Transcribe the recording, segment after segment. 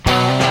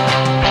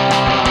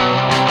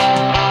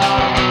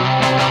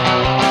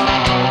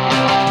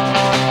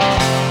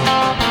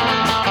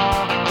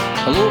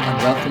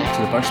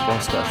Burst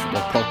Ball Scottish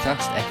Football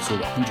Podcast,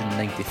 episode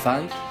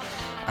 195.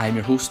 I'm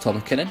your host,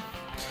 Tom McKinnon.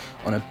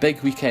 On a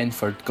big weekend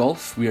for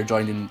golf, we are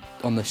joined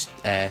on this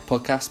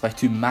podcast by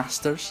two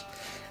masters.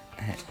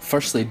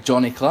 Firstly,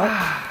 Johnny Clark.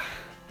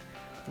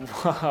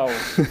 Wow,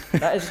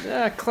 that is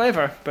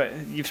clever, but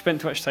you've spent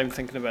too much time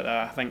thinking about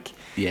that, I think.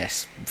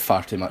 Yes,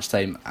 far too much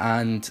time.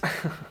 And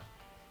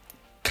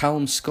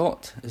Callum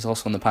Scott is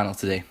also on the panel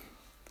today.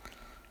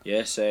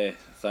 Yes,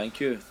 thank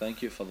you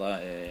for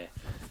that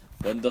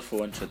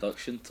wonderful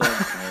introduction,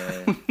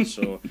 Tom.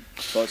 So,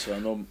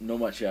 fortunately, I'm not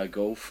much of a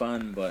golf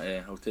fan, but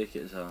I'll take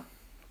it as a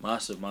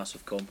massive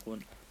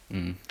compliment.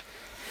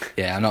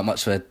 Yeah, I'm not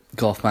much of a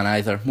golf man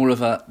either. More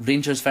of a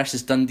Rangers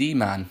versus Dundee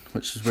man,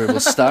 which is where we'll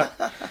start.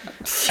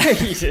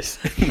 Jesus.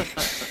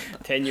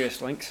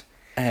 Tenuous links.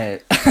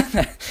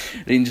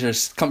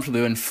 Rangers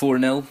comfortably win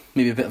 4-0.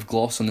 Maybe a bit of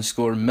gloss on the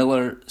score.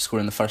 Miller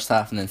scoring the first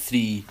half and then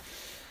 3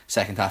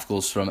 second half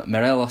goals from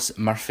Morelos,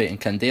 Murphy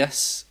and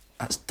Candeas.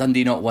 That's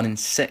Dundee not 1 in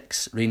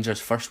 6.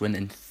 Rangers first win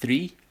in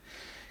 3.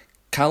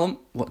 Callum,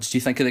 what did you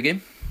think of the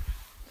game?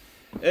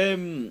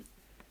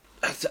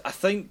 I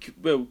think,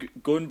 well,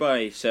 going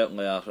by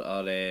certainly our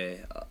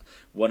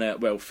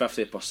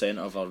 50%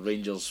 of our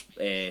Rangers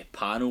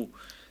panel,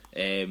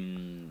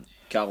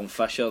 Callum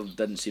Fisher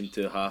didn't seem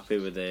too happy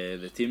with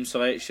the team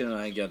selection.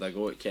 I think he had a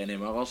go at Kenny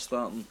Miller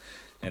starting,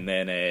 and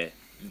then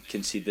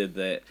conceded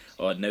that,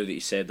 now that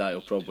he said that,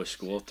 he'll probably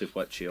score, to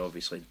which he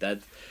obviously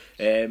did.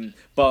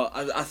 But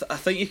I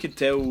think you could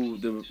tell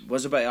there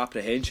was a bit of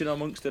apprehension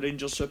amongst the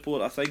Rangers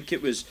support. I think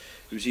it was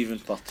even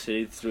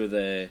portrayed through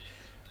the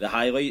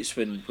highlights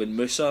when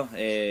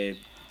Musa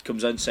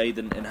comes inside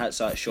and hits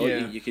that shot.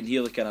 Yeah. You can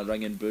hear the kind of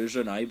ringing boos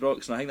around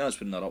Ibrox, and I think that's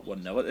when they're up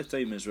 1-0 at the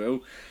time as well.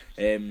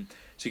 So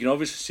you can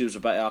obviously see there's a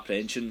bit of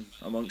apprehension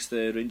amongst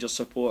the Rangers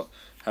support.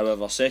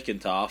 However,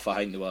 second half, I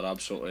think they were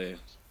absolutely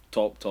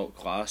top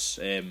class.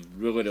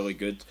 Really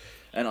good,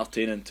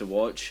 entertaining to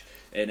watch,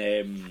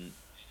 and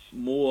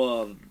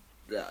more.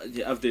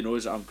 Everybody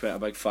knows that I'm quite a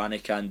big fan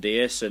of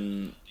Candeas,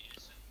 and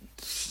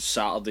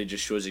Saturday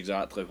just shows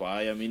exactly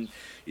why. I mean,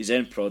 his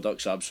end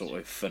product's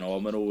absolutely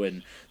phenomenal,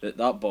 and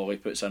that ball he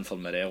puts in for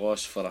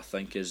Morelos for, I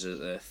think, is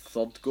the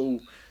third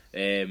goal.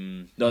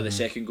 The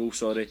second goal,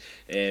 sorry.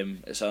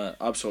 It's an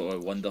absolutely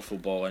wonderful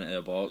ball into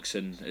the box,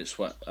 and it's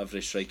what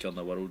every striker in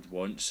the world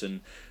wants. And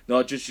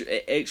no, just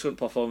excellent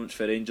performance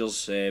for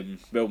Rangers.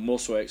 More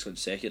so excellent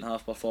second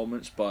half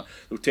performance, but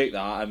they'll take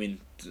that. I mean,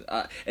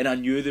 I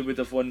knew they would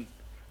have won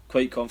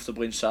quite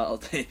comfortably on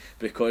Saturday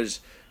because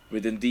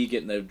with Dundee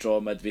getting the draw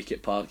midweek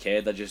at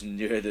Parkhead, I just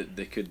knew that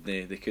they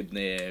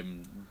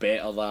couldn't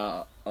better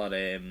that or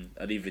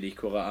even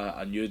equal it.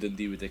 I knew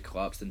Dundee would have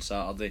collapsed on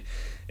Saturday,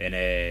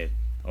 and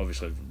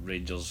obviously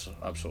Rangers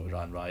absolutely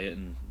ran riot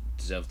and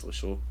deservedly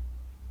so.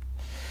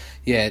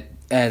 Yeah,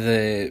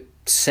 the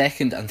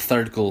second and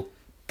third goal,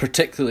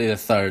 particularly the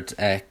third,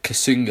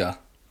 Kasunga,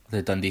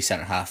 the Dundee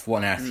centre half,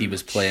 what on earth he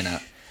was playing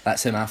at.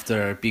 That's him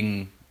after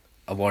being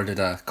awarded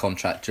a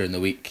contract during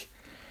the week.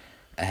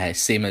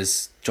 Same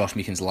as Josh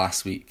Meekins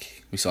last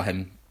week. We saw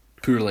him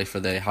poorly for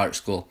the Hearts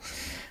goal.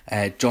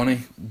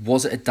 Johnny,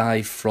 was it a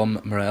dive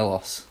from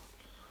Morelos?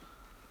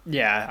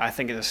 Yeah, I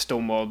think it's a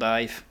stonewall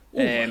dive.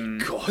 Oh my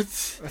God!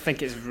 I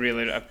think it's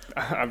really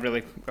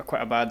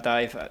quite a bad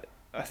dive.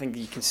 I think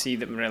you can see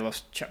that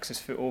Morelos chucks his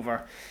foot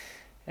over,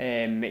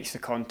 makes the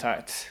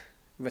contact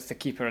with the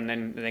keeper, and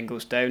then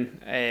goes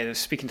down. I was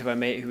speaking to my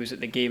mate who was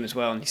at the game as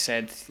well, and he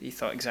said he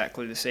thought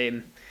exactly the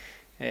same.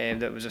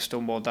 That it was a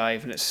stonewall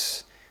dive, and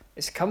it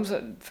comes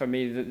at, for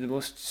me, the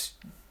most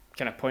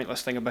kind of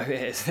pointless thing about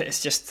it is that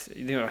it's just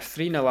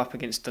 3-0 up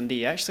against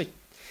Dundee. Actually,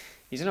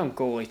 he's in on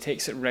goal. He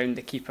takes it round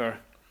the keeper.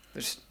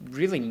 There's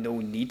really no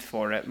need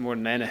for it more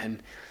than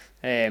anything.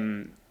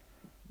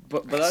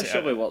 But that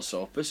surely works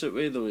the opposite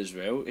way though as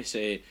well. To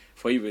say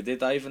why would they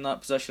dive in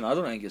that position? I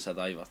don't think it's a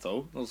dive at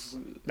all. There's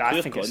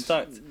clear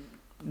contact.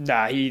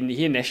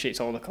 He initiates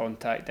all the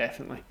contact,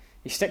 definitely.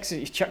 He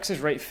chucks his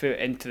right foot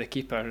into the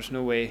keeper. There's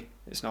no way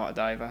it's not a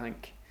dive, I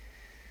think.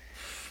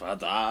 I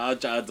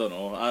don't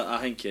know. I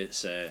think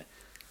it's. I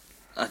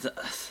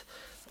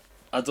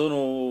don't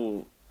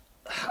know.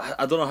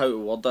 I don't know how to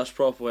word this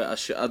properly. I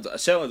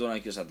certainly don't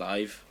think it's a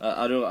dive.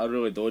 I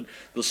really don't.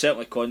 There's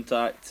certainly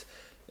contact.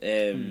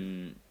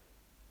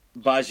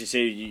 But as you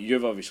say,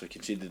 you've obviously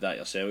conceded that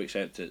yourself,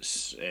 except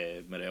it's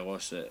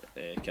Morelos that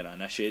kind of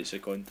initiates the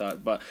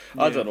contact. But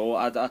I don't know.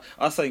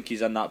 I think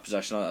he's in that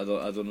position. I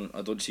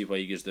don't see why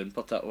he goes down,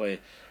 particularly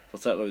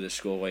with the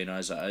scoreline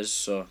as it is.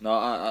 So no,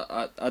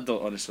 I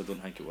honestly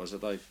don't think it was a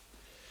dive.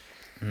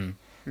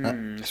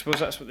 I suppose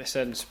that's what they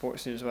said in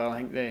Sportsnet as well. I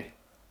think they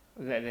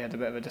had a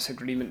bit of a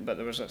disagreement, but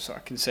there was a sort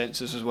of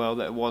consensus as well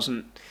that it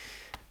wasn't.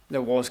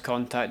 There was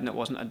contact and it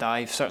wasn't a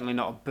dive. Certainly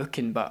not a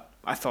booking, but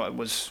I thought it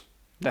was.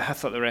 I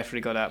thought the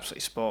referee got it absolutely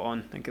spot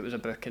on. I think it was a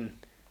booking.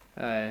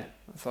 I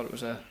thought it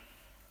was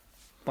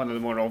one of the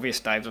more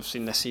obvious dives I've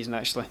seen this season,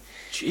 actually.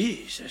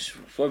 Jesus,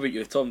 what about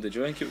you, Tom? Did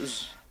you think it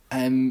was?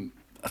 I'd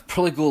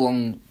probably go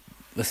along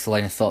with the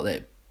line of thought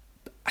that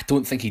I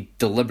don't think he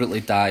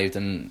deliberately dived,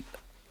 and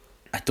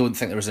I don't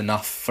think there was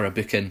enough for a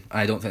booking.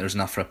 I don't think there was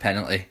enough for a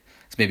penalty.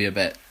 It's maybe a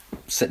bit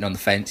sitting on the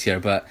fence here,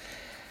 but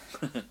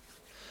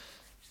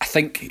I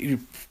think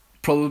you'd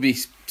probably be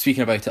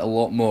speaking about it a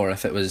lot more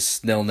if it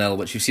was 0-0,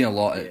 which you've seen a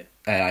lot at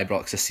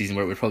Ibrox this season,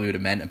 where it probably would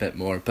have meant a bit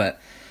more. But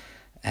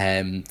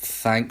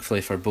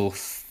thankfully for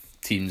both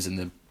teams and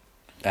the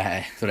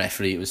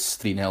referee, it was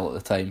 3-0 at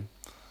the time.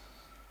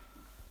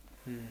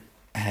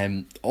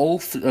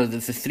 The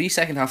 3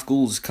 second half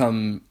goals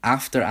come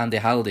after Andy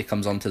Halliday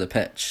comes onto the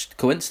pitch.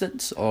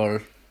 Coincidence,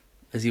 or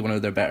is he one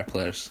of their better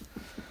players?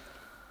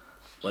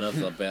 One of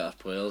their better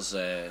players,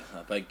 a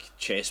big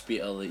chest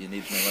beater that you need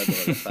in the middle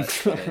of the pitch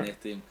for any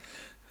team.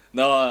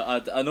 No,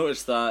 I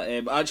noticed that.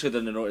 I actually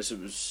didn't notice it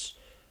was.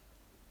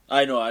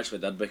 I know I actually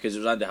did, because it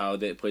was Andy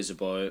Halliday that plays the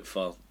ball out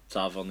for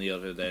Tavernier,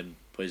 who then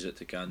plays it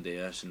to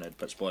Candias and then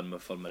puts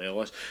Bournemouth for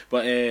Morelos.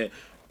 But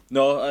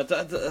no, I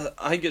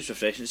think it's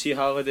refreshing to see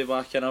Halliday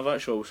back in. I've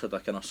actually always had a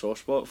kind of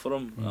soft spot for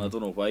him. I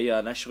don't know why. I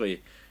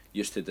initially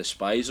used to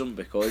despise him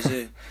because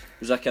he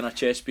was a kind of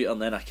chest beater,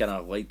 and then I kind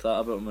of liked that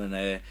about him.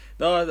 And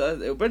no,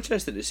 it'll be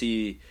interesting to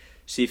see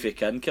if he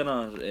can kind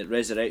of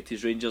resurrect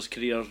his Rangers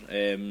career.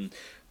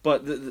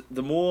 But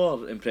the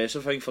more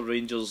impressive thing for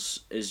Rangers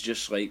is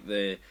just like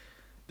the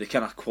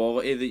kind of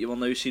quality that you will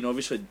now seeing.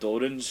 Obviously,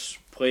 Doran's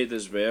played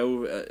as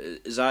well.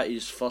 Is that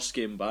his first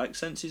game back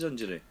since his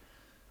injury?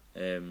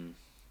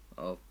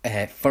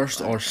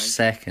 First or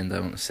second, I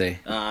want to say.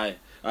 Aye.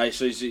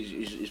 So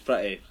he's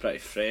pretty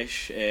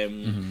fresh.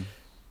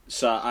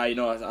 So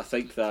I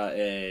think that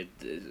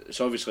it's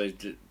obviously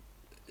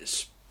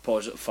it's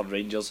positive for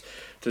Rangers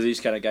to these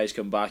kind of guys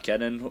come back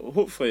in, and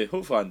hopefully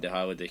Andy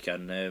Halliday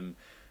can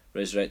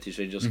resurrect his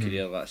Rangers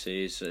career. Like I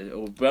say,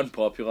 it'll be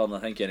unpopular, and I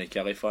think any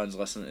Kelly fans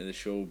listening to the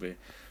show will be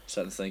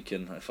sitting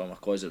thinking, if I'm a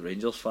closet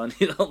Rangers fan,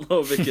 you don't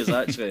know, because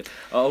actually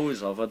I always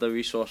have had a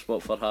wee soft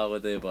spot for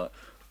Halliday, but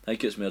I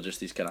think it's more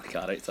just his kind of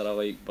character I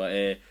like.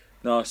 But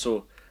no,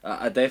 so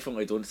I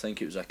definitely don't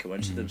think it was a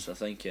coincidence. I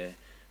think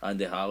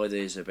Andy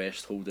Halliday is the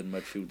best holding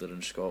midfielder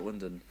in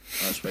Scotland, and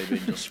that's why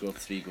Rangers scored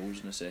 3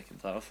 goals in the second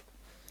half.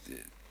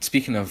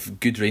 Speaking of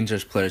good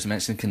Rangers players, you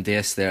mentioned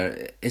Candias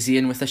there. Is he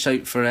in with a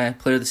shout for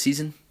player of the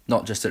season?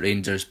 Not just at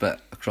Rangers,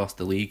 but across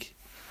the league?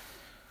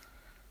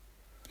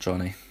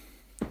 Johnny?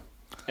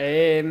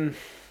 I'm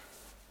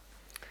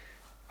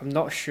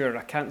not sure.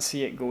 I can't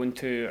see it going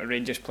to a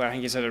Rangers player. I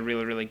think he's had a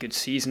really, really good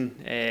season.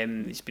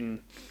 He's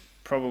been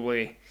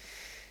probably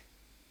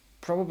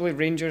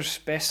Rangers'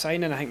 best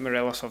signing. I think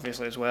Morelos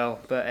obviously as well.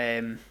 But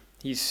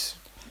he's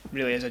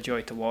really is a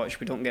joy to watch.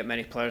 We don't get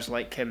many players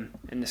like him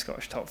in the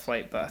Scottish top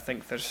flight, but I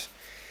think there's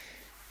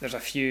a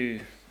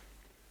few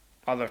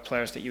other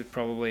players that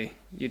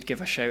you'd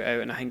give a shout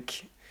out. And I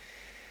think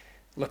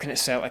looking at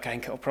Celtic, I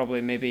think it'll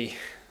probably maybe,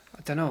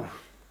 I don't know,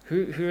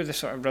 who are the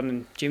sort of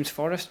running? James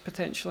Forrest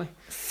potentially.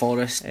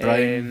 Forrest,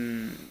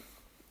 Brown.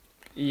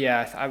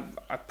 Yeah,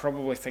 I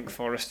probably think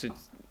Forrest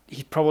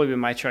he'd probably be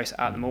my choice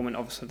at the moment.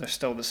 Obviously, there's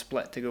still the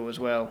split to go as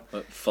well.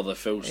 But for the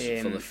full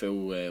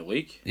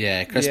league.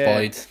 Yeah, Chris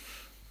Boyd.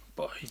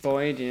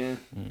 Boyd, yeah.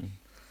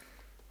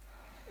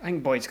 I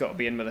think Boyd's got to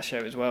be in with a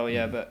shout as well.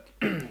 Yeah, but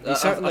he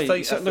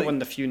certainly won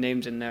the few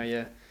names in there.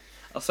 Yeah.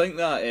 I think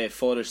that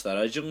Forrest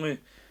originally,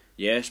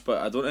 yes,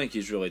 but I don't think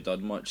he's really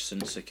done much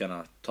since the kind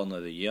of turn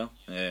of the year.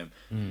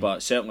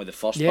 But certainly the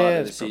first part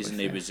of the season,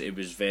 he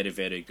was very,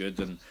 very good,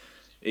 and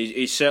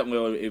he's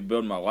certainly he'd be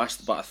on my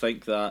list. But I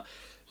think that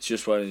it's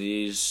just one of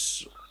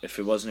these. If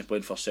he wasn't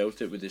playing for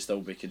Celtic, would he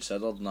still be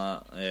considered in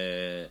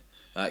that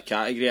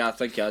category? I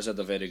think he has had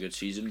a very good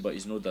season, but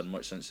he's not done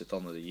much since the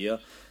turn of the year.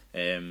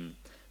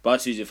 But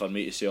it's easy for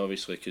me to say,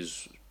 obviously,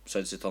 because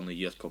since the turn of the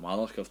year,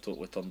 Kilmarnock have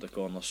totally turned the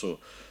corner. So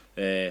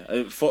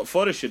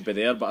Forrest should be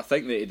there, but I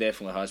think that he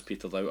definitely has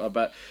petered out a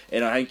bit.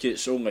 And I think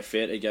it's only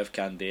fair to give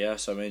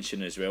Candias a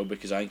mention as well,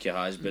 because I think he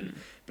has been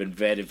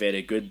very,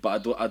 very good.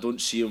 But I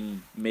don't see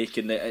him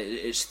making it.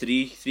 It's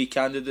three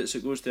candidates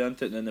that goes to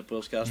it, and then the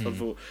Pulscaster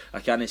vote. I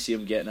can't see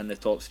him getting in the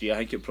top 3. I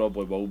think it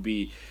probably will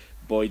be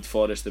Boyd,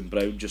 Forrest and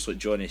Brown, just like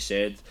Johnny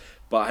said.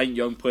 But I think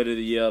Young Player of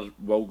the Year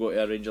will go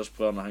to a Rangers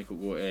player, and I think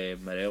it'll go to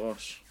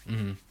Morelos.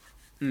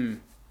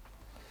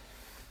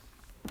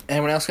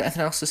 Anyone else got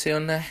anything else to say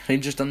on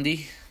Rangers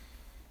Dundee?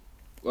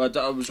 Well,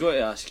 I was going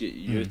to ask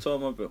you,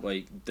 Tom, about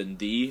like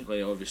Dundee.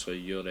 Like, obviously,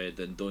 your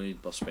Dundonian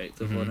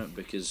perspective on it,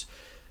 because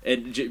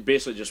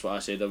basically just what I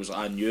said.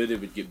 I knew they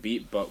would get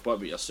beat, but what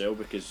about yourself?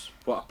 Because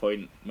what a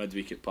point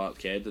midweek at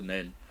Parkhead, and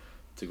then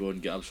to go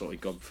and get absolutely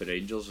gubbed for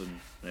Rangers,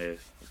 and a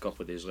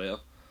couple of days later.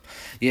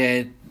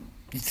 Yeah,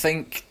 you'd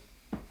think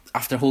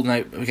after holding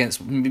out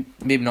against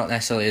maybe not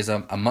necessarily as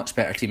a much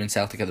better team in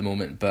Celtic at the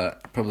moment,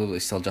 but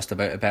probably still just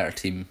about a better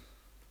team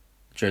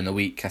during the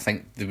week, I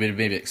think they would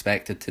maybe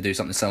expected to do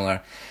something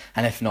similar,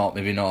 and if not,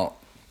 maybe not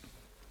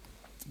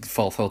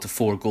fall to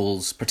 4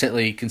 goals,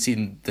 particularly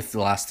conceding the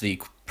last 3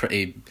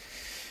 pretty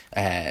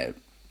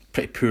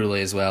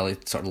poorly as well. They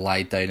sort of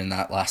lied down in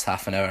that last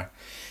half an hour,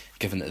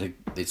 given that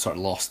they'd sort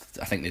of lost.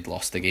 I think they'd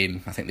lost the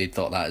game. I think they'd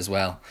thought that as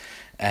well,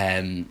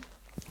 and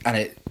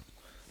it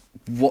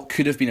what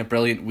could have been a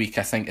brilliant week,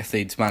 I think, if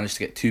they'd managed to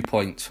get 2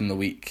 points from the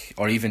week,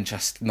 or even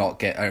just not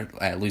get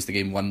lose the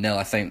game 1-0,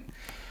 I think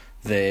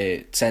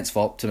the sense of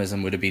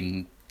optimism would have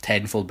been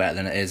tenfold better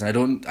than it is.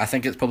 And I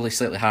think it's probably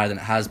slightly higher than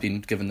it has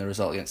been given the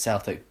result against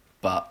Celtic,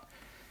 but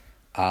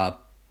a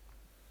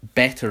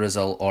better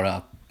result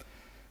or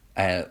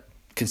a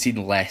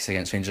conceding less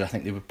against Rangers, I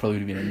think they would probably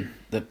have been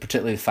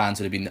particularly the fans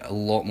would have been a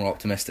lot more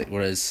optimistic.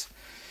 Whereas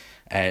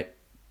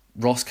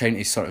Ross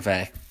County's sort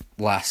of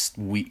last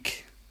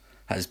week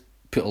has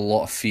put a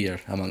lot of fear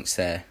amongst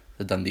the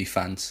Dundee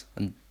fans,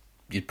 and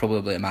you'd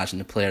probably imagine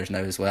the players now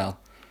as well.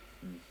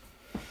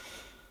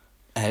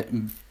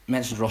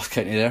 Mentioned Ross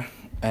County there.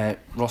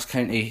 Ross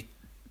County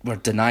were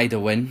denied a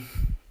win.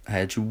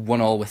 Drew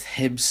 1-1 with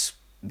Hibs,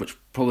 which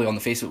probably on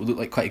the face of it would look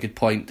like quite a good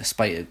point,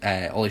 despite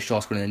Ollie Shaw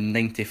scoring in the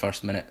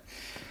 91st minute.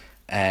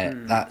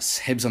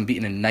 That's Hibs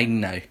unbeaten in 9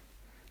 now.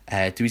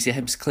 Do we see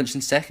Hibs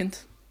clinching second?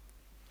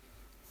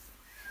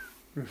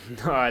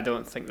 No, I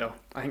don't think they'll.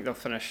 I think they'll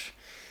finish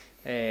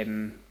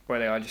where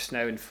they are just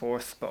now in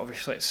 4th. But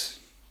obviously, it's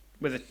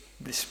with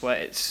the split,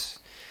 it's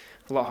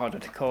a lot harder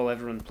to call.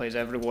 Everyone plays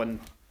everyone,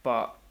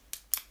 but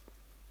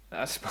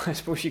I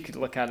suppose you could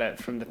look at it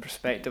from the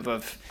perspective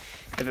of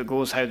if it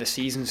goes how the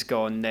season's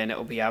gone, then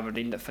it'll be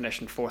Aberdeen that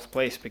finish in 4th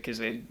place because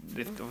they've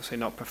obviously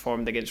not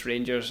performed against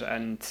Rangers,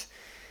 and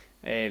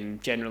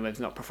generally they've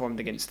not performed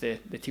against the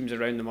teams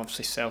around them.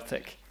 Obviously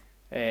Celtic,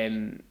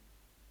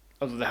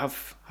 although they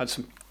have had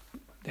some.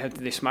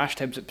 They smashed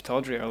Hibs at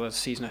Pittodrie earlier this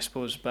season, I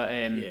suppose. But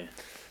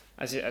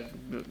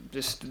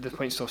just the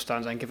point still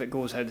stands. I think if it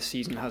goes how the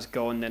season has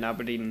gone, then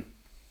Aberdeen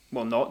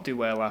will not do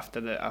well after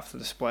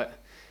the split.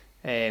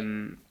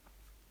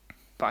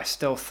 But I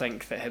still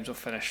think that Hibs will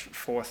finish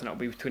 4th, and it'll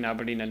be between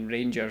Aberdeen and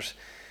Rangers.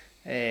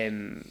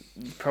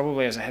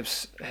 Probably as a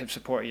Hibs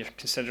supporter, you're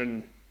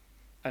considering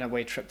an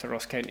away trip to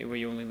Ross County where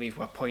you only leave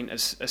with a point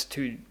as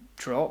 2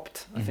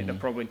 dropped. I think they're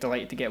probably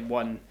delighted to get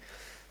 1.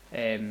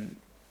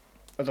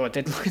 Although I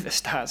did look at the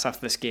stats after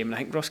this game, and I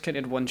think Ross County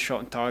had 1 shot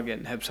on target,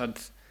 and Hibs had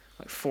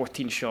like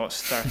 14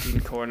 shots,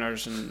 13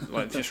 corners, and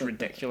like just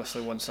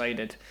ridiculously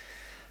one-sided.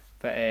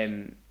 But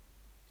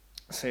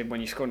say when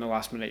you score in the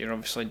last minute, you're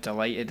obviously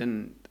delighted,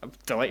 and I'm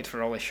delighted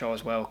for Ollie Shaw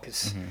as well,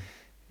 because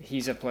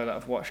he's a player that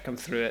I've watched come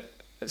through it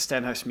at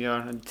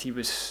Stenhousemuir, and he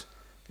was,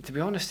 to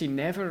be honest, he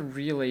never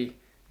really.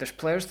 There's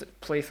players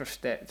that play for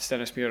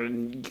Stenhousemuir,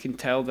 and you can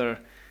tell they're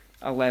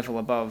a level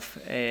above.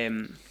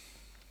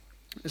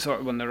 Sort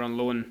of when they're on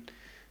loan.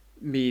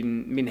 Me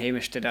and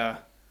Hamish did a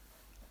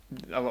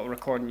little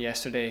recording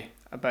yesterday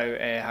about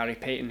Harry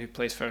Payton, who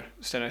plays for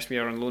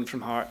Stenhousemuir on loan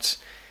from Hearts.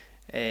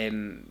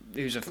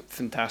 Who's a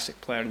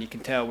fantastic player, and you can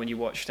tell when you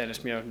watch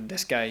Stenhousemuir,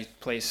 this guy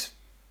plays.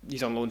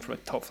 He's on loan from a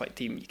top flight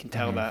team. You can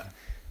tell that.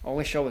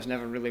 Ollie Shaw was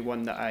never really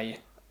one that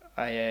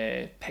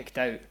I picked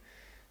out,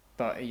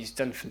 but he's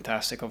done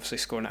fantastic. Obviously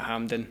scoring at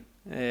Hampden,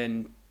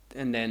 and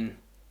then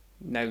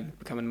now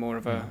becoming more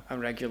of a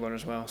regular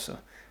as well. So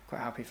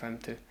quite happy for him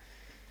too.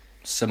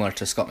 Similar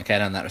to Scott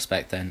McKenna in that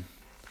respect, then.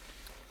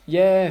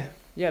 Yeah,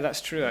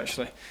 that's true.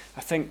 Actually,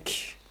 I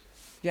think,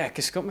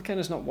 because Scott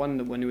McKenna's not one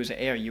that when he was at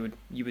Ayr you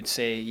would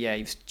say he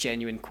was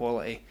genuine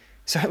quality.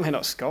 Certainly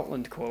not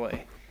Scotland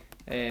quality.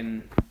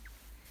 So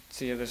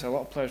there's a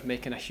lot of players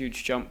making a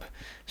huge jump. I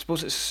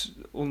suppose it's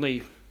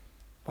only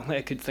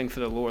a good thing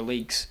for the lower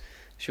leagues.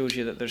 Shows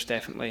you that there's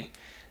definitely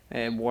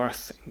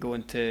worth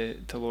going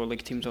to lower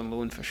league teams on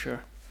loan for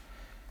sure.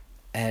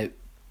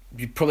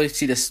 You'd probably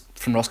see this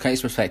from Ross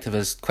County's perspective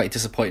as quite a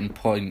disappointing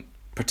point,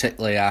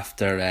 particularly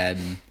after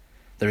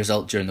the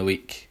result during the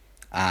week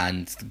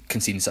and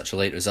conceding such a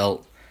late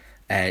result.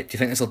 Do you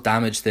think this will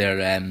damage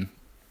their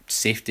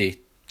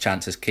safety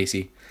chances,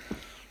 Casey?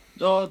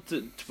 No,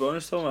 to be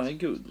honest, Tom, I think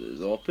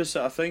the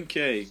opposite. I think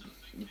getting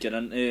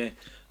into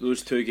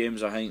those 2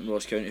 games, I think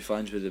Ross County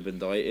fans would have been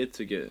delighted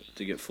to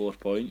get 4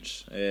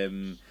 points. I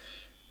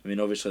mean,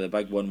 obviously the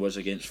big one was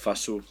against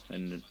Thistle,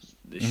 and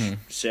they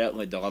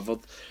certainly delivered.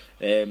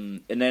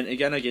 And then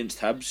again against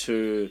Hibs,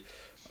 who,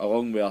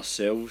 along with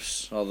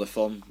ourselves, are the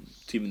form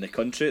team in the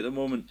country at the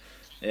moment.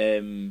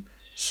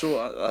 So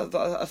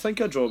I think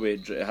a draw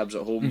with Hibs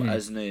at home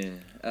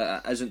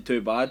isn't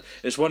too bad.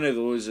 It's one of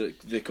those that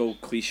they call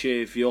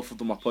cliche. If you offered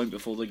them a point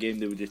before the game,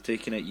 they would have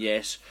taken it,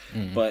 yes.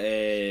 But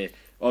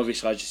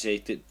obviously, as you say,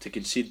 to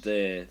concede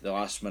the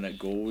last minute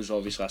goal was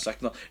obviously a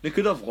sickener. They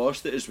could have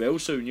lost it as well,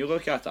 so when you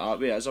look at it that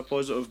way, it is a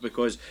positive,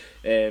 because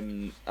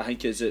I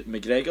think is it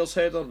McGregor's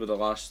header with the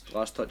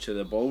last touch of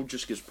the ball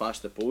just gets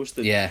past the post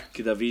and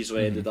could have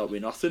easily ended up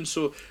with nothing.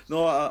 So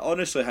no, I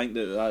honestly think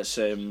that's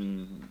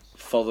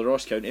for the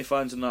Ross County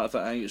fans and that,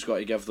 I think it's got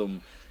to give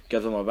them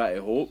a bit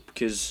of hope,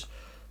 because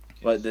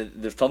like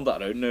they've turned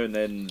that around now, and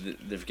then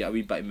they've got a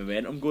wee bit of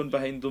momentum going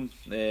behind them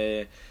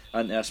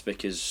and this,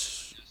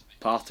 because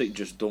Partick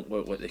just don't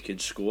look like they can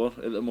score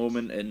at the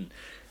moment. And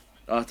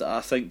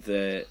I think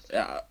I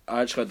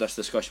actually had this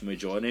discussion with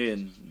Johnny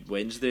on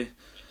Wednesday,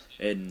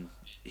 and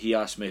he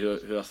asked me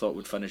who I thought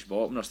would finish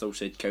bottom, and I still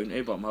said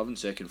County, but I'm having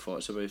second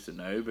thoughts about it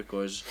now,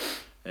 because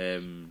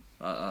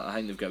I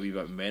think they've got a wee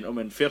bit of momentum,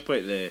 and fair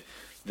play to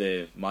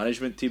the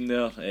management team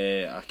there.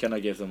 I kind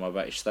of gave them a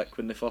bit of stick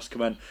when they first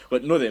come in,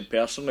 but not them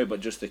personally, but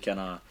just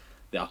the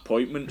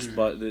appointments.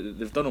 But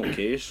they've done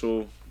okay,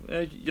 so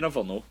you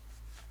never know.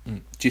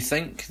 Do you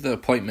think the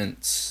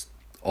appointments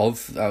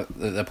of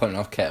the appointment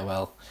of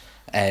Kettlewell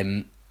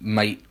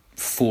might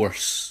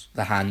force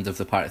the hand of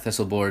the Partick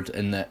Thistle board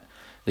in that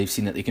they've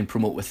seen that they can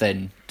promote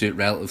within, do it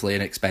relatively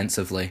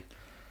inexpensively,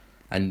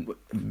 and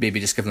maybe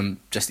just give them,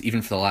 just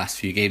even for the last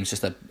few games,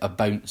 just a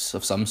bounce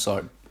of some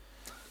sort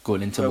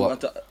going into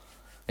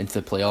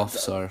into the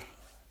playoffs? Or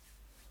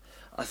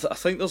I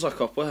think there's a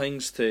couple of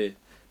things to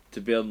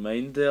bear in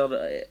mind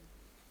there.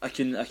 I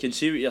can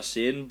see what you're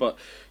saying, but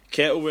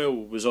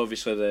Kettlewell was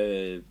obviously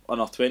the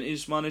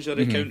under-20s manager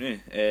of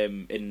County,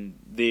 and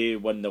they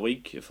won the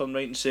league, if I'm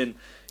right in saying,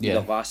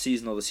 either last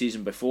season or the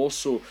season before.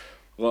 So,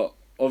 well,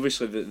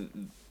 obviously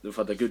they've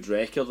had a good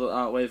record at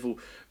that level,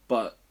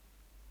 but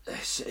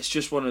it's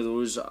just one of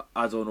those,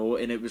 I don't know,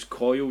 and it was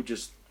Coyle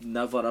just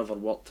never ever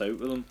worked out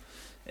with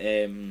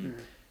them.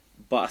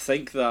 But I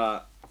think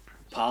that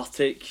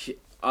Partick,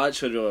 I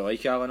actually really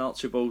like Alan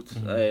Archibald.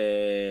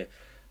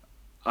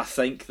 I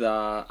think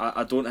that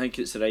I don't think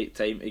it's the right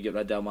time to get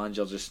rid of a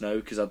manager just now,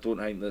 because I don't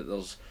think that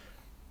there's,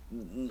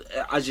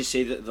 as you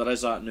say, that there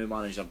is that new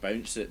manager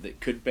bounce that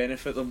could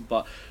benefit them,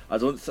 but I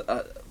don't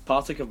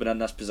Partick have been in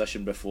this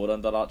position before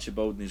under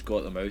Archibald and he's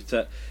got them out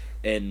it,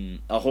 and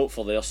I hope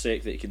for their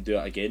sake that he can do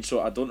it again. So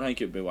I don't think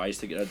it would be wise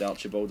to get rid of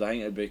Archibald. I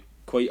think it would be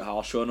quite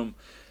harsh on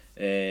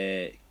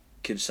him,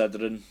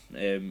 considering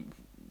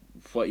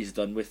what he's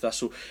done with this.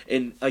 So,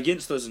 and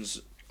against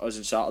us on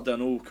Saturday, I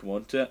know we'll come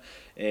on to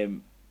it,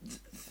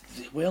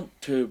 they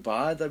weren't too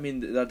bad. I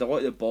mean, they had a lot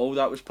of the ball.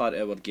 That was part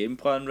of our game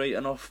plan, right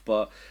enough.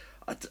 But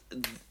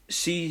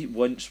see,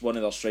 once one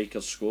of their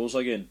strikers scores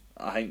again,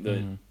 I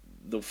think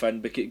they'll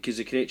fin, because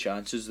they create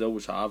chances. They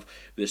always have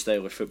with the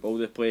style of football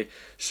they play.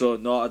 So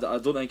no, I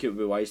don't think it would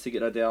be wise to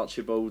get rid of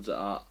Archibald.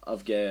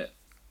 I've got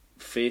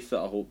faith that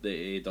I hope that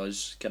he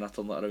does kind of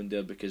turn that around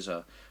there, because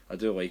I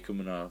do like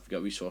him, and I've got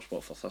a wee soft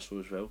spot for Thistle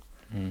as well.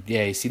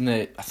 Yeah, you seen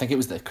I think it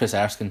was the Chris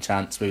Erskine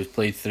chance where he was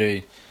played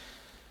through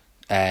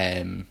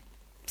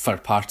for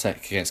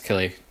Partick against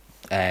Killie,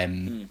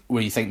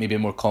 where you think maybe a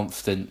more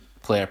confident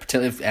player,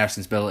 particularly with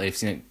Erskine's ability. I've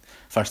seen it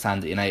first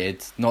hand at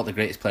United. Not the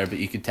greatest player, but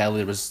you could tell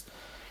there was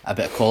a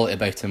bit of quality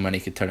about him when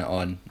he could turn it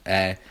on.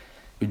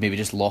 Would maybe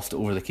just loft it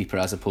over the keeper,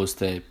 as opposed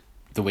to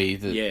the way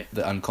the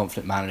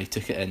unconfident manner he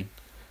took it in.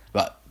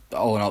 But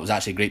all in all, it was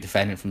actually great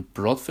defending from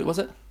Broadfoot, was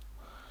it?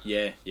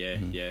 Yeah,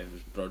 it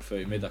was Broadfoot.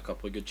 He made a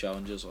couple of good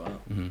challenges like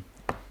that.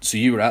 So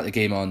you were at the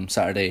game on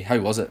Saturday. How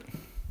was it?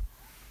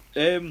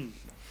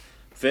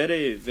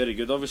 Very, very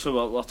good. Obviously,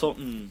 we're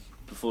talking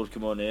before we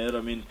come on air. I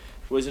mean,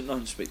 it wasn't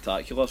nothing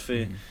spectacular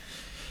for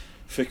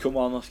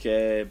Kilmarnock, but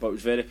it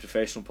was very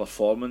professional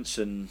performance,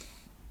 and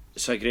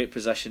it's a great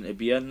position to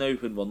be in now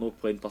when we're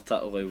not playing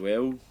particularly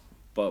well,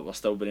 but we're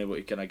still being able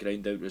to kind of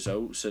grind out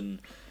results, and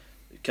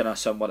kind of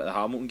similar to the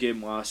Hamilton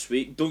game last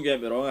week. Don't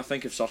get me wrong, I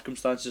think if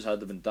circumstances had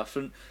been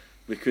different,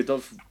 we could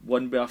have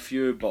won by a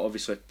few, but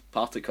obviously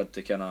Partick had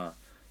to kind of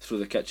throw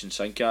the kitchen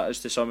sink at us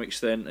to some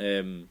extent,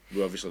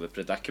 with obviously the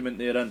predicament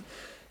they're in,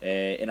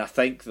 and I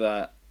think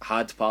that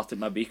had Partick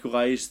maybe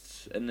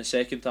equalised in the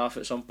second half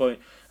at some point,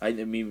 I think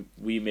that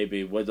we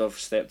maybe would have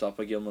stepped up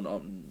again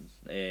and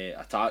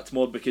attacked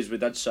more, because we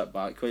did sit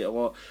back quite a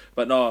lot.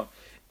 But no,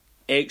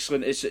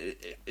 excellent.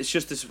 It's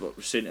just this is what I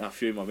was saying to a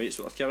few of my mates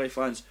that are Killie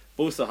fans.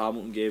 Both the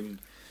Hamilton game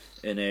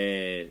and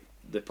the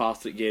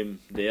Partick game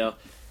there,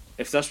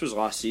 if this was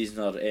last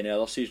season or any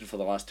other season for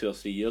the last 2 or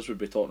 3 years, we'd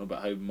be talking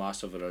about how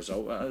massive a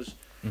result it is.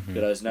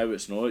 Whereas now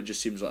it's not. It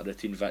just seems like a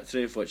routine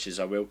victory, which is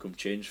a welcome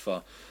change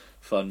for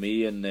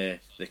me and the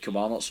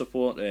Kilmarnock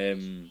support,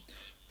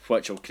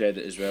 which I'll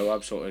credit as well.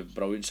 Absolutely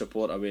brilliant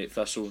support away at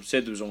Thistle.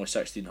 Said there was only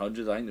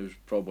 1,600. I think there was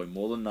probably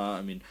more than that.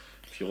 I mean,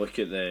 if you look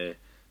at the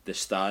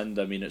stand,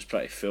 I mean, it's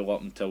pretty full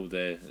up until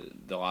the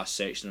last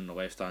section on the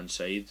left hand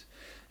side.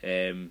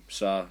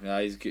 So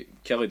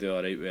Killie do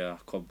alright with a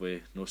club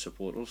with no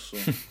supporters, so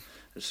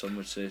as some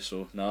would say.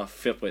 So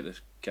fair play to the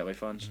Killie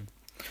fans.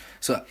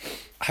 So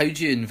how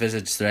do you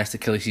envisage the rest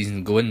of Killie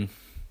season going?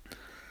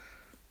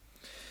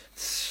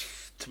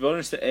 To be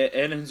honest,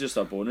 anything's just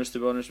a bonus, to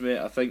be honest, mate.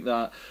 I think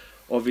that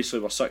obviously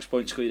we're 6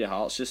 points clear of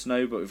Hearts just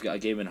now, but we've got a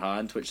game in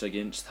hand, which is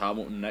against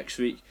Hamilton next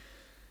week,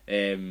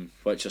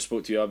 which I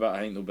spoke to you about.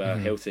 I think there'll be a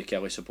healthy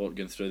Killie support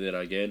going through there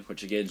again,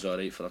 which again is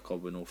alright for a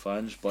club with no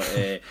fans, but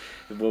there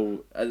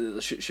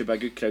should be a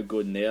good crowd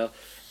going there.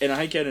 And I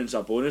think anything's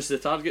a bonus. The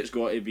target's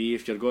got to be,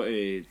 if you're going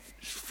to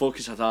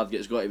focus a target,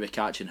 it's got to be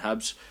catching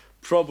Hibs.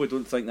 Probably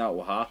don't think that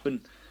will happen.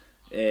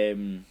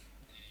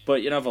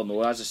 But you never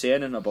know. As I say,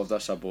 anything above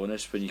this a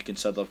bonus when you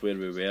consider where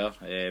we were.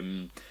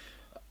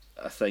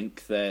 I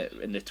think that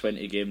in the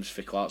 20 games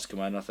for Clark's come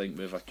in, I think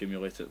we've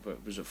accumulated,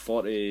 what was it,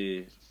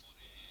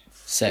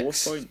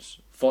 46 points?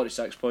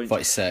 46 points.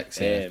 46,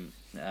 yeah.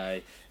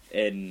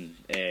 And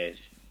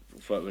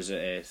what was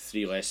it,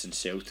 3 less than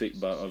Celtic,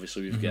 but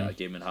obviously we've got a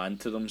game in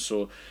hand to them.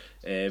 So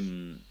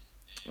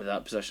with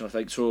that position, I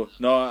think. So,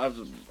 no,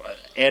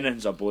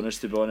 anything's a bonus,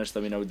 to be honest.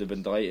 I mean, I would have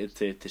been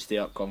delighted to stay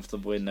up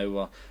comfortably, and now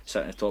we're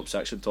sitting in the top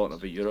 6 and talking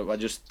about Europe. I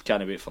just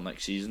can't wait for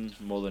next season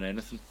more than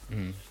anything.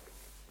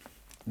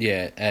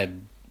 Yeah,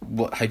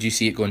 how do you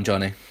see it going,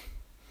 Johnny?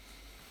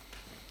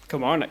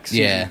 Kilmarnock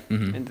season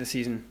in the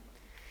season.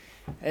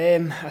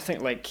 I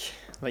think like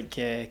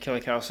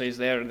Kelly Carroll says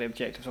there, the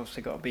objective's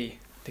obviously got to be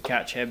to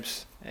catch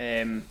Hibs.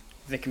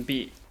 They can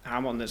beat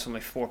Hamilton, that's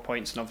only 4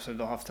 points, and obviously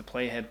they'll have to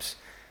play Hibs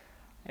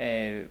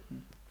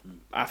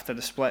after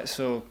the split.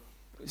 So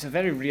it's a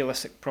very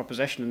realistic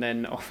proposition, and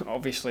then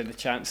obviously the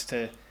chance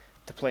to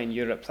play in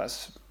Europe,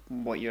 that's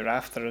what you're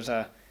after as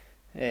a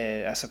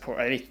support.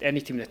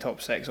 Any team in the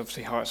top 6,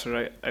 obviously Hearts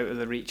are out of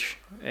the reach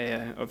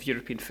of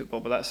European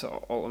football, but that's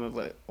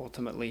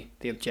ultimately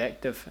the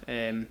objective.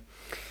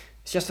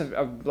 It's just a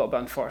little bit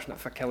unfortunate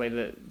for Kelly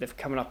that they've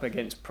coming up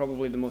against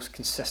probably the most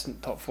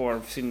consistent top 4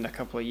 I've seen in a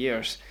couple of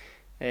years.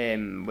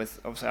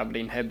 With obviously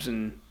Aberdeen, Hibs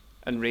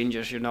and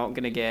Rangers, you're not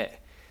going to get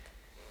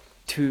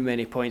too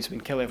many points. I mean,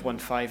 Kelly have won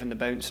 5 in the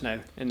bounce now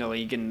in the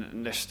league,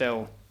 and they're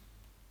still,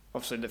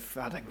 obviously they've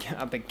had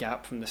a big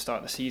gap from the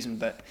start of the season,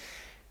 but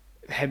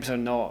Hibs are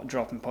not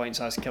dropping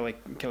points. As Kelly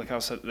Carroll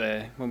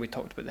said when we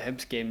talked about the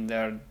Hibs game,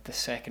 they're the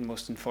second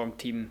most informed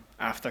team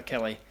after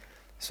Kelly.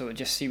 So it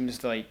just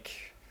seems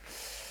like,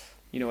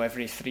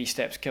 every 3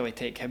 steps Kelly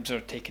take, Hibs are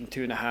taking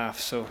 2.5.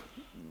 So,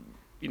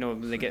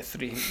 they get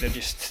 3. They're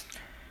just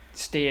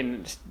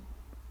staying.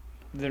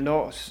 They're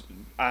not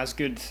as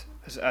good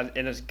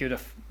in as good a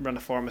run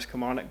of form as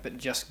Kilmarnock, but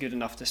just good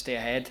enough to stay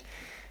ahead.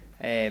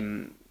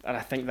 And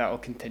I think that will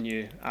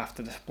continue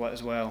after the split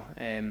as well.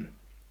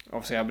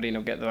 Obviously Aberdeen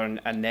will get their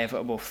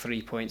inevitable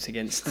 3 points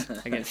against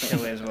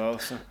Kelly as well.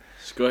 So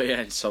it's got to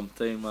end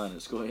sometime, man.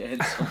 It's got to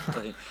end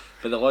sometime.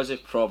 But there was a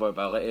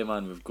probability,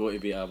 man. We've got to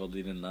beat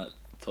Aberdeen in that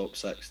top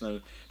 6 now.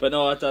 But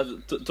no, I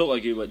totally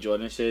agree with what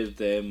Johnny said.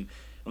 And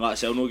like I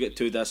said, I'll not get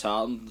too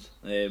disheartened.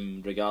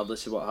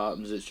 Regardless of what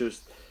happens, it's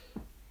just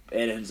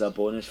anything's a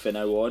bonus from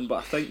now on. But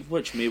I think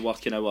which may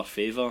work in our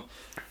favour,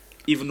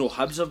 even though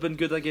Hibs have been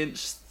good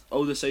against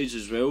all the sides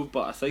as well.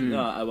 But I think that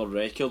our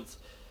record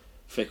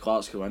for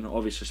Clark's win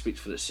obviously speaks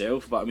for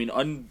itself. But I mean,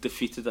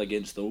 undefeated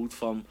against the Old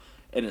Firm,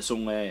 and it's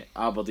only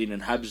Aberdeen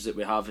and Hibs that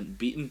we haven't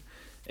beaten.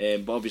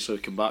 But obviously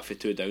we come back for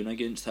 2 down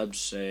against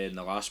Hibs in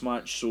the last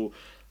match. So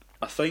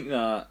I think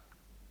that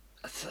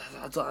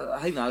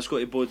that's got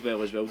to bode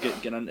well as well,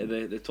 getting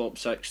into the top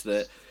 6.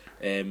 That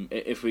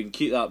if we can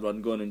keep that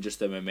run going and just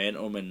the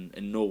momentum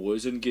and no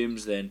losing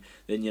games, then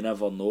you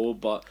never know.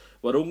 But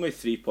we're only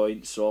 3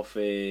 points off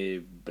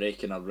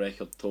breaking our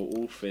record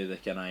total for the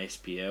kind of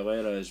SPL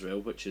era as well,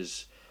 which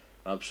is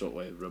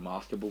absolutely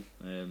remarkable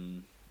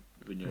when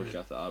you look at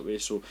it that way.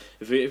 So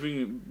if we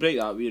can break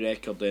that wee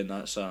record, then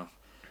that's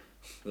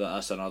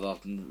another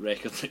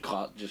record that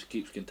Clark just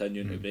keeps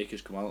continuing to break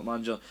as Kilmarnock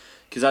manager.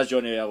 Because as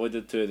Johnny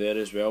alluded to there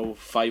as well,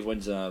 5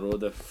 wins in a row,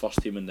 the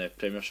first team in the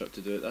Premiership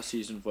to do it this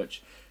season,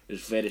 which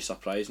is very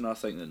surprising. I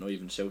think that not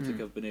even Celtic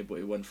have been able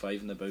to win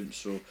 5 in the bounce.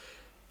 So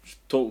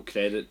total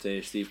credit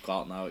to Steve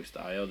Clarke and Alex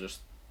Dyer,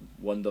 just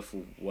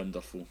wonderful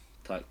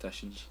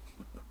tacticians.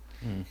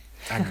 And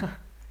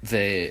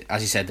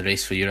as you said, the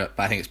race for Europe,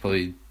 I think it's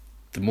probably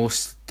the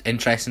most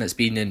interesting it's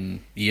been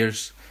in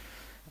years.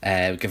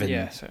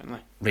 Given certainly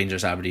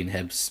Rangers, Aberdeen,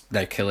 Hibs,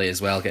 now Killie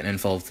as well getting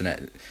involved in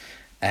it.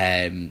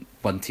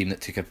 One team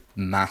that took a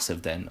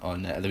massive dent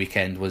on the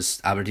weekend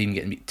was Aberdeen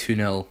getting beat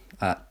 2-0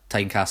 at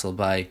Tynecastle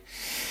by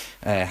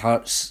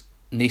Hearts.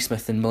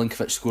 Naismith and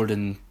Milinkovic scored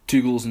in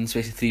 2 goals in the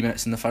space of 3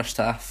 minutes in the first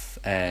half.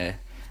 That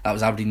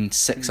was Aberdeen's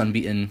 6th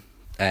unbeaten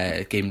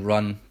game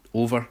run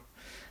over,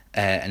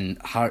 and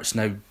Hearts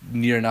now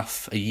near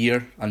enough a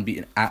year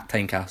unbeaten at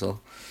Tynecastle.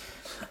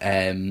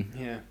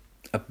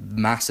 A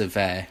massive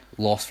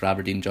loss for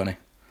Aberdeen, Johnny.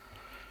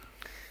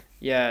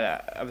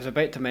 Yeah, I was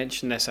about to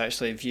mention this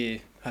actually. If you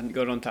hadn't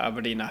gone on to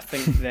Aberdeen, I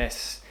think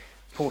this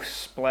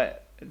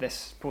post-split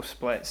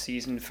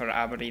season for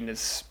Aberdeen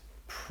is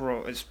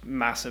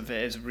massive.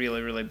 It is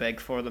really, really big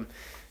for them.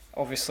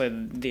 Obviously,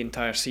 the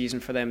entire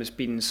season for them has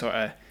been sort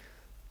of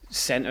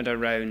centred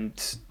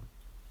around.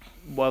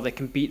 Well, they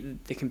can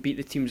beat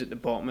the teams at the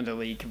bottom of the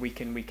league week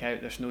in, week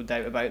out. There's no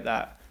doubt about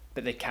that.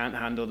 But they can't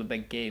handle the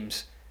big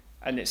games,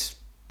 and this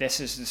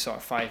is the sort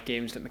of 5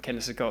 games that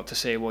McInnes has got to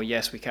say, well,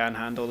 yes, we can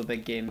handle the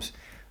big games.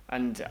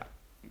 And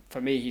for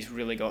me, he's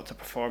really got to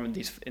perform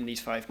in these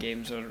 5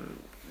 games. Or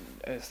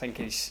I think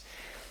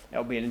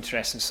it'll be an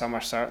interesting summer,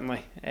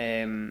 certainly.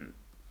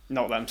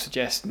 Not that I'm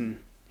suggesting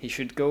he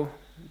should go,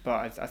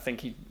 but I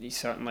think he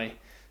certainly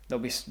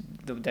there'll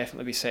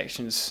definitely be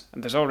sections,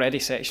 and there's already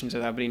sections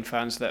of Aberdeen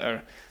fans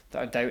that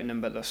are doubting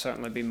him, but there'll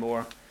certainly be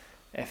more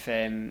if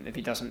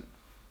he doesn't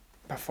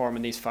perform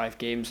in these 5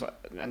 games.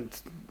 And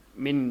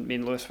me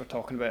and Lewis were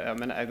talking about it a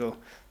minute ago.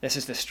 This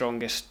is the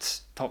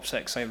strongest top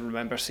 6 I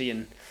remember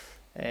seeing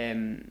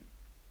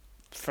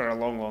for a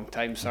long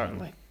time,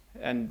 certainly.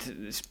 And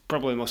it's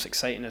probably the most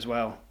exciting as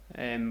well.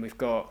 We've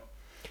got,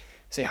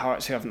 say,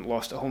 Hearts, who haven't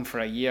lost at home for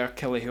a year,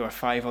 Killie, who are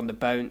 5 on the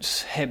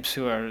bounce, Hibs,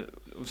 who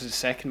was the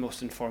second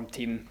most informed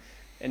team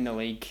in the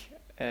league,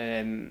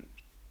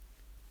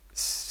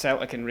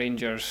 Celtic and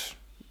Rangers,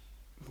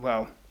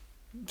 well,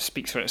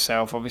 speaks for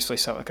itself. Obviously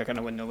Celtic are going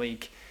to win the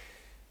league.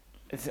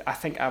 I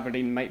think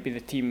Aberdeen might be the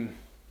team,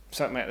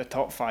 certainly at the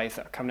top 5,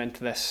 that are coming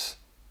into this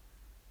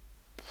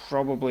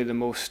probably the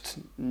most,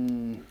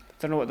 I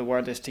don't know what the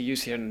word is to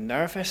use here,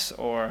 nervous,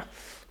 or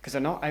because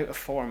they're not out of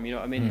form, you know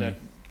what I mean?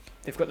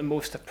 They've got the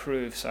most to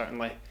prove,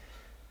 certainly,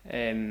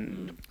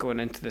 going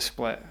into the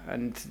split,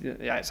 and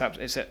yeah, it's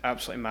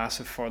absolutely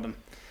massive for them.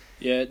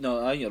 Yeah,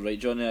 no, I think you're right,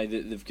 Johnny.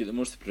 They've got the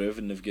most to prove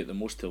and they've got the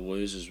most to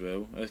lose as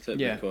well with it,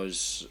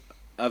 because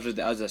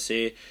as I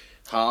say,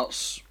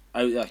 Hearts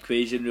out of the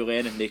equation really.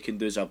 Anything they can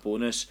do is a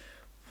bonus.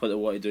 What they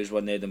want to do is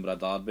win the Edinburgh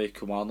Derby,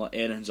 Kilmarnock,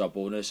 anything's a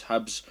bonus.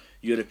 Hibs,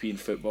 European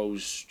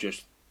football's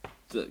just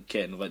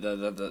getting like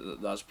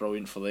that's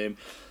brilliant for them.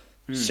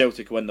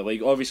 Celtic win the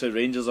league. Obviously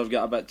Rangers have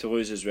got a bit to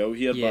lose as well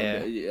here, but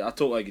I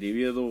totally agree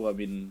with you though. I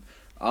mean,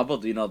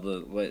 Aberdeen are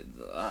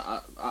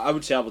I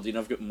would say Aberdeen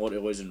have got more to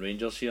lose than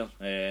Rangers here,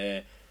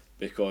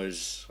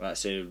 because like I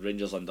say,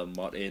 Rangers under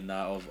Murray and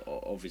that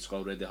obviously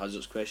already has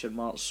its question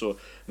marks. So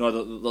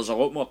no, there's a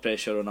lot more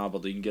pressure on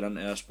Aberdeen getting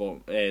into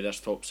this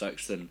top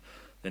 6 than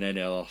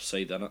any other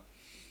side in it.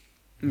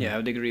 Yeah, I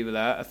would agree with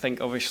that. I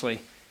think obviously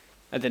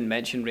I didn't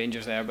mention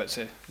Rangers there, but it's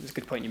a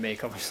good point you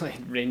make. Obviously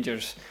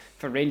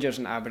for Rangers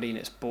and Aberdeen,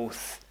 it's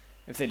both.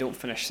 If they don't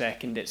finish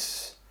second,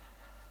 it's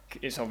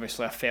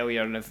obviously a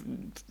failure,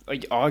 and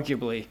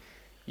arguably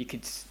you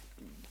could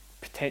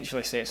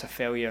potentially say it's a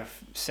failure,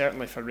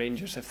 certainly for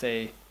Rangers,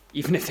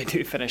 even if they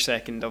do finish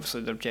second.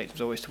 Obviously their objective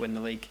is always to win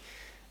the league,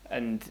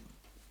 and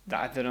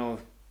that, I don't know,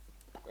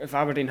 if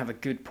Aberdeen have a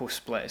good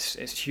post-split,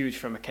 it's huge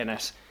for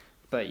McInnes,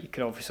 but you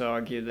could obviously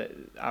argue that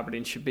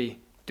Aberdeen should be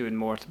doing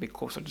more to be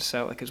closer to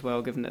Celtic as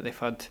well, given that they've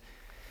had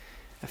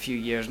a few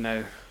years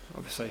now,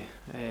 obviously,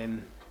 where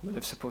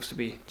they're supposed to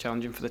be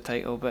challenging for the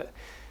title, but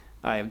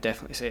I would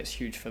definitely say it's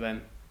huge for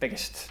them.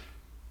 Biggest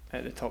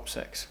at the top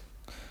 6.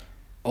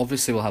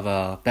 Obviously we'll have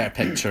a better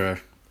picture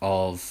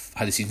of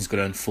how the season's going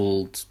to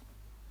unfold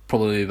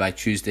probably by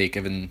Tuesday,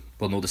 given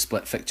we'll know the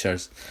split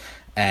fixtures.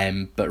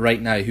 But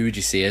right now, who would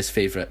you say is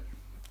favourite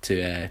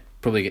to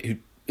probably get? Who?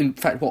 In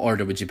fact, what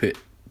order would you put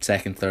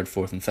 2nd, 3rd,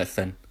 4th and 5th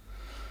in?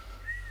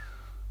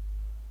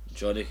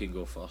 Johnny can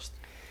go first.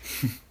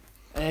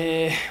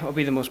 It'll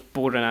be the most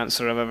boring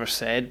answer I've ever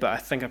said, but I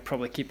think I'd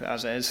probably keep it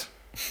as is.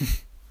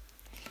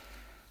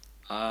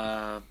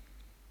 I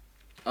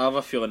have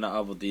a feeling that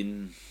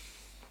Aberdeen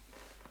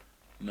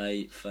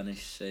might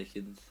finish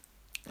second.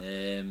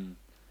 I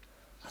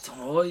don't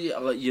know.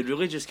 You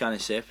really just can't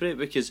separate,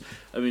 because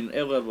I mean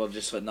earlier we were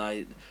just like,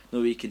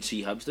 no way you can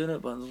see Hibs doing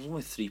it, but there's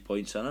only 3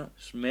 points in it.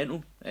 It's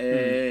mental.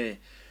 The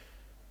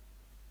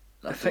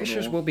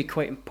fixtures will be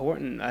quite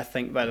important, I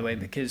think, by the way,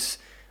 because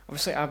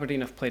obviously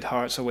Aberdeen have played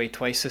Hearts away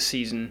twice this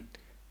season.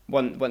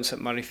 Once at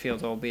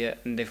Murrayfield, albeit,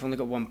 and they've only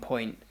got 1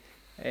 point.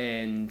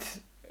 And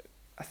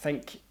I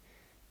think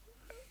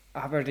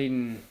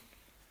Aberdeen,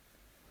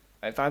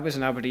 if I was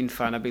an Aberdeen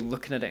fan, I'd be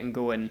looking at it and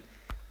going,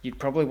 you'd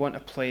probably want to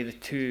play the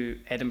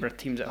 2 Edinburgh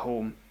teams at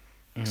home,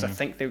 because I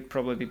think they would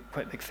probably be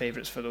quite big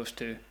favourites for those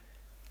 2.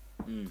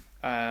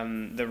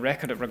 The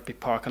record at Rugby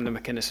Park under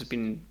McInnes has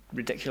been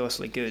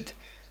ridiculously good,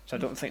 so I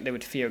don't think they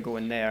would fear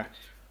going there.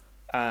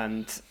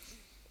 And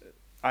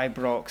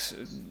Ibrox,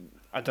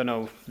 I don't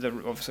know,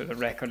 obviously the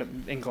record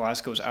in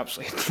Glasgow is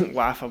absolutely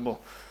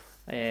laughable.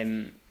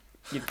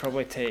 You'd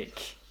probably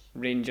take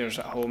Rangers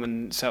at home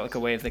and Celtic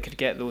away. If they could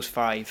get those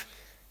 5,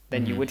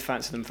 then you would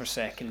fancy them for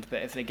second.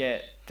 But if they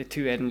get the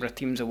 2 Edinburgh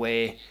teams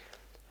away,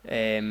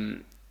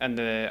 and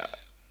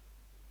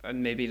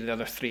maybe the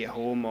other 3 at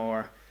home,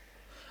 or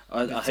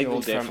I think they'll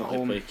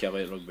definitely play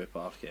Kelly at Rugby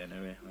Park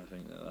anyway. I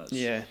think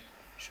that's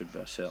should be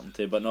a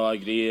certainty. But no, I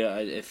agree.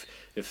 If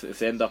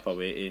they end up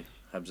away to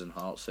Hibs and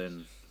Hearts,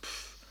 then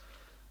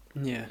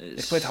they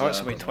played Hearts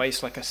away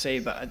twice, like I say,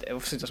 but it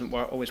obviously doesn't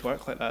always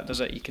work like that,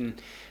 does it? You can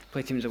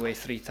play teams away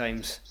 3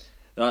 times.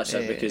 That's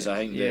it, because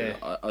I think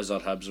us or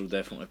Hibs will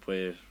definitely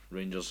play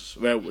Rangers.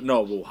 Well,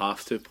 no, we'll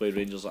have to play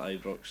Rangers at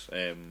Ibrox.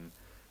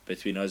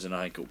 Between us, and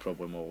I think it'll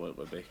probably more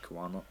likely be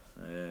Kilmarnock.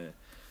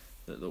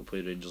 That they'll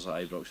play Rangers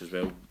at Ibrox as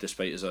well,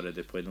 despite us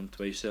already playing them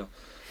twice there.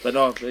 But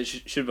no, it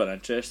should be an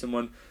interesting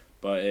one.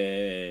 But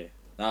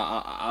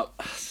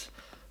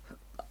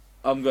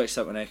I'm going to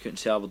stick my neck out and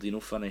say Aberdeen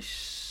will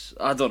finish.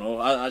 I don't know.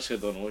 I actually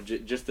don't know.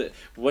 Just that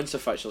once the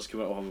fixtures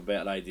come out, we'll have a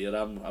better idea.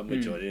 I'm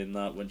majority in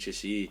that once you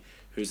see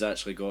who's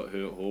actually got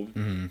who at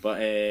home.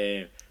 But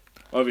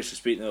obviously,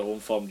 speaking of the home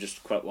form, just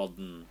a quick word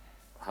on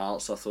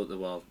Hearts. I thought they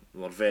were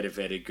very,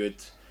 very good.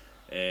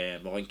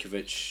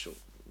 Milinkovic,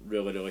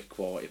 really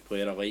quality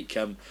player. I like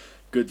him.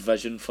 Good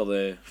vision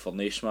for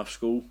Naismith's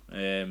goal.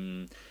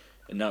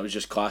 And that was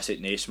just classic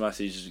Naismith.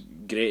 He's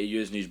great at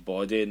using his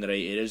body in the right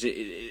areas.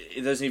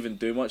 He doesn't even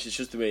do much. It's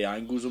just the way he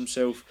angles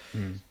himself.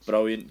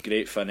 Brilliant,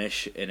 great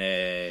finish.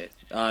 And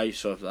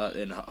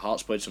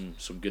Hearts played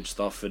some good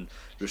stuff and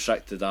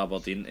restricted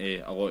Aberdeen to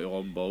a lot of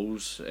long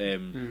balls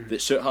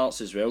that suit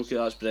Hearts as well. Cause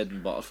that's bread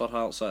and butter for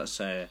Hearts.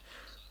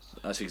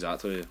 That's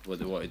exactly what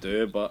they want to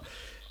do. But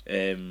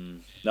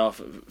No,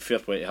 fair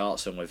play to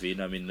Hearts and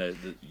Levine. I mean,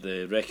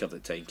 the record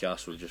at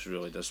Tynecastle just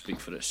really does speak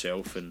for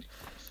itself, and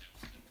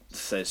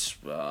it's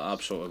an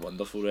absolutely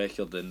wonderful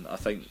record. And I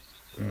think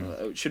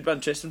it should be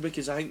interesting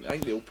because I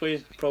think they'll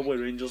play probably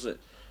Rangers at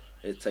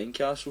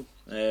Tynecastle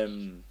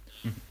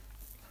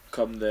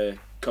come the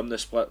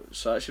split.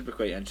 So that should be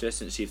quite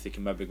interesting to see if they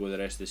can maybe go the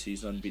rest of the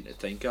season unbeaten at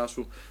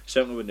Tynecastle.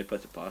 Certainly when they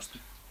put it past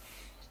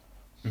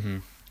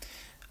them.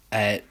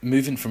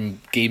 Moving from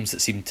games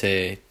that seem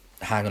to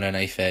hang on a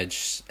knife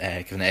edge,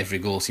 given that every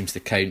goal seems to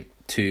count,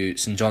 to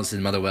St Johnstone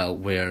and Motherwell,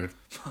 where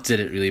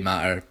did it really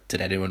matter? Did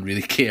anyone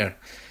really care?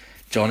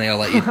 Johnny, I'll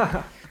let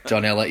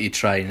you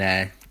try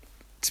and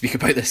speak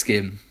about this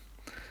game.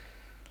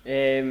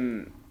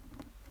 Yeah,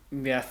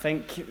 I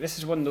think this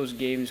is one of those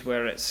games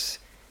where it's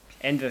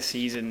end of the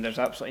season. There's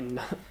absolutely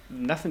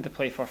nothing to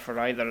play for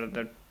either.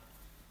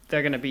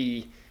 They're going to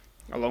be,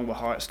 along with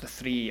Hearts, the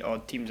three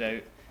odd teams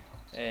out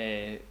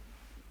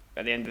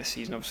at the end of the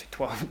season. Obviously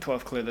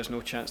 12 clear, there's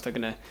no chance they're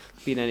going to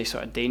be in any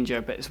sort of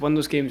danger, but it's one of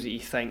those games that you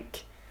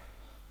think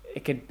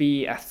it could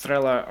be a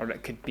thriller or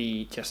it could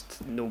be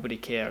just nobody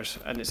cares,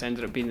 and it's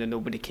ended up being the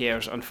nobody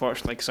cares,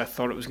 unfortunately, because I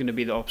thought it was going to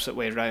be the opposite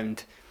way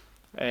round.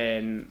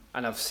 And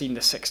I've seen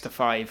the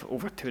 6-5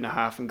 over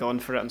 2.5 and gone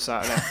for it on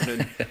Saturday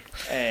afternoon.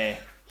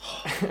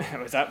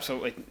 It was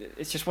absolutely,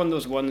 it's just one of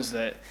those ones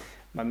that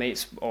my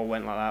mates all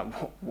went like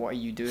that, what are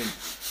you doing?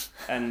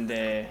 And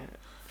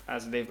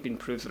as they've been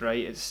proved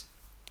right,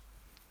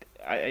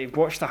 I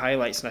watched the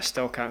highlights and I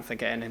still can't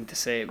think of anything to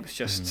say. It was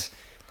just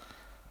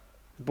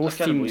both I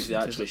can't teams. believe they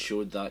actually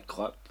showed that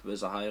clip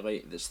as a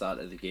highlight at the start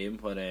of the game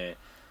where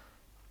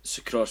it's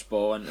a cross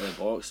ball into the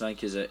box. I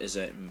think is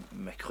it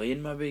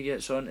McLean maybe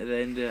gets onto the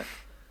end of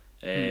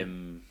it.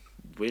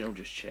 Wait, I'll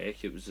just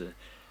check. It was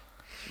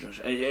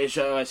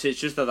it's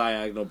just a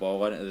diagonal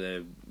ball into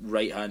the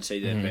right hand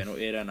side of the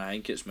penalty area, and I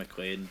think it's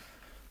McLean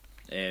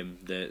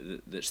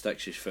that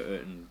sticks his foot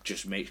out and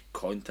just makes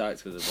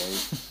contact with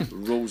the ball,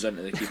 rolls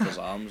into the keeper's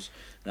arms,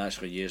 and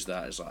actually used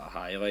that as like a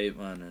highlight,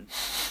 man. And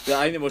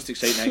I think the most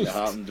exciting thing that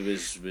happened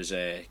was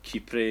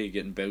Kipre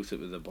getting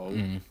belted with the ball,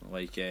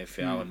 like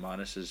for Alan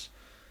Manis's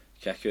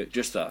kick out.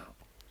 Just a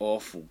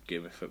awful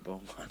game of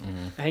football,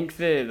 man. I think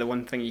the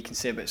one thing you can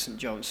say about St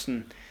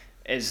Johnstone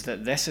is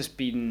that this has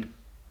been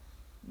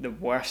the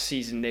worst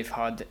season they've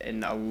had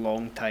in a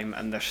long time,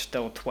 and they're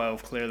still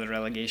 12 clear of the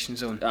relegation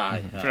zone.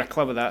 For a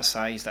club of that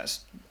size,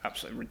 that's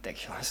absolutely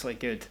ridiculously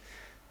good.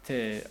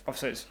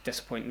 Obviously, it's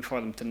disappointing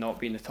for them to not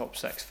be in the top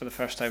 6 for the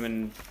first time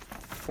in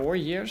 5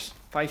 years.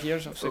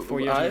 Obviously, 4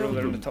 years in a row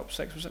they're in the top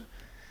 6. Was it?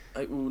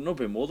 It will not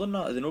be more than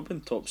that. They've not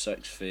been top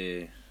 6 for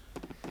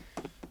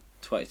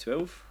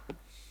 2012.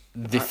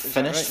 They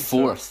finished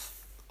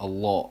fourth a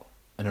lot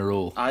in a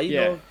row.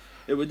 No,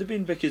 it would have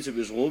been because it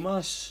was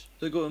Lomas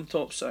that got them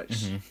top 6.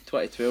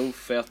 2012,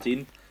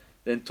 13.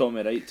 Then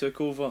Tommy Wright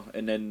took over,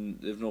 and then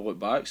they've not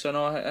looked back. So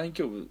no, I think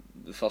it was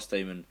the first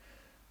time in.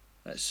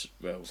 That's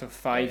So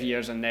 5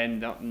 years and then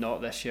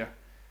not this year.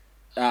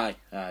 Aye.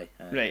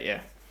 Right,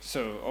 yeah.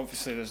 So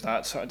obviously there's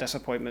that sort of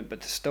disappointment,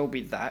 but to still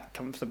be that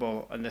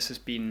comfortable, and this has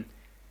been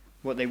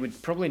what they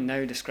would probably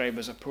now describe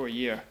as a poor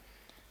year,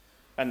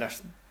 and they're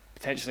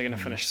potentially going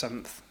to finish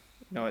 7th.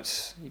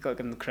 You got to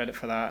give them credit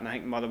for that, and I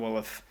think Motherwell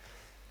have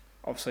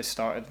obviously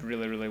started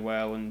really, really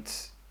well and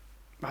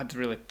had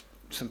really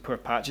some poor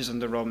patches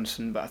under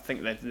Robinson, but I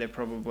think they're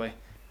probably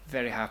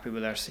very happy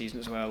with their season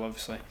as well.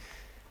 Obviously,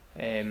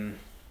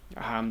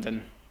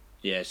 Hampden,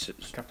 yes, a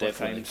couple of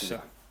times. So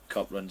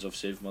cup runs have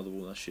saved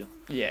Motherwell this year.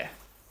 Yeah,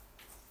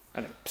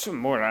 and some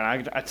more.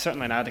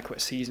 Certainly an adequate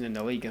season in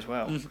the league as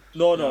well.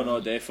 No,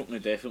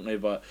 definitely.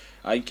 But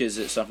I think is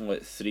it something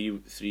like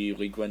three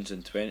league wins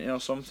in 20 or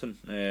something.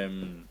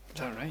 Is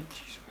that right?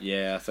 Jeez.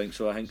 Yeah, I think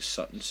so. I think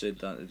Sutton said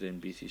that today in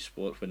BT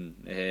Sport when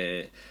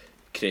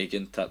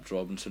Craigan tipped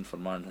Robinson for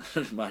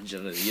manager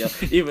of the year.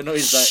 Even though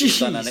he's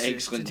done an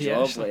excellent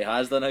job, like he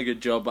has done a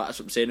good job. But that's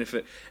what I'm saying. If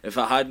it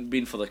hadn't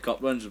been for the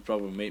cup runs, we'd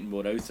probably make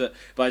more out of it.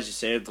 But as you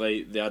said,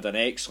 like they had an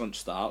excellent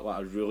start,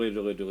 like a really,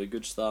 really, really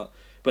good start.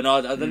 But no,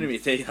 I didn't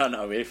even take that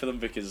away for them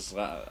because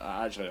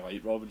I actually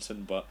like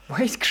Robinson. But why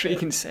has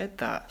Craigan said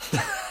that?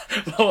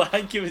 Well, I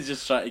think he was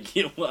just trying to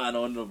give him an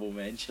honourable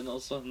mention or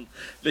something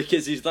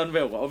because he's done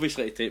well.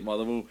 Obviously, to take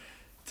Motherwell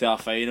to a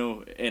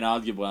final and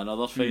arguably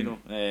another final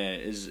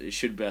it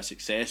should be a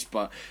success.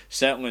 But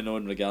certainly, no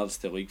in regards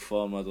to league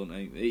form, I don't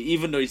think.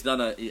 Even though he's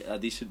done a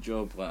decent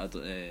job, like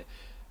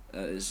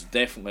it's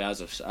definitely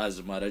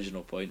as my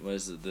original point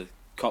was that the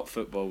cup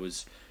football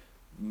was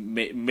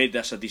made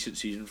this a decent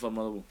season for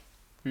Motherwell.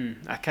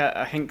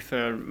 I think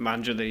for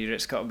manager of the year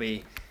it's got to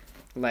be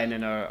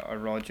Lennon or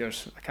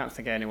Rodgers. I can't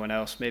think of anyone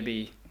else.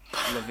 Maybe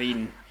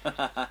Levine.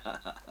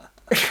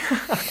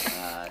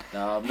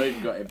 No, I'm not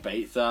even going to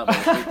bite that.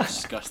 But I was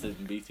disgusted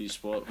in BT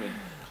Sport when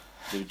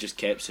they just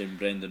kept saying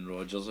Brendan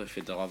Rodgers if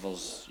he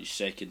delivers his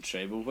second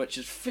treble, which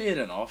is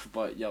fair enough.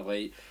 But you're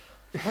like,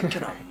 what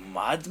kind of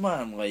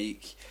madman?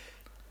 Like,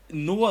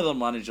 no other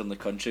manager in the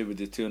country would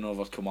have turned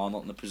over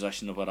Kilmarnock in the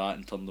position they were at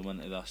and turned them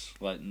into this.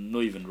 Like,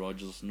 not even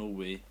Rodgers, no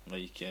way.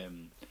 Like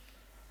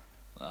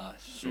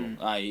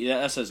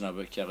This isn't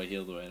about Kerry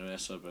Hale though anyway,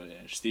 it's about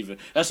Stephen.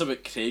 It's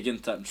about Craig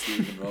and tipping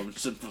Stephen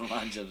Robinson for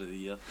Manager of the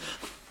Year.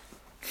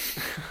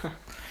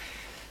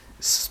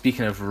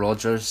 Speaking of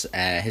Rodgers,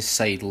 his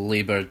side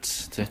laboured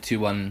to a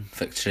 2-1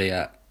 victory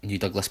at New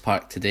Douglas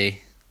Park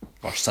today,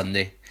 or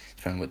Sunday,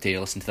 depending on what day you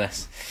listen to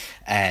this.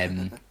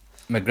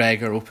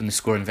 McGregor opened the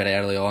scoring very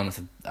early on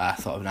with, I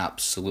thought, an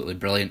absolutely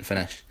brilliant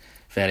finish.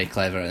 Very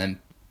clever. And then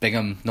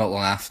Bingham, not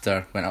long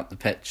after, went up the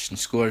pitch and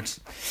scored.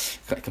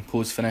 Got a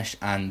composed finish.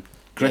 And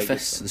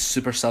Griffiths, the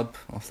super sub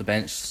off the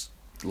bench,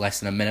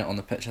 less than a minute on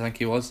the pitch, I think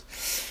he was,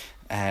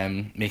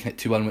 making it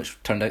 2-1,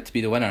 which turned out to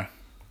be the winner.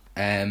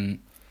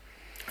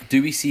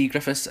 Do we see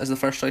Griffiths as the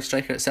first choice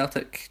striker at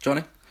Celtic,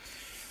 Johnny?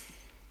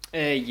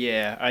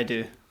 Yeah, I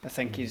do. I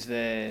think he's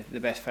the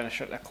best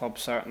finisher at the club,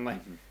 certainly.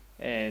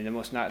 The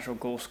most natural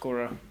goal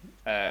scorer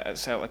at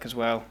Celtic as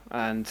well.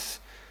 And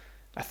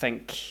I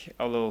think,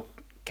 although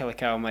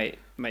Killical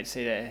might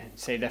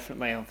say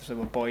differently, obviously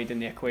with Boyd in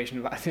the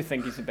equation, but I do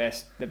think he's the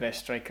best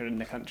striker in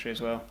the country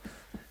as well.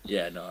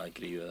 Yeah, no, I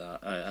agree with that.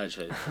 I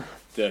actually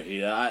do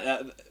agree with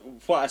that.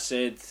 What I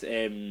said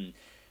when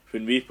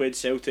we played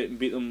Celtic and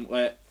beat them,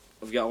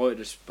 I've got a lot of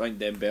respect.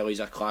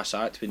 Dembele's a class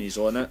act when he's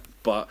on it,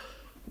 but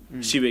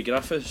see with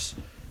Griffiths,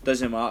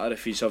 doesn't matter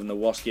if he's having the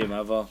worst game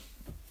ever,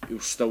 he'll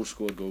still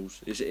score goals.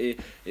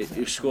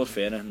 He'll score for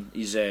anything.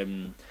 He's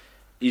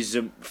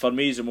for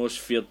me, he's the most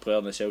feared player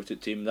in the Celtic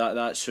team.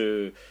 That's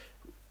who.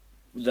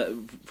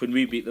 When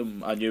we beat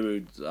them, I knew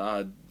we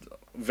would.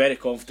 Very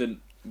confident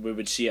we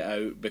would see it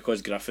out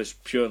because Griffiths,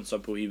 pure and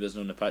simple, he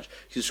wasn't on the pitch.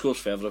 He scores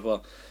for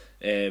everywhere,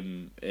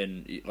 and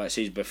let's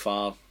say he's by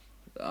far.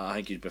 I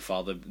think he's by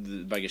far the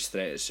biggest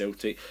threat at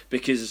Celtic.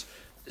 Because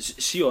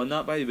see on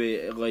that, by the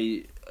way,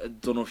 like, I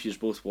don't know if you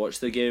both watched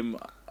the game.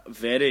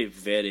 Very,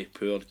 very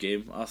poor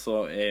game. I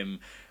thought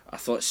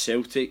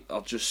Celtic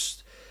are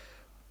just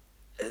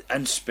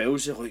in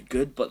spells they look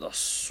good, but they're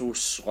so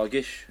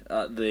sluggish.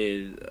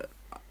 There's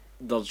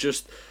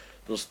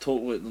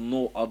totally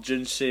no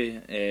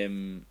urgency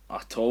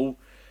at all.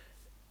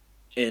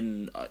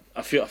 And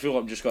I feel like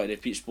I'm just going to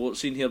repeat sports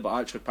scene here, but I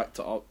actually picked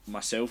it up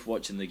myself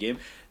watching the game.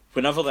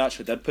 Whenever they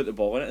actually did put the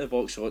ball into the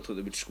box, it looked like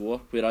they would score,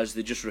 whereas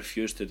they just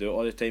refused to do it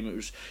all the time.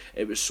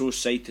 It was so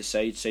side to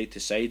side,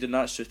 and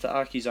that suited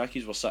Aki's.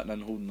 Aki's were sitting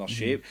in holding their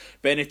shape,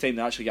 but any time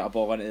they actually got a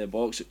ball into the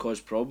box, it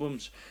caused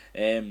problems.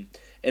 And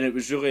it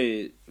was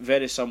really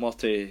very similar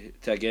to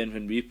again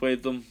when we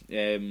played them.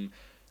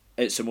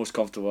 It's the most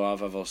comfortable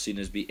I've ever seen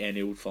us beat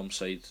any Old Firm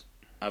side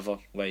ever.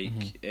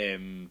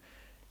 And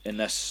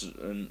this is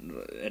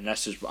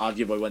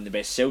arguably one of the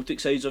best Celtic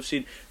sides I've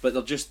seen, but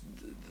they're just.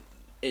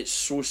 It's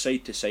so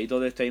side to side all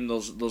the time.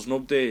 There's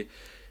nobody,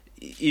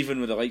 even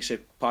with the likes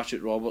of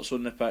Patrick Roberts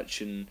on the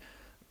pitch and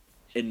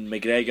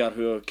McGregor,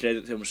 who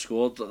credit to him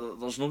scored.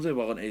 There's nobody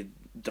willing to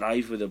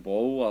drive with the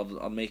ball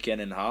or make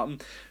anything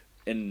happen.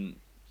 And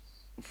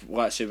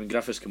let's say when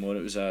Griffiths came on,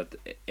 it was a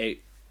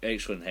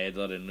excellent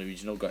header, and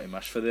he's not got to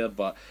miss for there.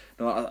 But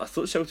no, I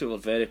thought Celtic were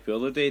very poor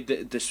today.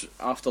 This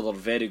after their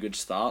very good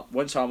start.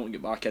 Once Hamilton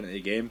got back into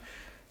the game,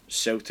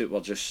 Celtic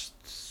were just.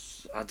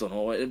 I don't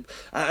know. In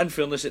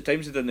fairness, at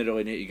times they didn't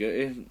really need to go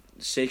to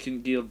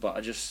second gear, but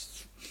I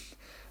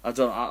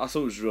thought it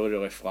was really,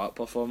 really flat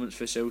performance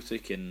for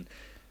Celtic, and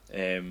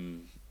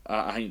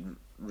I think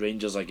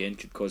Rangers again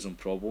could cause them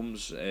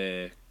problems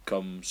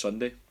come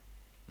Sunday.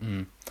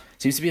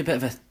 Seems to be a bit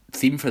of a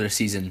theme for their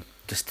season,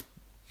 just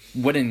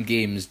winning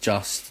games,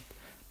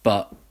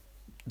 but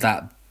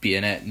that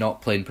being it,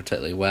 not playing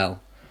particularly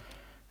well.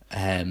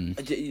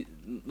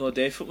 No,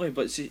 definitely.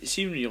 But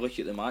see when you look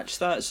at the match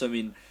stats, I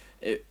mean,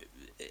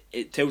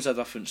 it tells a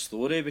different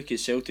story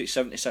because Celtic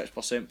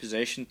 76%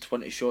 possession,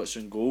 20 shots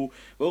on goal,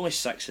 with only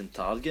 6 in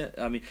target.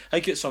 I mean, I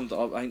think it summed it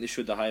up. I think they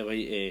showed the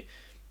highlight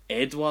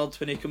Edward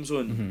when he comes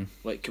on,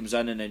 like comes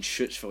in and then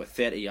shoots for like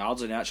 30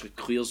 yards and he actually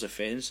clears the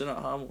fencing at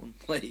Hamilton.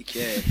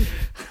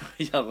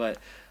 Yeah, like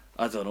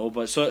I don't know,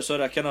 but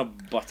sorry I kind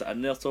of butt it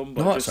in there, Tom.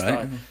 But no, just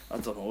right. I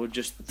don't know,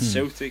 just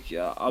Celtic.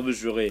 Yeah, I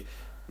was really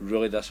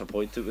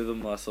disappointed with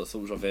them. I thought it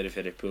was a very,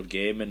 very poor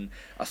game, and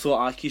I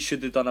thought Aki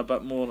should have done a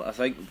bit more. I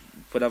think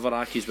whenever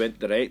Aki's went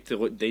direct, they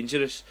looked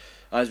dangerous,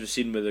 as we've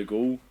seen with the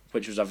goal,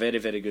 which was a very,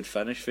 very good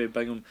finish for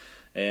Bingham.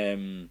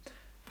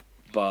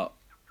 But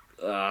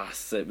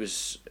it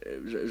was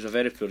a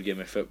very poor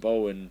game of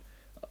football, and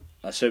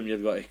I assume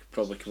you've got to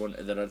probably come on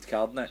to the red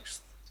card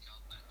next.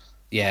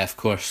 Yeah, of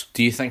course.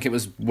 Do you think it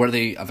was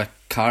worthy of a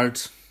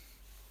card?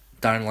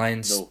 Darren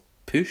Lyons'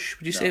 push?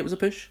 Would you say it was a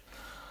push?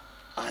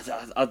 I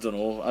don't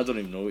know. I don't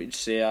even know what you'd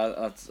say.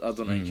 I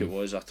don't think it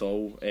was at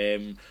all.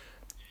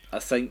 I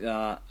think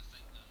that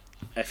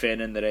if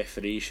anything, the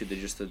referee should have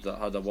just had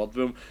a word with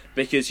him,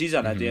 because he's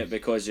an idiot,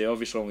 because he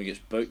obviously only gets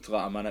booked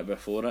like a minute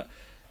before it.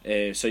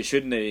 So he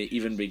shouldn't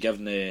even be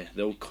given the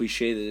old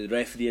cliche that the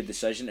referee had a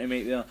decision to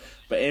make there.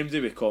 But anybody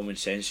with common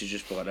sense is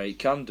just be like, right,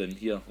 calm down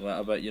here a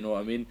little bit, you know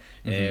what I mean?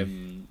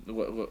 And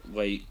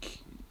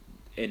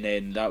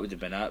then that would have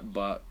been it.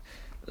 But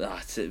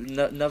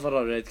never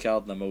a red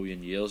card in a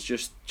million years.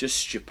 Just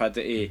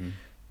stupidity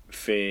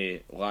for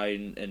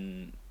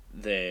Lyon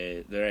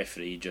the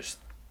referees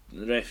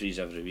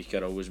every week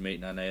are always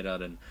making an error,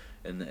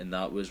 and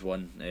that was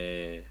one,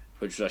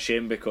 which was a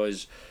shame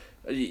because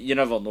you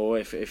never know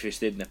if he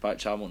stayed in the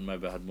pitch, Hamilton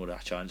maybe had more of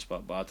a chance,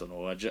 but I don't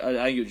know. I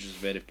think it was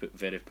just a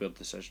very poor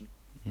decision.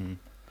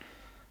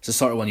 It's the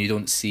sort of one you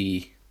don't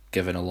see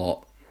given a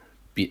lot,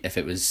 if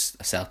it was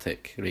a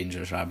Celtic,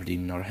 Rangers,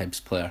 Aberdeen or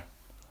Hibs player.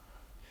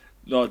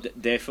 No,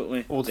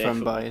 definitely. Old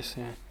firm bias,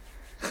 yeah.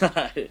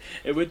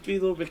 It would be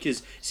though,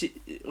 because see,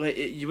 like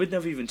you would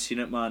never even seen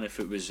it, man, if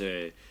it was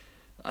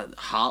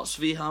Hearts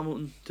v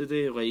Hamilton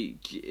today.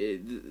 Like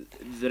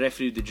the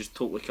referee did just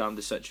totally calm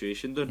the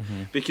situation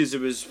down, because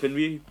it was when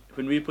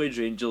we played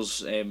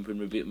Rangers, when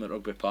we beat them at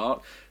Rugby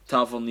Park,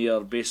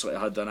 Tavernier basically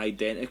had an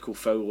identical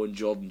foul on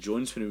Jordan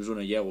Jones when he was on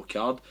a yellow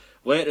card.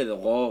 Letter of the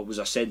law was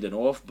a sending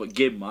off, but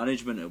game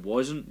management it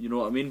wasn't. You know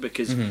what I mean?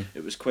 Because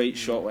it was quite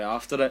shortly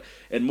after it,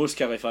 and most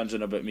Kelly fans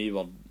and about me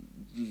were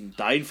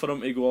dying for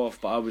him to go off,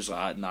 but I was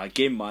like, nah,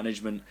 game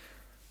management,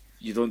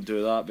 you don't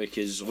do that,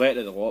 because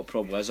letter of the law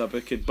probably is a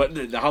booking, but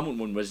the Hamilton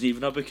one wasn't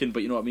even a booking,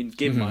 but you know what I mean,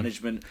 game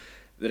management,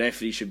 the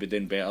referee should be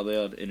doing better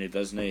there, and he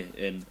doesn't,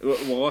 and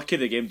well, lucky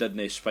the game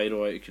didn't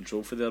spiral out of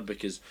control for there,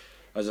 because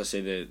as I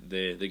say,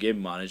 the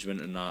game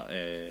management in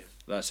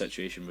that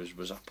situation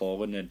was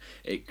appalling, and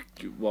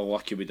we're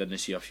lucky we didn't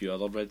see a few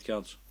other red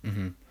cards.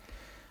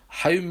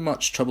 How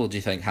much trouble do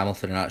you think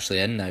Hamilton are actually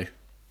in now?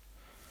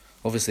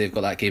 Obviously they've got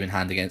that game in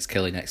hand against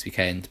Killie next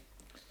weekend,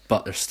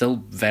 but they're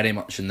still very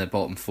much in the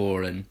bottom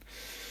four and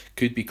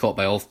could be caught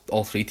by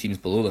all three teams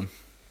below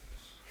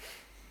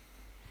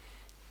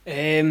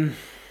them.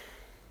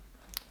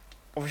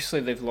 Obviously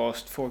they've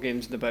lost 4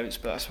 games in the bounce,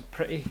 but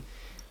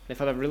they've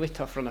had a really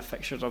tough run of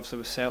fixtures, obviously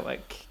with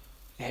Celtic.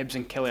 Hibs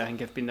and Killie I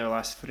think have been their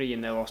last 3,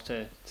 and they lost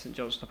to St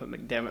Johnstone up at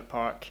McDermott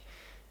Park.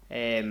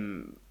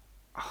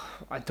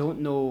 I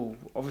don't know,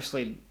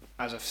 obviously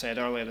as I've said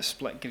earlier, the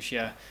split gives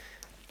you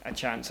a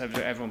chance,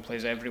 everyone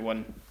plays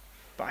everyone,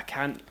 but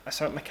I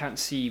certainly can't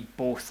see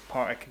both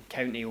Partick and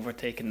County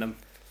overtaking them,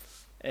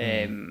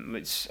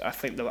 which I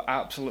think the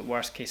absolute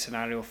worst case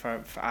scenario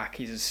for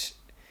Accies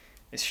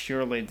is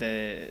surely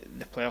the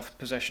playoff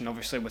position.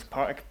 Obviously with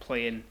Partick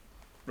playing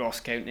Ross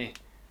County,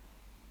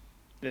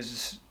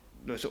 there's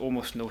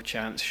almost no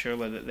chance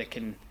surely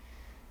that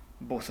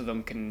both of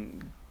them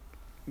can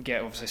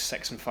get obviously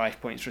 6 and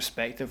 5 points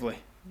respectively.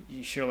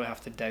 You surely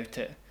have to doubt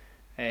it.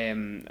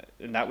 And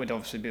that would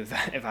obviously be if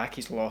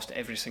Accies lost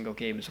every single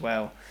game as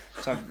well.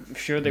 So I'm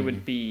sure they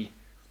would be,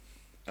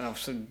 and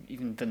obviously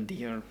even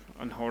Dundee are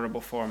on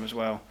horrible form as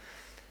well.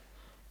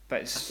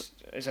 But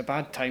it's a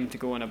bad time to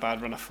go on a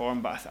bad run of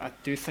form. But I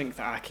do think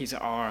that Accies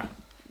are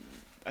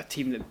a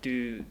team that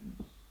do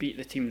beat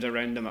the teams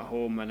around them at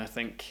home, and I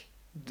think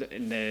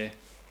that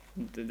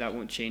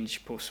won't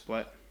change post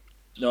split.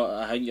 No,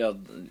 I think you're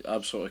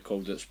absolutely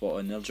called it spot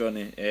on there,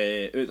 Johnny.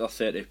 Out of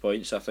 30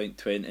 points, I think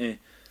 20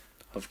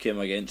 have came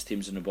against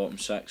teams in the bottom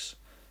 6.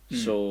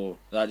 So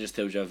that just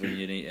tells you everything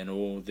you need to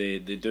know. They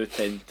do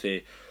tend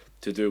to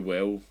do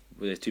well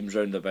with the teams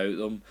round about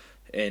them,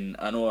 and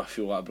I know I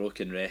feel like a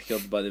broken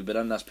record, but they've been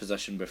in this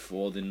position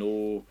before. They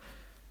know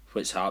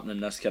what's happening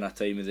this kind of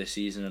time of the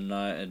season and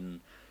that, and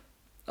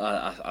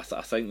I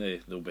think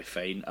they'll be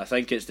fine. I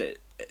think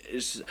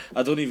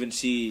I don't even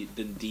see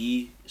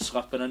Dundee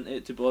slipping into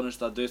it, to be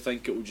honest. I do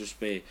think it will just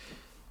be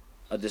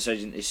a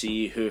decision to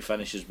see who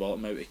finishes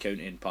bottom out of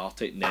County and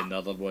Partick, and then the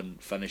other one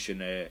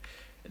finishing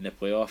in the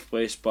playoff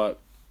place. But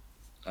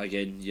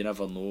again, you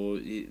never know.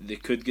 They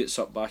could get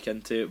sucked back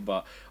into it,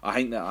 but I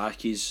think that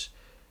Accies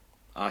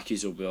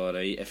will be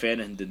alright. If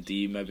anything,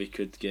 Dundee maybe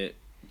could get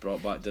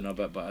brought back down a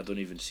bit, but I don't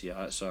even see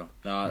that. So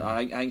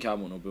I think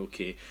Hamilton will be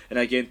okay. And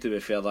again, to be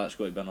fair, that's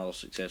going to be another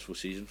successful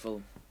season for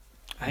them.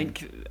 I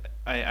think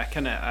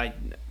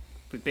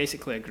we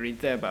basically agreed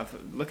there, but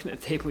looking at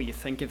the table, you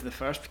think if the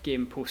first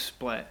game post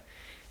split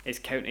is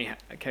County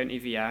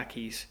v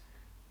Accies,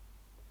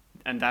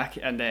 and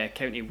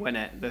County win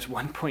it, there's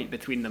 1 point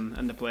between them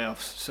and the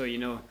playoffs. So you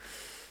know.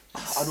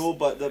 I know,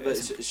 but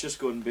it's just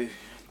going to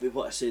be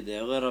what I said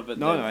earlier about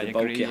the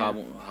bulky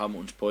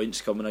Hamilton's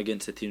points coming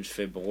against the teams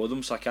far below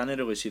them. So I can't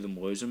really see them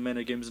losing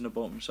many games in the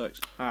bottom 6.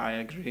 I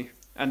agree.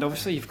 And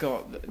obviously you've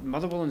got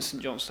Motherwell and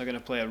St Johnstone are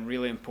going to play a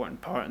really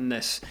important part in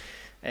this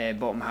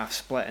bottom half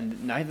split,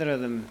 and neither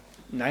of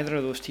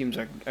those teams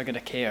are going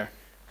to care.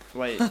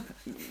 Like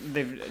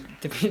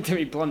to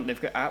be blunt, they've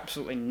got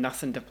absolutely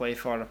nothing to play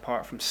for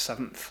apart from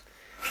 7th,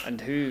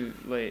 and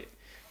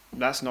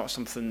that's not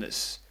something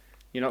that's,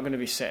 you're not going to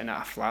be sitting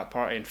at a flat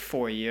party in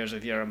 4 years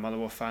if you're a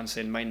Motherwell fan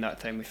saying, mind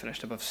that time we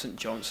finished above St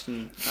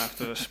Johnstone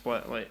after the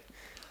split.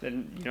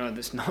 Then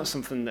that's not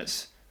something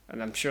that's,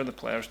 and I'm sure the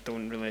players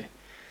don't really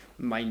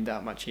mind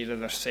that much either.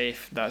 They're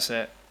safe, that's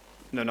it.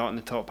 They're not in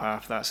the top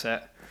half, that's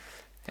it.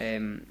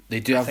 They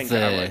do have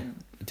the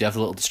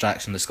little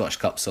distraction, the Scottish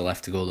Cup still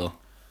left to go though.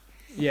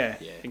 Yeah,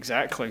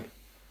 exactly.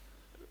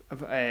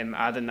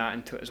 Adding that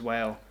into it as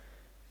well,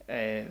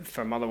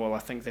 for Motherwell, I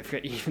think they've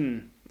got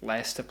even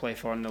less to play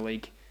for in the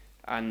league,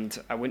 and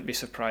I wouldn't be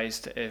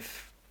surprised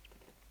if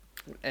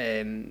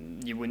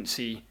you wouldn't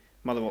see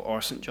Motherwell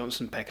or St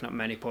Johnstone picking up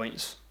many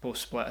points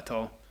post split at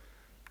all.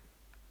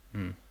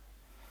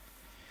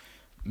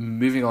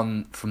 Moving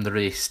on from the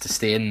race to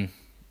stay in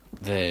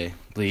the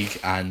league,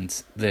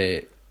 and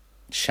the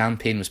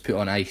champagne was put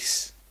on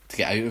ice to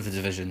get out of the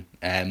division.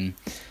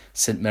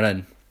 St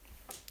Mirren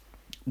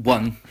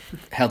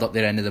held up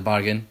their end of the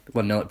bargain,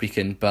 1-0 at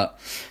Brecon, but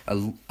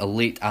a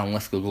late Alan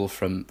Lithgow goal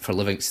for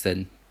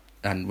Livingston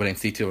and winning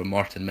 3-2 over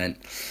Morton meant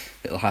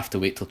it'll have to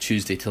wait till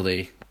Tuesday till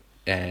they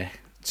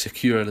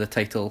secure the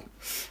title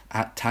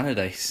at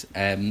Tannadice.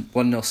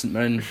 1-0 St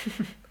Mirren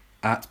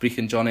at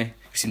Brecon. Johnny,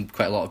 we've seen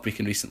quite a lot of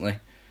Brecon recently.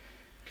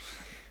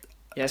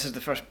 Yeah, this is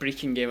the first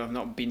Brecon game I've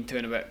not been to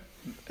in about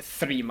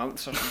 3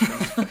 months or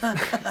something.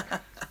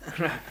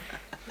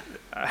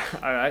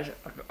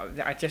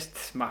 I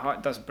just, my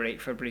heart does break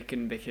for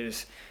Brecon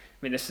because, I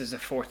mean, this is the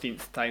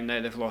 14th time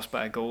now they've lost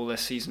by a goal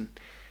this season.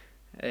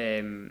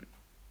 We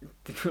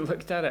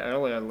looked at it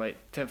earlier,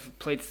 like, to have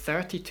played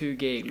 32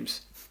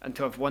 games and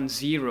to have won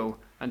 0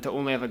 and to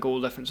only have a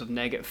goal difference of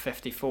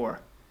 -54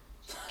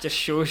 just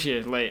shows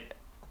you, like,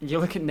 you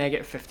look at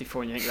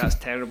 -54 and you think that's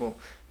terrible,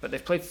 but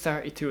they've played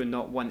 32 and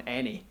not won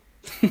any.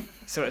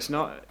 So it's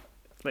not,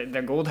 like,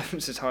 their goal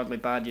difference is hardly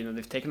bad. You know,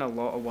 they've taken a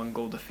lot of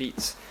 1-goal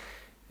defeats,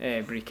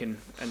 Brecon,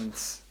 and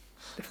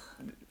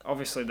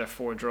obviously they're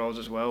 4 draws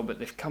as well, but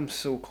they've come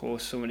so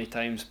close so many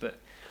times. But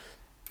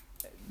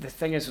the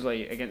thing is,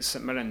 like, against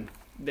St Mirren,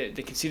 they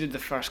conceded the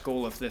first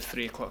goal of the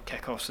 3 o'clock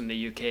kickoffs in the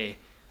UK,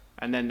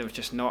 and then there was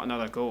just not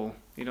another goal.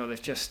 You know,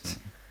 they've just,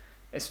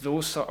 it's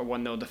those sort of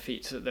 1-0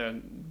 defeats that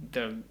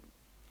they're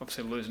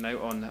obviously losing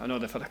out on. I know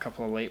they've had a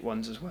couple of late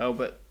ones as well,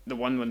 but the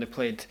one when they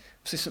played,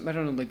 obviously St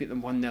Mirren only beat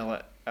them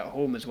 1-0 at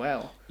home as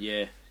well.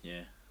 Yeah.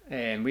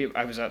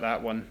 I was at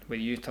that one with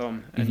you,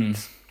 Tom, and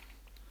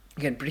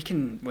again,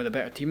 Brecon were the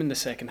better team in the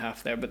second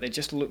half there, but they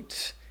just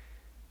looked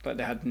like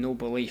they had no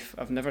belief.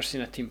 I've never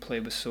seen a team play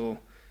with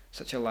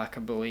such a lack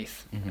of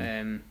belief.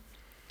 And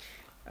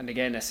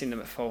again, I've seen them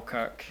at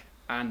Falkirk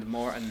and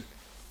Morton,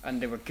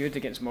 and they were good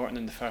against Morton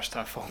in the first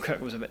half.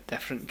 Falkirk was a bit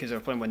different because they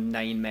were playing with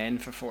 9 men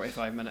for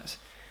 45 minutes.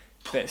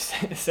 But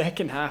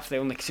second half, they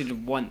only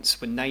conceded once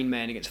with 9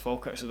 men against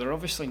Falkirk, so they're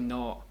obviously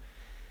not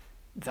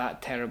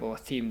that terrible a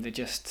team. They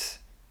just,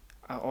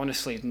 I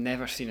honestly have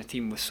never seen a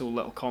team with so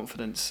little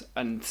confidence.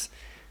 And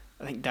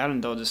I think Darren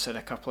Dodds has said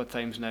a couple of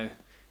times now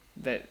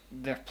that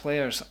their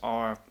players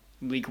are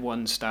League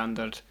One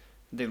standard.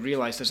 They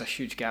realise there's a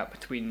huge gap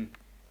between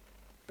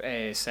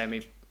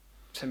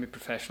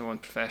semi-professional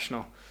and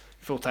professional,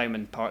 full-time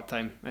and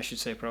part-time, I should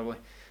say, probably.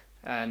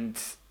 And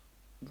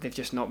they've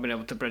just not been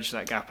able to bridge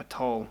that gap at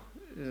all.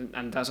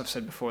 And as I've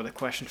said before, the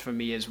question for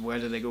me is, where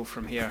do they go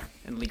from here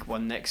in League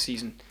One next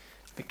season?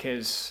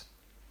 Because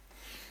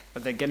are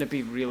they going to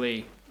be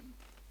really,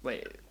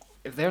 like,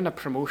 if they're in a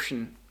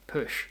promotion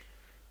push,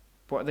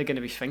 what are they going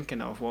to be thinking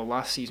of? Well,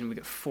 last season we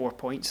got 4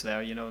 points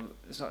there. You know,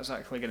 it's not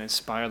exactly going to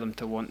inspire them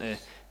to want to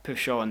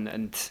push on,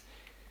 and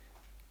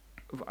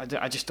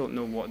I just don't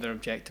know what their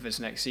objective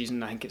is next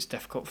season. I think it's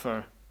difficult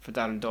for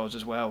Darren Dodds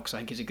as well, because I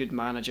think he's a good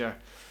manager.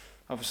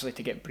 Obviously,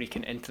 to get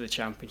Brecon into the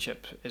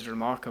Championship is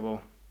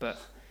remarkable, but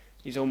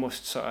he's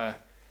almost sort of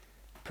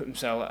put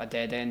himself at a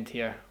dead end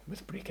here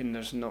with Brecon.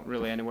 There's not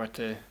really anywhere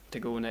to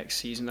go next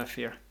season, I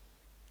fear.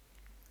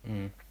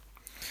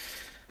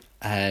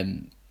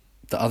 The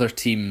other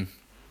team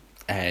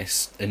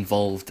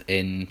involved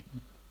in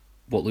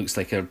what looks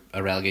like a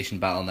relegation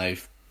battle now,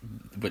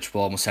 which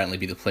will almost certainly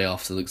be the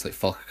playoffs. It looks like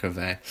Falkirk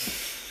have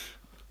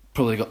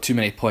probably got too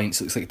many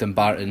points. It looks like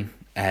Dumbarton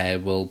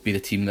will be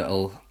the team that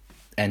will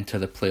enter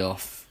the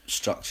playoff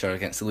structure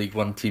against the League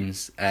One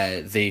teams.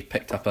 They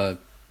picked up a,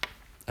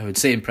 I would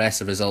say,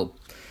 impressive result,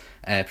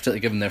 particularly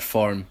given their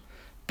form,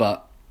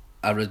 but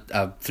a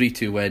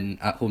 3-2 win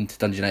at home to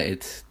Dundee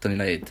United.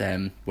 Dundee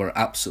United were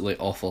absolutely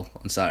awful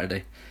on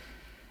Saturday.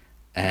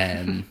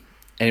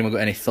 Anyone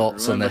got any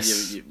thoughts on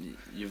this?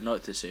 You've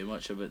not to say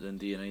much about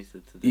Dundee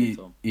United today,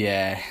 Tom.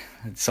 Yeah,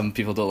 some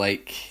people don't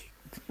like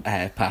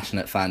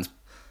passionate fans,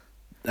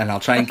 and I'll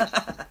try and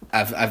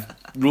I've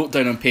wrote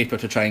down on paper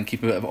to try and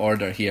keep a bit of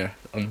order here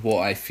on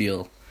what I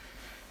feel.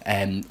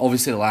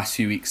 Obviously, the last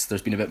few weeks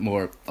there's been a bit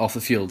more off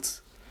the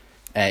field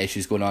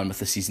issues going on with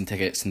the season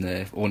tickets and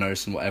the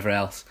owners and whatever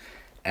else.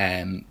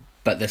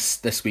 But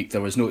this week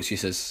there was no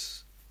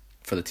excuses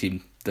for the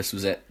team. This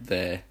was it.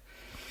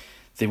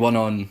 They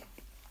won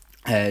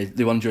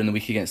during the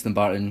week against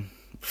Dumbarton.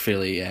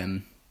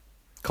 Fairly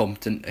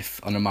competent,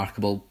 if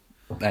unremarkable,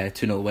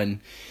 2-0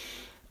 win.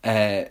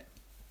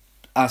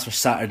 As for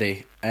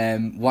Saturday,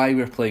 why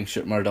we're playing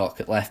Stuart Murdoch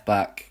at left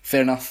back?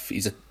 Fair enough.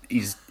 He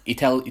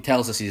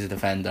tells us he's a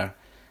defender,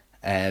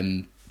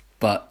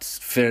 but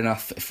fair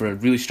enough. If we're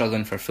really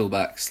struggling for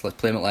fullbacks, let's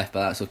play him at left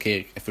back. That's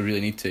okay if we really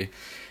need to.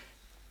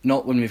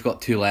 Not when we've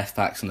got 2 left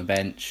backs on the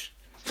bench.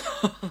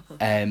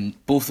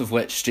 Both of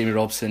which, Jamie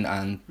Robson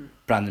and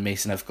Brandon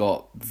Mason, have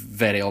got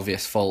very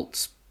obvious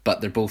faults, but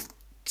they're both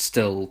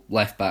still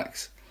left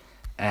backs.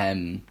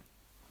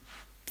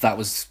 That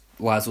was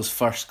Laszlo's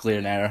first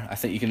glaring error. I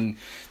think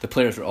the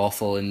players were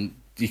awful and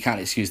you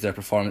can't excuse their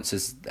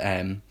performances,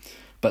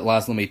 but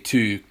Laszlo made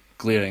 2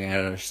 glaring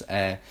errors.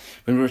 When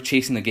we were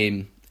chasing the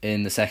game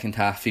in the second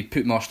half, he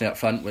put Moshney up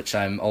front, which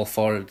I'm all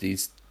for.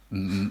 He's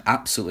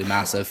absolutely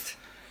massive.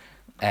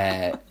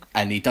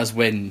 And he does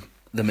win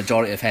the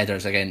majority of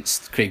headers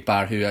against Craig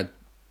Barr, who had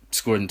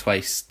scored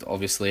twice,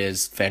 obviously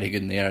is very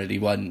good in the air. He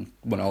won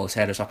all his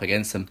headers up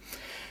against him.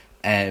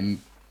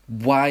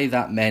 Why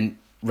that meant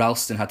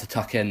Ralston had to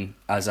tuck in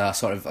as a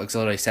sort of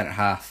auxiliary centre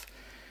half,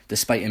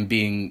 despite him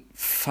being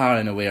far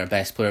and away our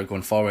best player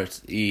going forward.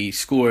 He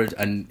scored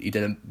and he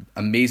did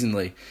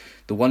amazingly.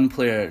 The one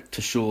player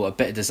to show a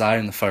bit of desire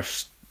in the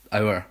first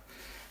hour,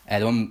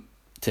 the one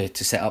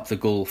to set up the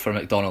goal for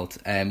McDonald.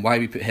 Why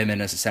we put him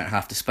in as a centre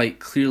half, despite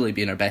clearly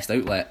being our best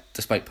outlet,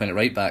 despite playing it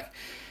right back.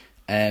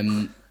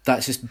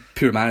 That's just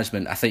pure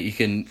management. I think you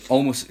can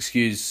almost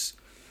excuse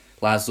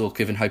Laszlo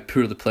given how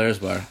poor the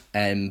players were.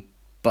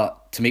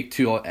 But to make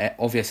two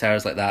obvious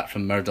errors like that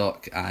from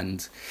Murdoch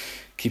and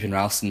keeping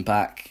Ralston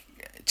back,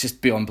 just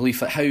beyond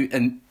belief. Like how,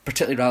 and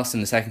particularly Ralston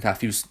in the second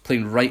half, he was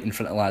playing right in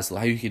front of Laszlo.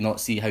 How you could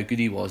not see how good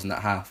he was in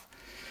that half.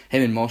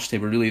 Him and Moshney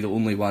were really the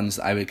only ones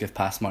that I would give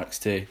pass marks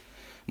to.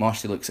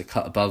 Moshley looks a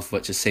cut above,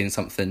 which is saying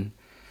something.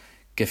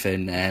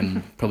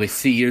 Given probably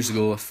 3 years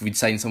ago, if we'd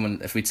signed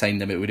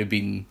him, it would have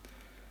been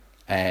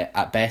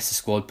at best a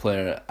squad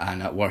player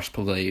and at worst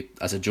probably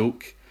as a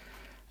joke.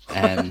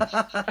 And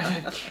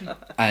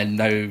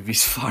now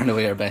he's far and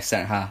away our best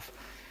centre half.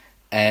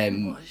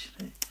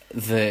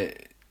 The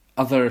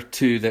other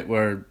two that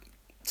were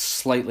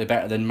slightly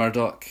better than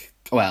Murdoch,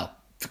 well,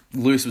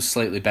 Lewis was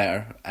slightly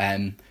better.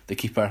 The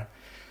keeper,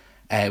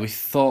 we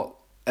thought,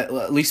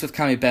 at least with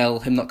Cammy Bell,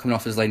 him not coming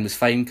off his line was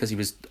fine because he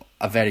was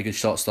a very good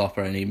shot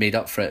stopper and he made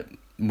up for it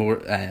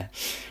more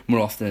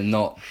often than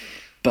not.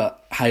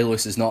 But High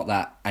Lewis is not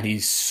that, and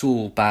he's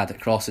so bad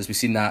at crosses. We've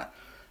seen that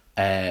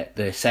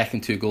the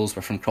second two goals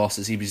were from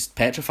crosses. He was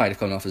petrified of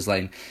coming off his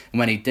line, and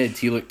when he did,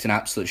 he looked an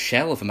absolute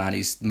shell of a man.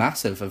 He's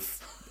massive.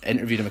 I've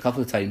interviewed him a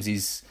couple of times.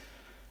 He's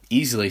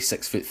easily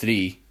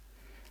 6'3",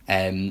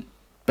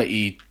 but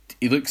he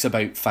looks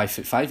about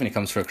 5'5" when he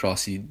comes for a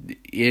cross. He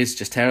is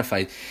just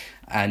terrified,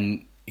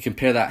 and you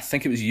compare that. I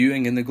think it was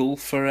Ewing in the goal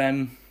for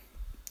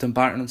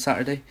Dumbarton on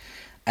Saturday,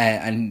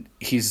 and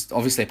he's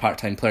obviously a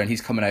part-time player, and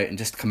he's coming out and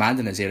just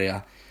commanding his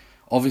area.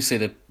 Obviously,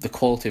 the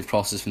quality of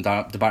crosses from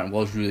Dumbarton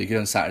was really good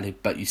on Saturday,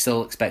 but you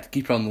still expect a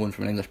keeper on loan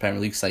from an English Premier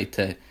League side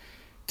to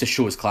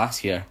show his class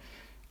here.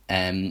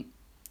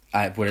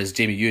 Whereas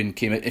Jamie Ewing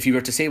came out. If you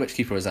were to say which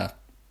keeper was a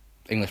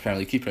English Premier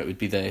League keeper, it would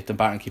be the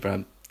Dumbarton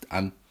keeper.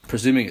 I'm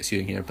presuming it's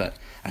Ewing here, but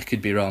I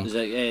could be wrong. Is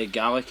it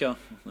Gallagher?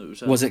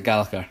 Was it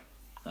Gallagher?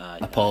 Yeah.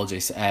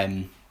 Apologies.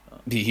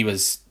 He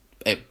was.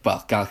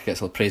 Gallagher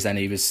gets all the praise, and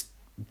he was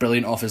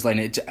brilliant off his line.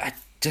 I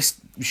just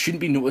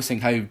shouldn't be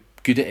noticing how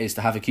good it is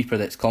to have a keeper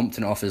that's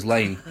competent off his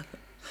line.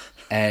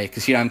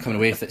 Because here I'm coming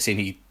away with it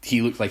saying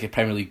he looked like a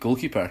Premier League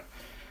goalkeeper.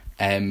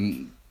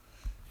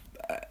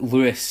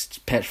 Lewis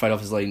petrified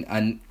off his line,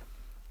 and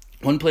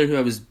one player who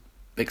I was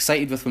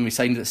excited with when we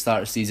signed at the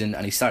start of the season,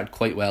 and he started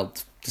quite well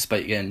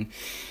despite getting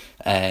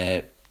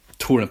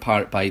torn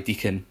apart by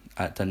Deacon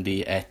at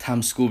Dundee.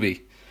 Tam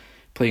Scobie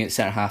playing at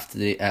centre half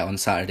today on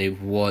Saturday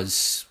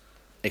was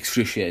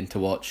excruciating to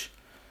watch.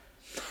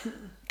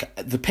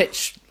 The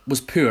pitch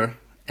was poor,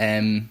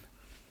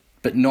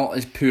 but not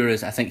as poor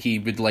as I think he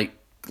would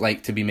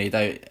like to be made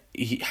out.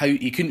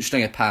 He couldn't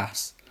string a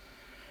pass,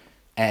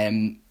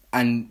 and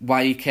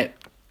why he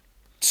kept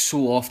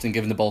so often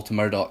giving the ball to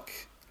Murdoch,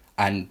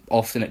 and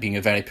often it being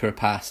a very poor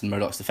pass in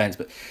Murdoch's defence,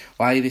 but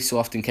why they so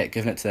often kept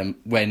giving it to them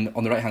when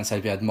on the right hand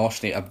side we had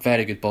Moshney, a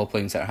very good ball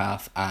playing centre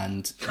half,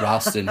 and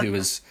Ralston who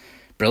was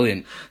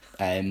brilliant.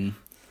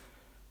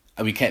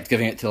 We kept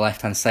giving it to the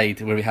left hand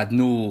side where we had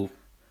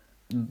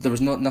there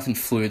was nothing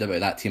fluid about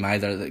that team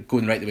either,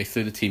 going right the way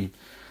through the team.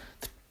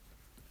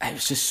 It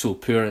was just so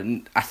poor,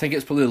 and I think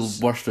it's probably the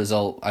worst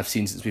result I've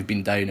seen since we've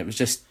been down. It was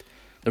just,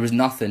 there was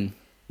nothing.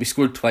 We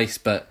scored twice,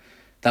 but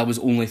that was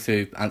only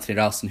through Anthony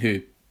Ralston,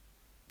 who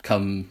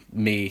come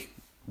May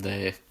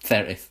the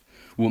 30th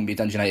won't be a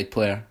Dundee United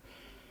player,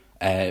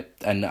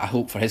 and I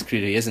hope for his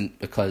career he isn't,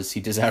 because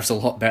he deserves a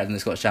lot better than the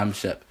Scottish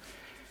Championship.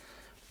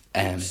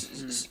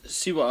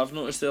 See what I've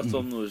noticed there,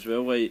 Tom, though, as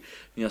well, like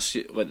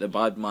the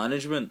bad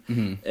management,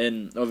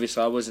 and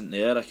obviously I wasn't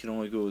there, I can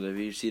only go with the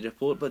BBC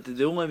report, but did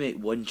they only make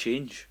one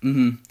change?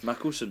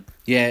 Mickelson.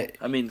 Yeah.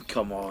 I mean,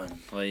 come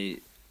on,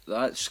 like,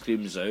 that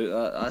screams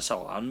out, that's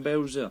alarm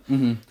bells there.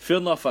 Fair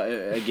enough at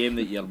a game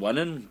that you're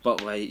winning,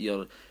 but like,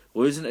 you're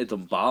losing to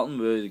Dumbarton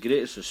with the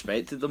greatest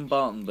respect to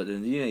Dumbarton, but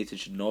then United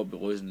should not be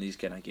losing these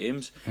kind of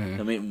games.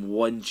 They're making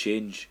one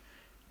change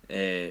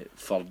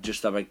for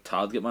just a big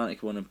target man to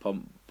come in and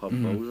pump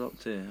balls up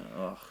to.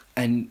 Ugh.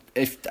 And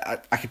if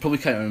I could probably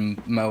count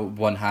on my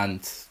one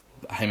hand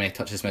how many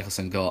touches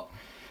Mickelson got.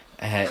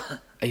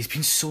 He's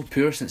been so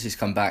poor since he's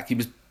come back. He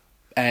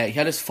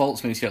had his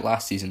faults when he was here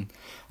last season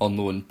on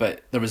loan,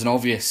 but there was an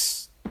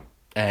obvious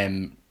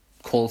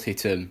quality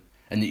to him,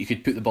 and that you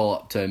could put the ball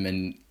up to him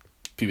and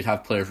he would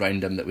have players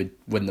around him that would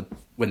win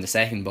the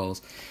second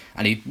balls.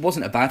 And he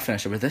wasn't a bad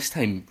finisher, but this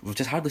time we've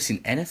just hardly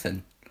seen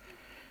anything.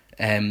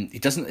 He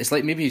doesn't. It's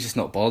like maybe he's just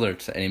not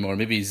bothered anymore.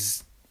 Maybe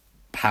he's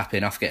happy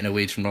enough getting a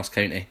wage from Ross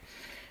County.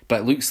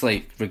 But it looks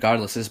like,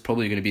 regardless, this is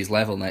probably going to be his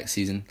level next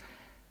season.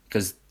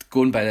 Because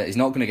going by that, he's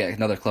not going to get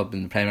another club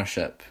in the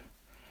Premiership.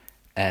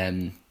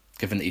 Given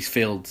that he's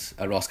failed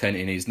at Ross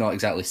County and he's not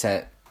exactly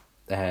set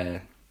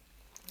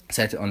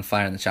it on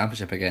fire in the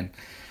Championship again.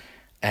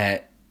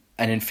 And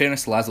in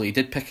fairness to Laszlo, he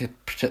did pick a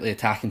particularly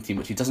attacking team,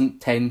 which he doesn't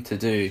tend to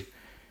do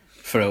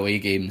for away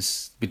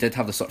games. We did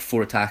have the sort of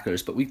 4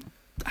 attackers, but we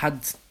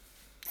had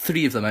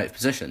 3 of them out of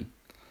position.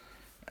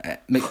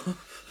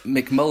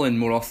 McMullen,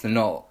 more often than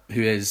not,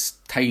 who is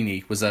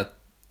tiny, was a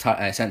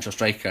central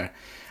striker.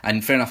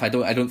 And fair enough, I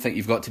don't think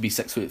you've got to be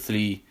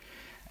 6'3",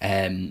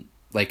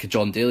 like a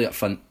John Daly up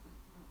front.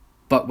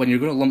 But when you're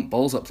going to lump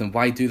balls up to him,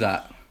 why do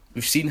that?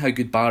 We've seen how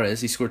good Barr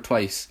is. He scored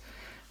twice.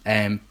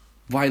 Why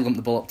lump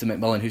the ball up to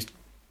McMullen, who's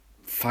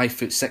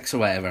 5'6" or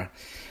whatever?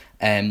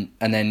 And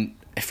then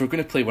if we're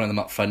going to play one of them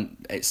up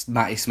front, it's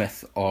Matty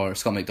Smith or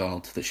Scott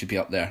McDonald that should be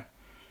up there.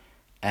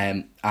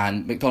 And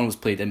McDonald was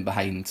played in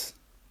behind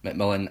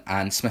McMullen,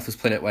 and Smith was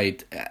playing it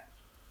wide.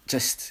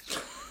 Just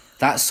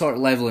that sort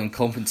of level of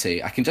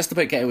incompetency, I can just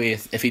about get away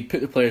if he'd put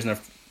the players in their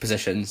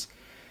positions,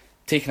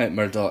 taken out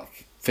Murdoch,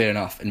 fair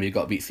enough, and we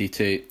got beat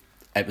 3-2.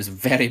 It was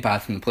very bad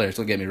from the players,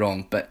 don't get me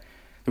wrong, but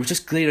there were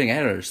just glaring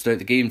errors throughout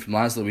the game from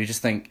Laszlo. We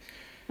just think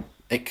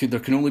there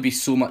can only be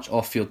so much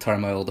off-field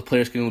turmoil. The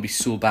players can only be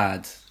so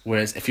bad.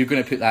 Whereas if you're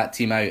going to put that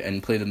team out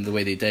and play them the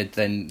way they did,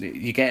 then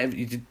you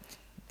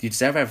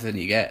deserve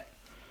everything you get.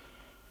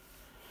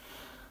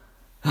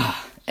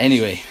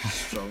 Anyway.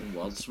 Strong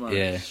words, man.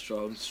 Yeah.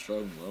 Strong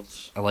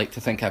words. I like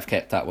to think I've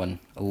kept that one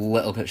a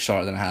little bit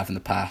shorter than I have in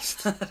the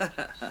past.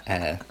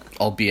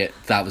 Albeit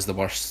that was the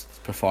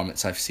worst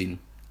performance I've seen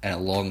in a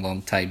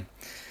long time.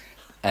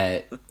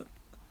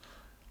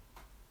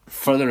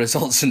 Further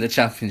results in the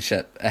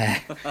Championship.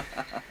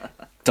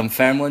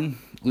 Dunfermline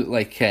looked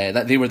like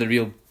that they were the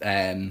real...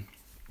 them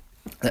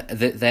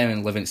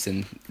and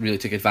Livingston really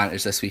took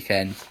advantage this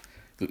weekend.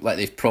 Look like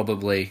they've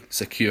probably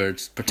secured,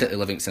 particularly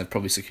Livingston have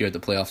probably secured the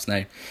playoffs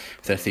now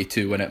with their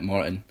 3-2 win at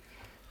Morton.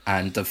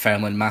 And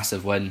Dunfermline,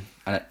 massive win,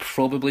 and it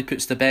probably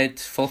puts to bed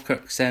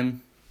Falkirk's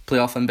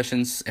playoff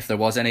ambitions, if there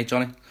was any,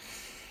 Johnny.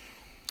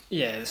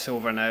 Yeah, it's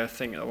over now. I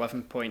think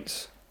 11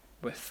 points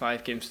with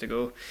 5 games to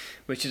go,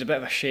 which is a bit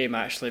of a shame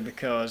actually,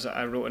 because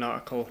I wrote an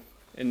article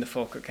in the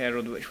Falkirk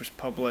Herald which was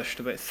published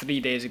about 3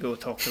 days ago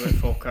talking about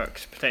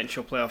Falkirk's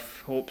potential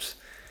playoff hopes.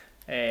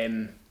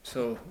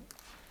 So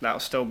that'll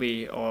still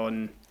be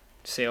on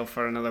sale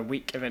for another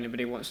week if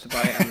anybody wants to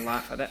buy it and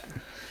laugh at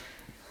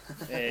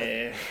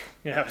it.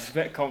 I was a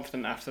bit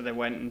confident after they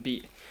went and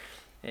beat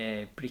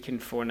Brecon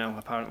 4-0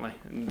 apparently,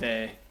 and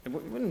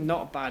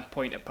not a bad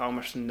point at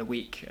Palmerston the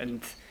week,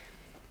 and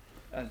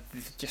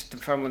just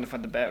Dunfermline have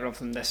had the better of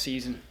them this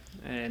season,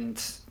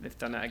 and they've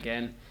done it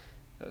again.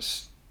 I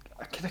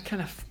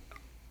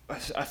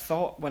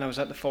thought when I was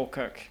at the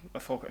Falkirk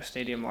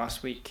Stadium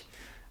last week,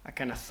 I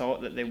kind of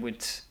thought that they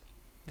would.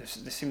 There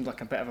seemed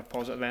like a bit of a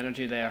positive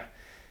energy there,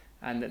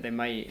 and that they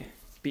might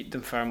beat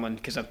Dunfermline,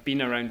 because I've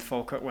been around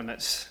Falkirk when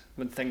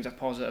things are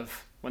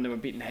positive, when they were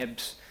beating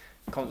Hibs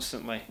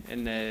constantly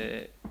in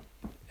the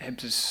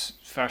Hibs'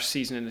 first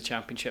season in the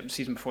Championship, the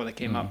season before they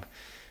came up.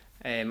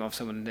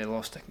 Obviously when they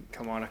lost to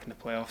Kilmarnock in the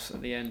playoffs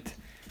at the end,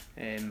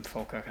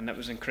 Falkirk, and that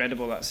was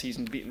incredible that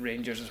season, beating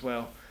Rangers as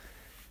well.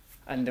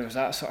 And there was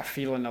that sort of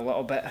feeling a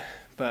little bit,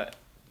 but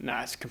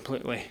it's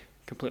completely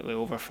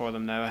over for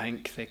them now. I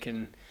think they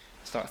can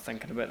start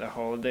thinking about their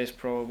holidays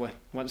probably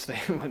once they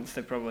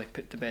probably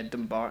put to bed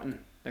Dumbarton.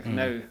 They're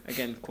now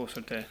again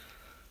closer to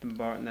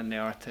Dumbarton than they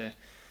are to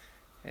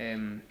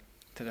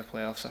the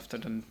playoffs after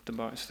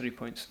Dumbarton's 3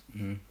 points.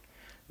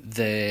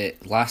 The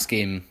last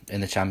game in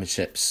the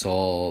Championship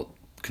saw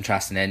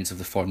contrasting ends of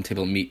the form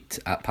table meet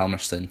at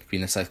Palmerston.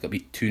 Green and South got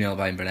beat 2-0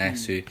 by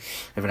Inverness, who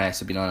Inverness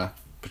have been on a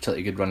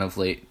particularly good run of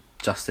late,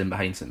 just in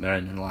behind St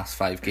Mirren in the last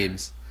 5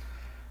 games.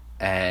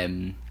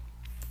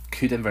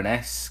 Could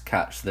Inverness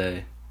catch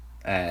the...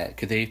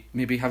 could they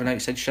maybe have an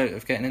outside shout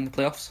of getting in the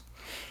playoffs?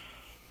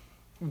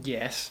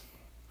 Yes,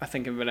 I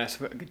think Inverness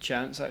have got a good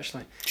chance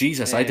actually.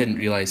 Jesus, I didn't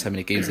realise how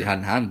many games they had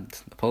in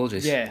hand.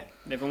 Apologies. Yeah,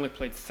 they've only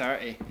played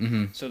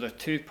 30, so they're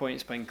 2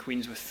 points behind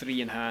Queens with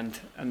 3 in hand,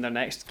 and their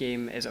next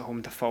game is at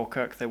home to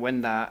Falkirk. They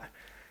win that,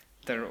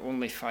 they're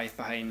only 5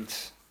 behind,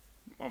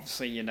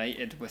 obviously,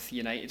 United with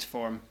United's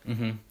form.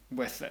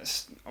 With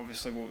this,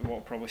 obviously, what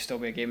will probably still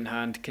be a game in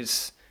hand,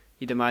 because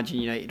you'd imagine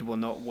United will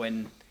not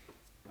win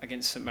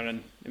against St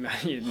Mirren.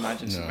 You'd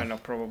imagine St Mirren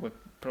will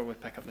probably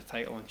pick up the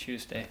title on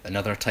Tuesday.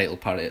 Another title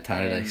party at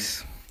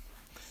Tannadice.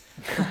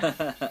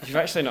 You've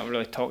actually not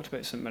really talked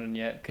about St Mirren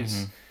yet,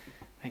 because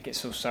I think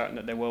it's so certain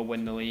that they will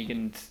win the league,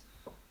 and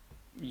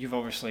you've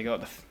obviously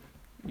got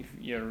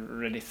you're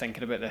already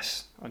thinking about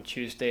this on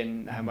Tuesday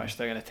and how much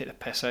they're going to take the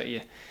piss out of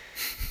you.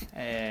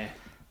 I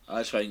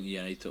just think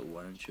United will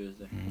win on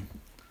Tuesday.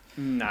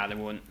 Nah, they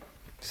won't.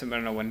 St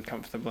Mirren will win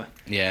comfortably.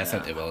 Yeah, I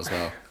think they will as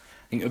well.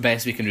 I think the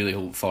best we can really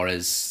hope for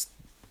is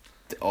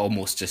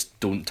almost just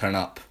don't turn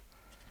up.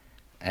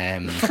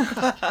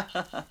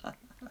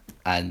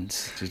 and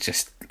we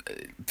just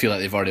feel like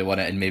they've already won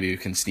it, and maybe we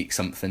can sneak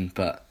something.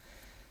 But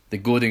the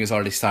goading has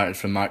already started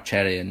from Mark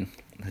Cherry, and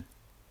I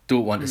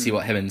don't want to see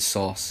what him and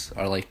Sauce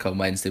are like on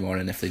Wednesday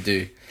morning if they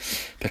do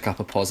pick up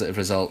a positive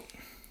result.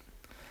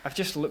 I've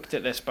just looked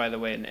at this, by the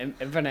way, and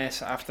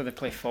Inverness, after they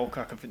play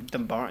Falkirk, have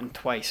Dumbarton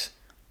twice.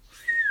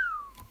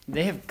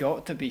 They have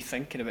got to be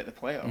thinking about the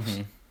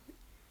playoffs.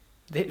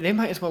 Mm-hmm. They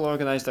might as well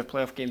organise their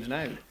playoff games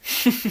now.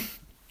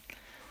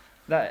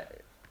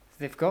 That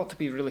they've got to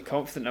be really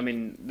confident. I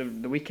mean,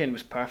 the weekend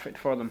was perfect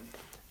for them.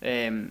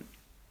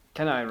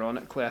 Kind of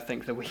ironically, I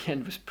think the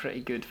weekend was pretty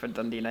good for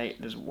Dundee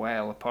United as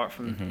well, apart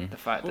from the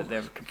fact that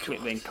they're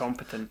completely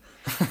incompetent.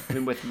 I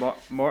mean, with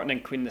Morton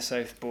and Queen of the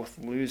South both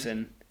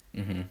losing,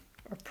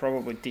 are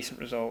probably decent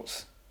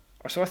results.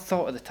 Or so I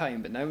thought at the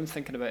time, but now I'm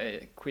thinking about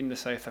it, Queen of the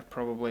South are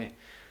probably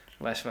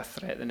less of a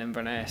threat than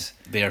Inverness.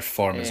 Their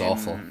form is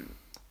awful.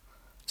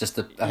 I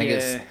think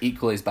it's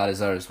equally as bad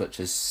as ours, which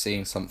is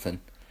saying something.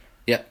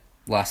 Yep,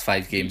 last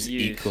 5 games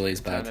equally as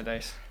bad.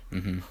 Tannadice.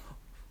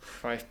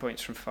 5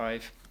 points from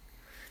 5.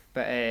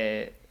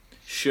 But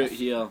shoot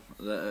here,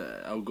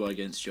 I'll go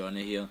against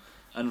Johnny here.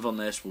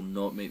 Inverness will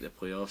not make the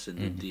playoffs, and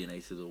Dundee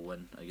United will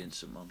win against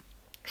St Mirren.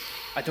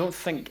 I don't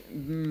think.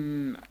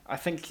 I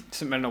think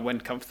St Mirren will win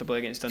comfortably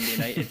against Dundee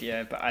United,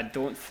 yeah, but I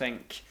don't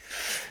think.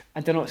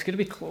 I don't know. It's going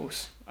to be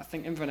close. I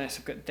think Inverness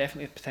have got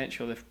definitely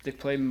potential. They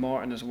play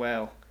Morton as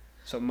well,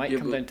 so it might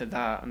come down to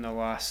that on the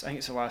last. I think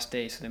it's the last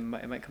day, so it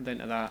might come down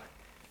to that.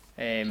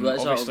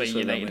 Obviously,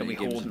 United will be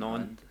holding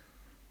on.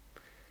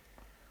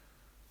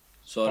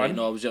 Sorry, Pardon?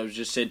 no, I was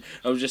just saying.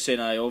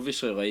 I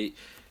obviously, like,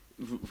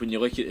 when you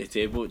look at the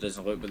table, it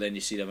doesn't look, but then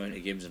you see the amount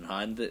of games in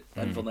hand that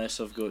Inverness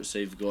have got, so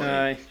you've got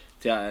to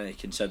take that into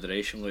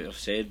consideration, like I've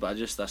said. But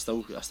I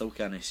still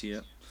can't see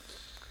it.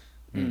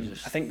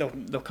 I think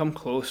they'll come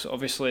close.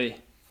 Obviously,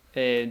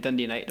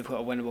 Dundee United have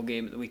got a winnable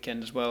game at the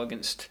weekend as well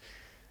against.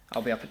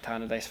 I'll be up at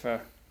Tannadice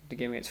for the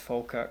game against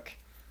Falkirk,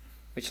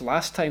 which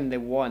last time they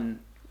won,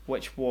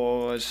 which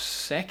was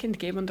second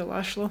game under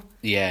Lashlow.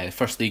 Yeah,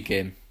 first league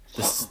game.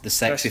 The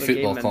sexy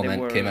football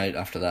comment came out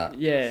after that.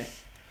 Yeah,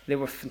 they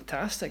were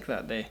fantastic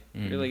that day.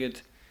 Really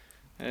good.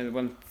 They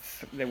won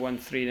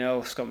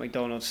 3-0. Scott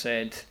McDonald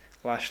said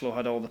Lashlow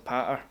had all the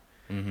patter,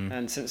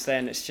 and since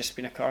then it's just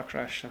been a car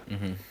crash. So.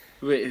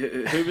 Wait,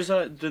 who was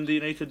that Dundee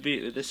United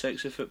beat at the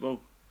sexy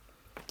football?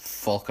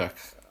 Falkirk.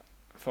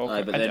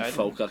 But then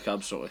Falkirk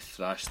absolutely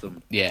thrashed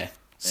them. Yeah,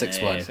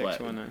 6-1.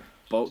 6-1.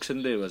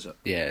 Boxing Day, was it?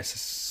 Yeah,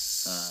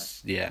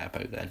 yeah,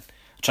 about then.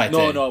 It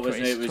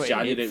wasn't. It was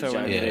January.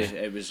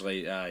 Yeah. It was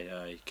like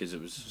aye, because it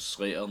was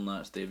Slater and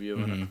that's debut.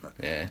 Wasn't it?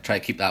 Yeah, try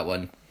to keep that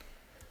one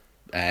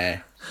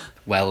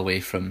well away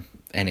from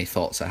any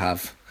thoughts I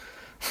have.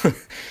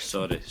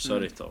 Sorry,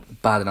 Tom.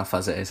 Bad enough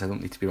as it is. I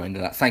don't need to be reminded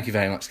of that. Thank you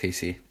very much,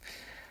 Casey.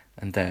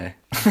 And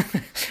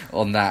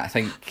on that, I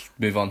think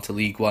move on to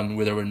League One,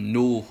 where there were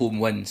no home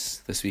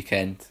wins this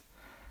weekend,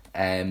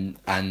 and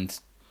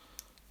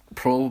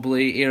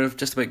probably Ayr have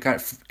just about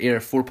got Ayr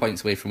 4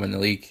 points away from winning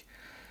the league.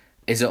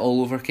 Is it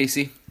all over,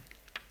 Casey?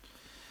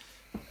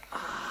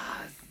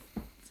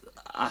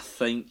 I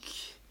think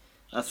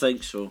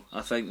so.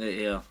 I think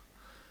that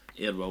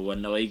Ayr will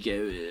win the league.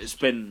 It's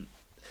been,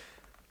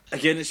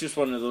 again, it's just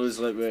one of those,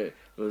 like,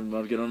 when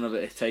we're going on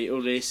about the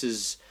title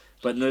races,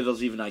 but now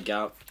there's even a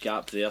gap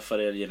there for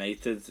Ayr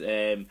United.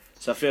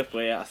 It's a fair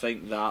play. I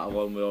think that,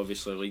 along with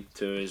obviously League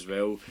 2 as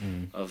well,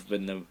 have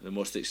been the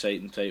most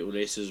exciting title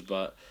races.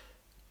 But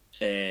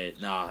Ayr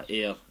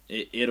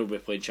will be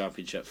playing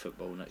Championship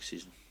football next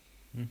season.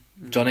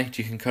 Johnny,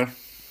 do you concur?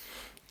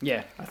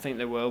 Yeah, I think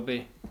they will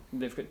be.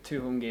 They've got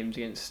 2 home games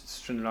against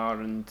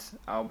Stranraer and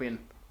Albion,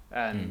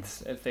 and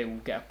if they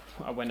get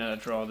a win and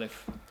a draw, they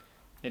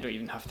don't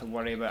even have to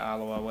worry about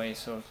Alloa away.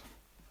 So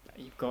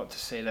you've got to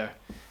say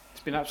it's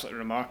been absolutely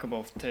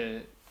remarkable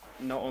to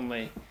not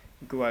only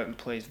go out and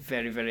play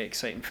very, very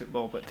exciting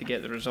football, but to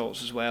get the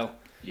results as well.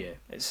 Yeah,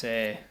 it's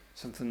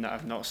something that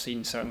I've not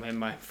seen certainly in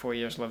my 4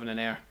 years living in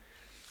Ayr.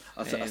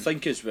 I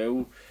think as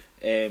well.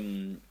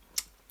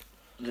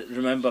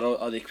 Remember,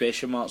 all the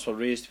question marks were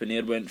raised when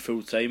Ayr went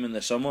full time in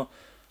the summer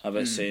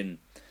about saying,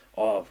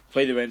 why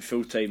they went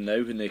full time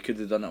now when they could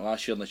have done it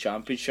last year in the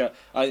Championship.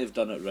 I think they've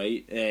done it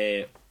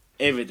right.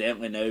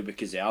 Evidently now,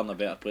 because they are in a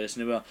better place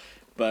now.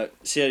 But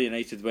Ayr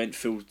United went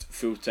full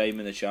time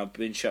in the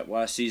Championship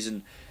last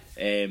season,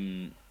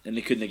 and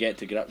they couldn't get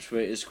to grips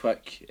with it as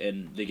quick,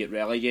 and they get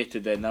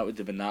relegated. Then that would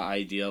have been that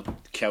idea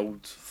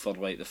killed for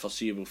like the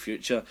foreseeable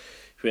future.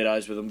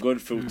 Whereas with them going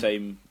full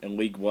time in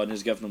League One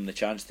has given them the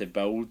chance to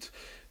build,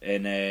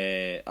 and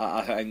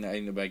I think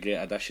they'll be a great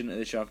addition to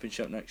the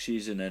Championship next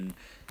season, and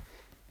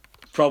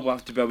probably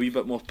have to be a wee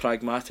bit more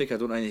pragmatic. I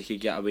don't think they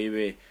could get away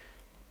with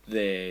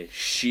the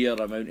sheer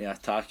amount of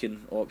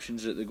attacking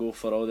options that they go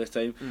for all the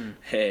time.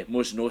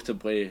 Most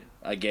notably,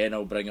 again,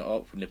 I'll bring it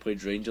up, when they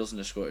played Rangers in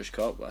the Scottish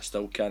Cup. I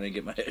still can't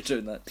get my head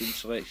around that team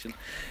selection.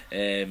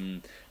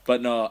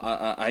 But no,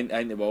 I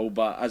think they will.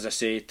 But as I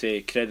say,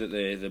 to credit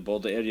the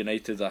board at Ayr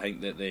United, I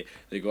think that they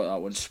got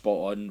that one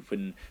spot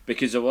on,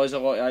 because there was a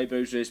lot of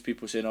eyebrows raised,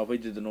 people saying, oh, why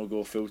did they not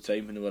go full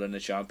time when they were in the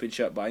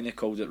Championship? But I think they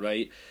called it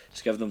right.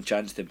 It's given them a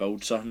chance to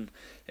build something.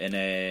 And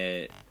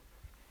Ayr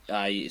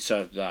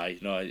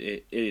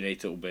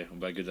United will be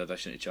a good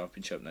addition to the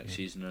Championship next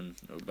season, and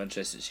it'll be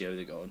interesting to see how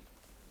they go on.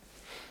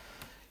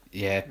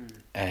 Yeah.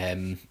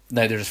 Now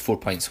they're just 4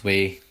 points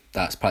away.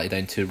 That's partly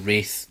down to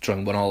Wraith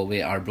drawing 1-1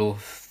 away at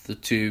Arbroath. The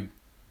two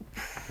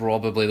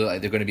probably look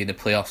like they're going to be in the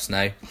playoffs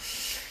now.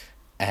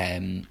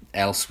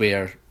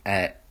 Elsewhere,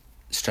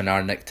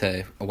 Stranraer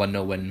to a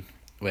 1-0 win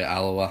with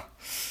Alloa.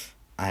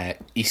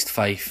 East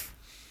Fife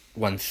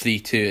won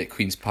 3-2 at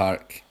Queen's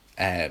Park.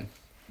 That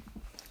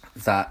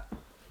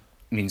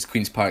means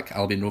Queen's Park,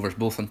 Albion Rovers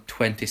both on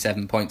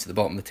 27 points at the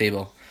bottom of the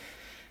table.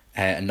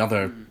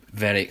 Another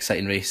very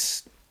exciting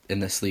race in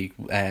this league.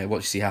 What do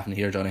you see happening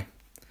here, Johnny?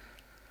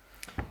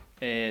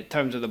 In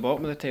terms of the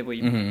bottom of the table,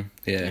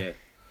 Yeah.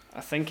 I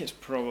think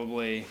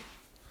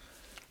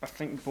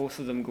both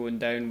of them going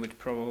down would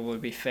probably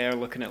be fair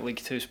looking at League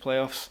Two's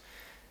playoffs.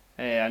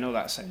 I know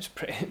that sounds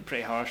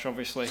pretty harsh,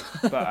 obviously,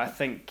 but I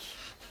think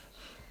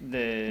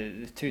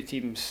the two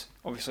teams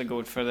obviously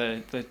going for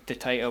the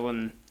title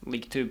in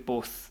League Two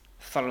both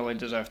thoroughly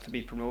deserve to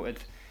be promoted.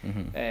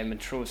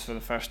 Montrose for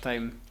the first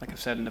time, like I've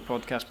said in the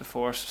podcast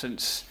before,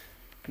 since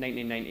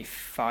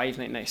 1995,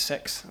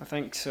 1996, I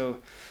think so.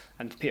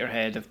 And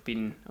Peterhead have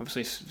been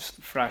obviously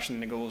thrashing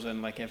the goals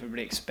in like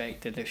everybody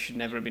expected. They should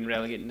never have been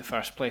relegated in the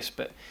first place,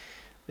 but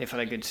they've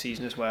had a good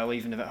season as well,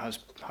 even if it has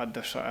had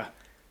their sort of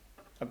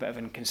a bit of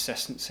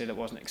inconsistency that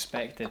wasn't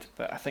expected.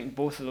 But I think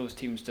both of those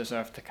teams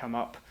deserve to come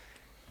up,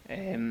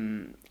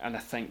 and I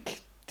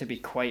think, to be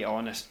quite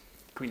honest,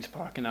 Queen's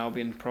Park and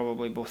Albion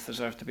probably both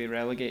deserve to be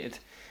relegated,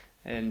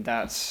 and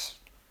that's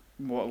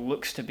what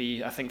looks to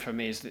be, I think for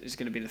me, is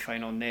going to be the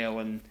final nail.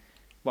 And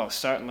well,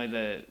 certainly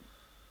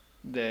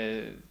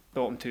the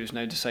bottom two is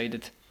now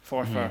decided.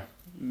 Forfar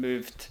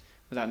moved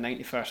with that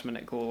 91st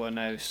minute goal, and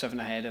now 7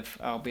 ahead of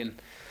Albion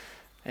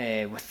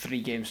with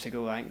 3 games to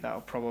go. I think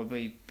that'll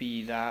probably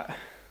be that.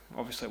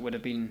 Obviously it would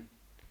have been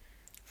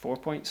 4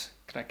 points,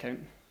 could I count?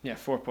 Yeah,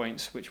 4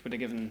 points, which would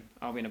have given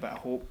Albion a bit of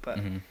hope, but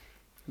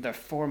their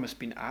form has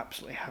been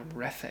absolutely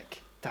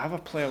horrific. To have a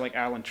player like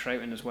Alan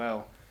Troughton as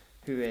well,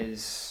 who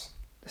is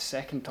the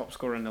second top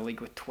scorer in the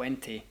league with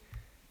 20,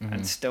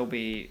 and still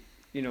be,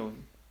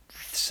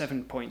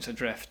 7 points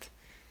adrift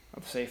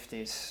of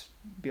safety is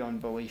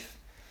beyond belief.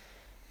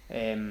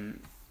 On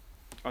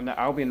the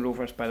Albion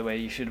Rovers, by the way,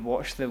 you should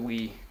watch the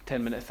wee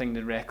 10-minute thing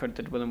the Record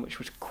did with them, which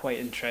was quite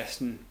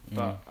interesting,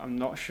 but I'm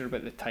not sure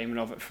about the timing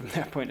of it from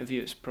their point of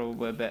view. It's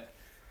probably a bit,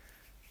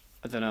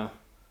 I don't know,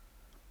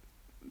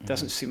 it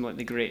doesn't seem like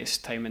the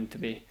greatest timing to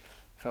be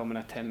filming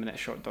a 10-minute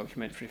short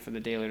documentary for the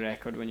Daily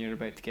Record when you're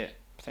about to get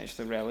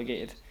potentially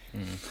relegated.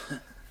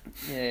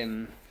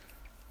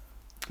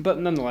 But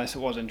nonetheless, it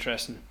was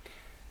interesting.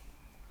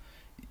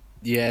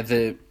 Yeah,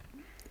 in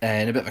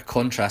a bit of a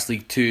contrast,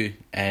 League Two,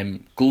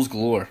 goals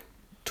galore,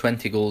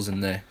 20 goals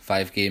in the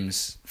 5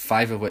 games,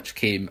 5 of which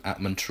came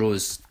at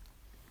Montrose.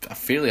 A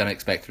fairly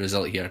unexpected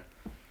result here.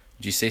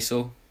 Would you say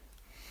so?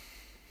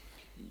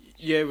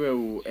 Yeah,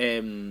 well,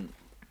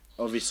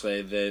 obviously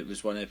it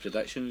was one of the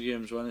prediction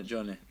games, wasn't it,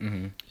 Johnny?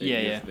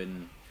 Yeah.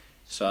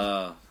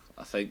 So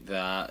I think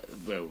that,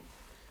 well,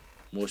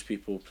 most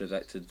people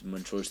predicted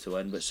Montrose to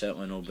win, but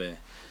certainly not by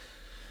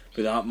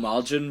that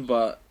margin.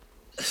 But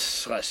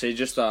let's say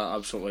just that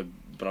absolutely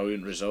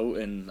brilliant result,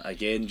 and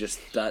again just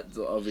that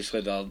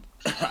obviously they're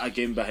a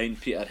game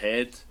behind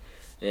Peterhead,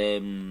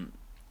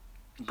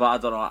 but I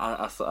don't know.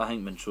 I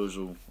think Montrose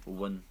will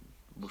win.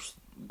 Will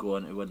go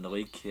on to win the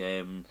league.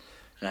 And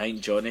I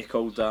think Johnny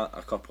called that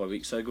a couple of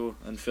weeks ago.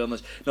 In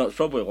fairness, no, it's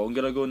probably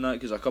longer ago than that,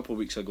 because a couple of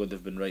weeks ago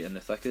they've been right in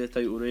the thick of the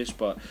title race.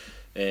 But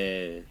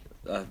were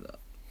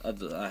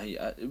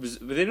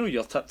they not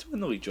your tip to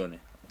win the league, Johnny?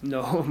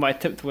 No, my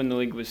tip to win the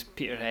league was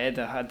Peterhead.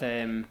 I had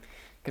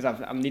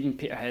because I'm needing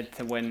Peterhead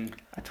to win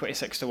a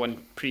 26-1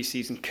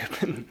 pre-season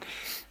coupon,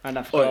 and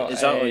I've got. Is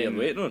that what you're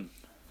waiting on?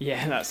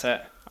 Yeah, that's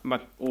it. My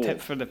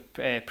tip for the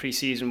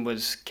pre-season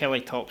was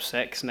Kelly top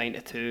 6,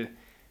 9-2.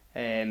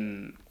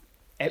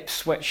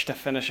 Ipswich to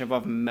finish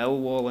above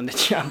Millwall in the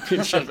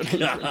Championship.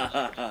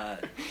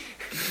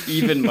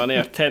 Even money,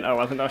 or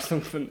 10-11 or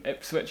something.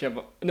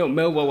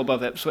 Millwall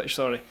above Ipswich.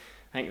 Sorry,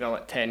 I think they're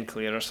like 10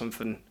 clear or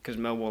something, because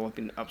Millwall have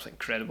been absolutely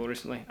incredible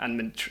recently,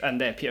 and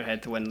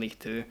Peterhead to win League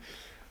Two.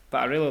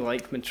 But I really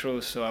like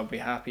Montrose, so I'll be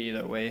happy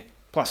either way.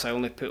 Plus, I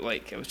only put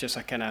it was just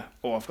a kind of,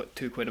 I've got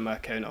 £2 in my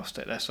account, I'll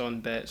stick this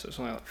on bet, so it's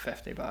only like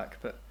 50 back.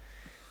 But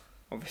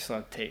obviously,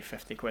 I'd take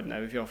 £50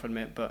 now if you offered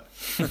me it. But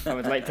I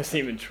would like to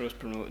see Montrose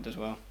promoted as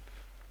well.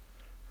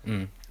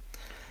 Yeah,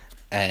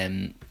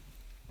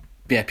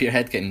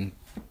 Peterhead getting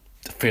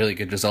a fairly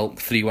good result,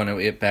 3-1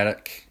 out at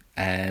Berwick.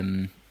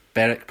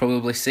 Berwick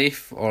probably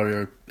safe,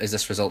 or is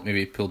this result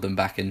maybe pulled them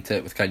back into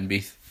it with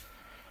Cowdenbeath?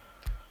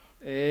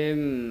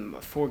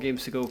 4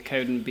 games to go,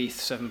 Cowdenbeath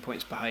 7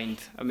 points behind.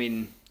 I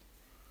mean,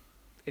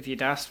 if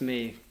you'd asked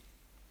me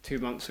 2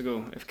 months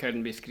ago if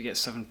Cowdenbeath could get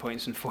 7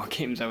 points in 4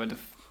 games, I would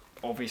have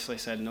obviously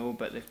said no,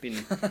 but they've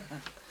been...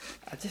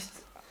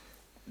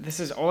 This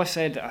is all I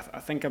said. I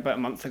think about a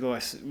month ago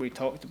we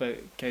talked about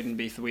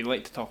Cowdenbeath. We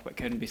like to talk about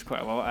Cowdenbeath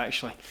quite a lot,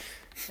 actually.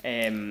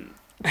 And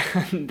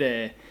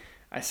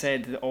I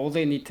said that all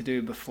they need to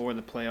do before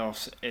the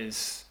playoffs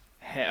is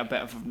hit a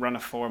bit of a run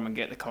of form and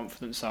get the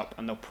confidence up,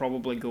 and they'll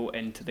probably go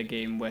into the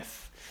game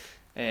with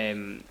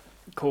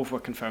Cove were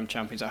confirmed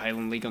champions at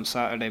Highland League on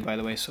Saturday, by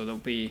the way, so there'll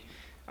be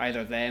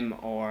either them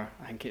or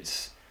I think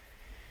it's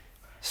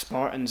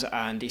Spartans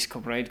and East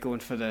Kilbride going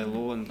for the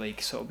Lowland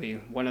League, so it'll be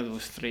one of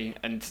those three.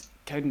 And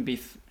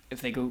Cowdenbeath,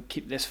 if they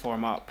keep this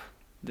form up,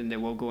 then they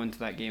will go into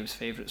that game as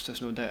favourites,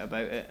 there's no doubt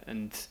about it.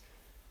 And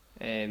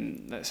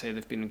let's say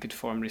they've been in good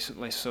form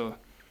recently, so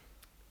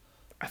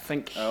I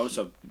think... It was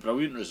a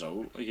brilliant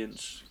result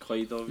against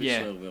Clyde,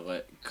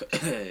 obviously.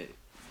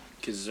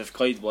 Because if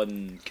Clyde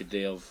won, could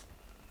they have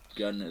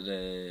gone to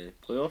the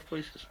playoff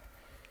places?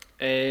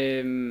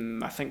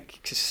 I think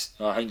because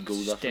goal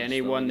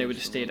Steny won, they would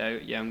have stayed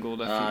out. Yeah, and goal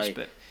difference,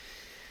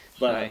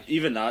 but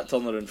even that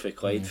turnaround for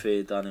Clyde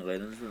for Danny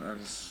Lennon's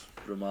is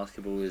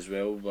remarkable as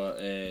well. But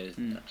I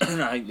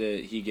think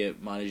that he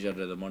get manager of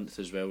the month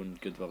as well, and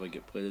Goodwillie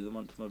get player of the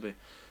month maybe.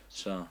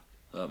 So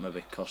that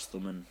maybe cost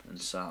them in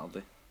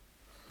Saturday.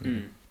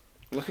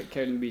 Look at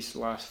Cowdenbeath's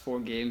last 4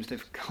 games.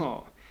 They've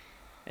got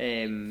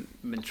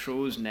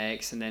Montrose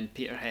next, and then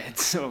Peterhead.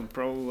 So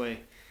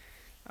probably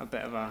a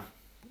bit of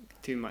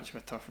too much of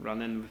a tough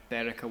run in with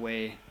Berwick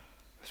away.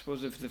 I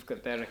suppose if they've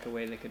got Berwick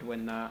away, they could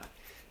win that.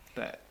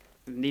 But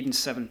needing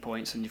 7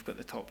 points, and you've got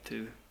the top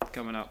 2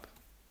 coming up.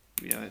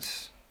 You're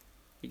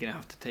gonna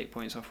have to take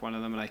points off one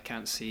of them, and I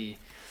can't see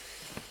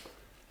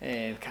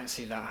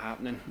that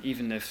happening.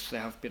 Even if they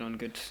have been on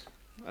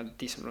a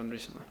decent run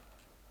recently.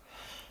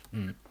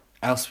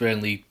 Elsewhere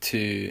in League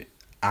 2,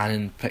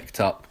 Annan picked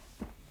up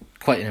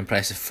quite an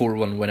impressive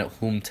 4-1 win at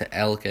home to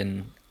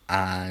Elgin,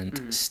 and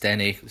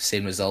Steny,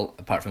 same result,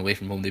 apart from away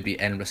from home, they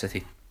beat Edinburgh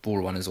City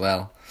 4-1 as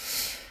well.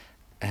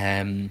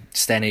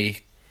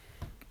 Steny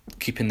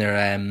keeping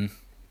their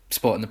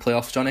spot in the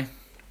playoffs, Johnny?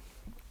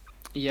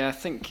 Yeah, I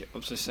think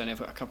obviously Steny have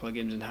got a couple of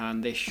games in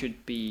hand. They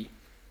should be...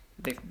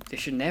 They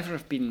should never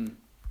have been...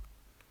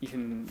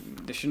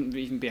 There shouldn't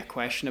even be a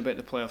question about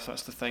the playoffs.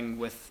 That's the thing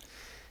with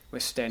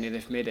Steny.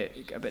 They've made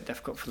it a bit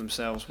difficult for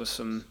themselves with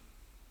some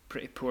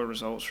pretty poor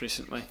results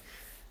recently.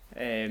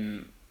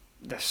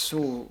 They're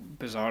so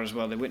bizarre as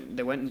well. They went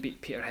and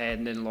beat Peterhead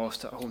and then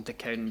lost at home to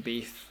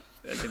Cowdenbeath.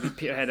 They beat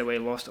Peterhead away,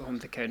 lost at home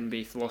to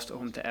Cowdenbeath, lost at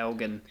home to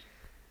Elgin,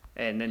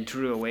 and then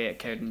drew away at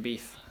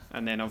Cowdenbeath.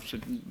 And then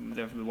obviously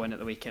they won at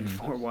the weekend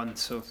 4-1.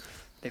 So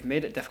they've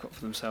made it difficult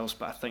for themselves.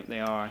 But I think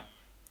they are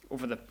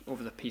over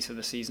the piece of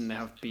the season. They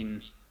have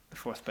been the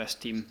 4th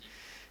best team.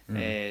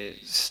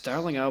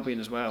 Stirling Albion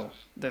as well.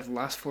 Their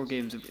last 4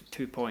 games have got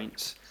 2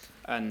 points,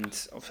 and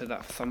obviously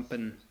that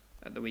thumping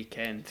at the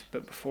weekend.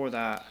 But before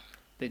that,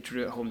 they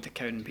drew at home to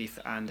Cowdenbeath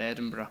and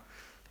Edinburgh. I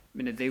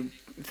mean, if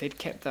they'd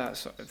kept that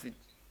sort of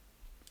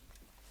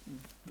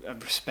a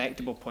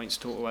respectable points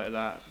total out of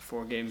that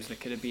 4 games, they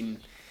could have been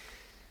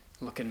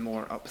looking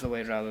more up the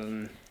way rather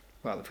than,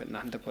 well, they've got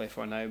nothing to play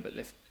for now. But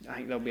I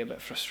think they'll be a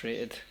bit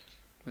frustrated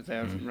with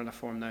their run of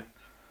form now.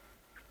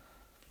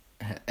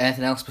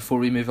 Anything else before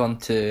we move on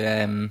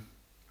to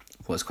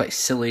what's quite a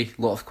silly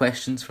lot of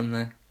questions from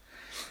the...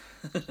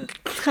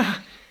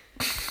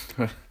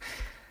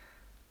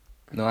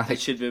 No, I think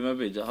it should be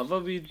maybe have a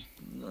wee,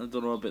 I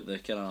don't know about the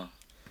kind of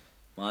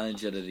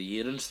manager of the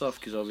year and stuff,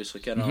 because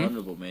obviously kind of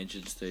honourable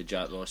mentions to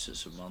Jack Ross at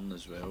St Mirren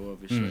as well.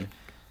 Obviously,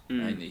 I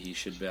think that he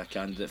should be a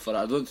candidate for it.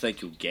 I don't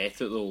think he'll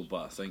get it though,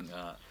 but I think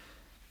that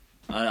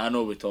I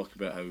know we talk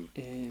about how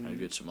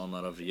good St Mirren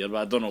are every year, but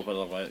I don't know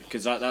whether,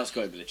 because that's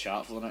got to be the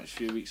chat for the next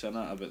few weeks, isn't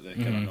it? About the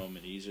kind of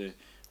nominees who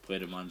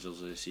player and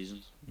managers of the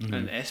season.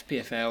 And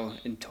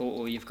SPFL in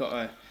total, you've got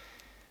to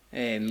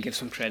give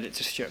some credit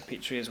to Stuart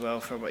Petrie as well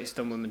for what he's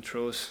done with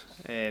Montrose.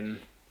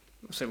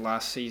 Obviously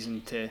last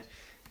season,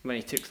 when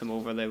he took them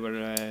over, they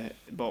were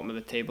bottom of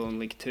the table in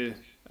League 2,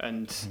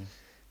 and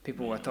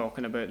people were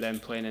talking about them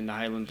playing in the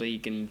Highland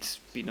League and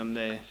being on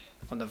the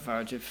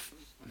verge of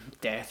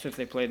death if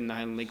they played in the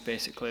Highland League.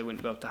 Basically,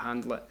 wouldn't be able to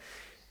handle it,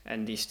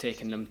 and he's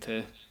taken them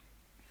to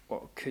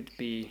what could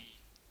be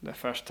the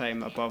first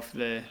time above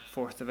the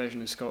 4th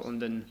division in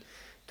Scotland in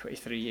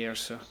 23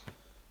 years. So,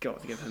 got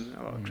to give him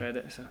a lot of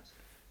credit. So.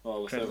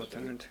 Incredible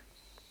turnaround.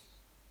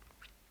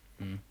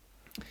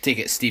 Take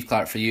it, Steve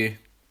Clark for you,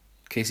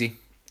 Casey.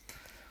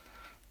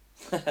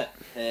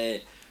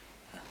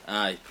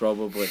 Aye,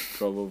 probably.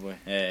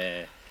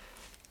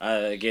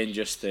 Again,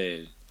 just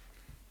again,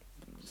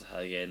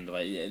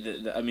 like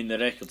I mean, the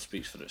record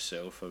speaks for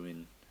itself. I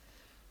mean,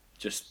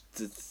 I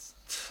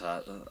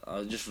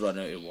just run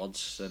out of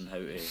words and how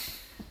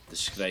to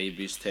describe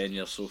his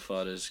tenure so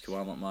far as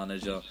Kilmarnock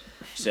manager.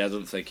 So I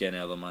don't think any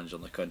other manager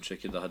in the country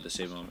could have had the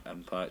same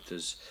impact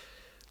as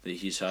that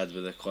he's had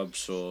with the club.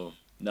 So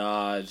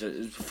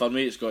for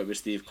me it's got to be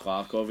Steve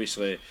Clarke.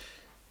 Obviously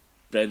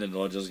Brendan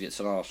Rodgers gets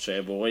another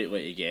treble,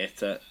 likely to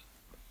get it,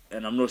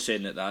 and I'm not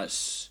saying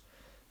that's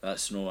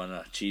no an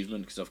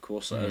achievement, because of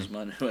course it is,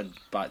 man, win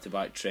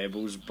back-to-back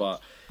trebles, but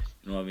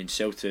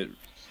Celtic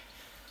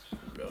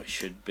really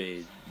should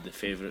be the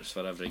favourites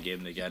for every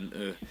game they get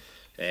into.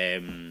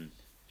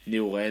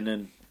 Neil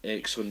Lennon,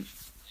 excellent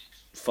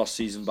first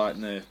season back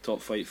in the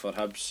top flight for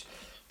Hibs,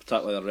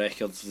 particularly their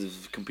records.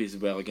 They've competed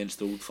well against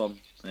the Old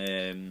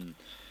Firm.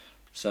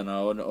 So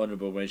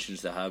honourable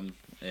mentions to him,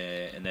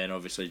 and then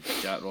obviously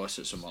Jack Ross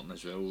at St Martin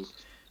as well,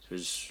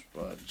 who's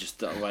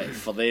just like,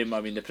 for them,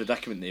 the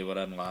predicament they were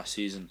in last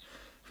season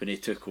when he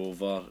took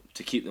over,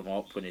 to keep them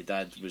up when he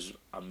did was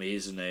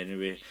amazing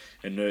anyway,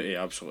 and now to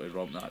absolutely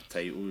romp that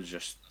title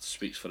just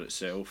speaks for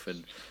itself.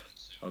 And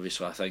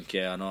obviously I think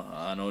an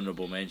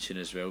honourable mention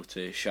as well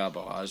to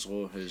Shaba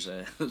Laszlo, who's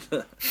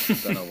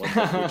done a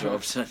wonderful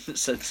job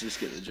since he's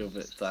got the job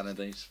at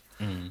Tannadice.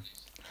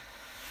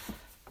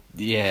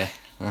 Yeah.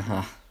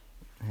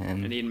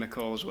 And Ian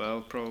McCall as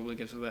well probably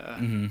gives a bit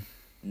of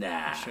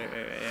Nah. shout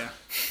out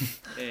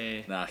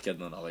there. Nah,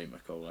 kidding on, I like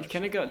McCall. You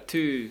kind of got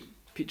two,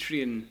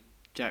 Petrie and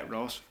Jack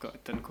Ross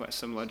have done quite a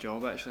similar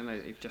job actually,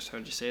 and I've just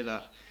heard you say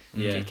that.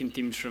 Yeah. Taking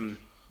teams from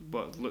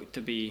what looked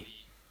to be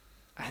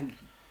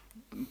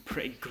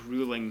pretty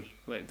gruelling,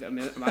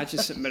 imagine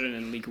St Mirren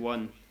in League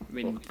One.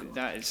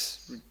 That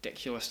is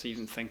ridiculous to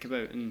even think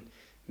about, and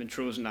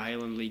Montrose in the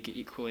Highland League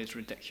equally is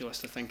ridiculous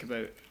to think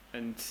about,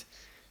 and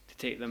to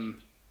take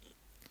them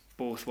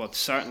both, well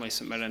certainly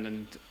St Mirren,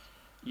 and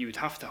you would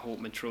have to hope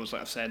Montrose,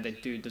 like I've said, they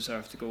do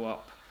deserve to go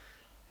up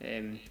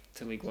to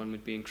League One,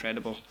 would be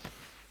incredible.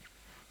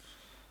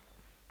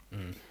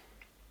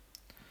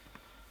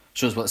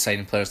 Shows what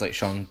signing players like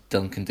Sean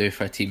Dillon can do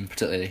for a team,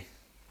 particularly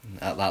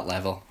at that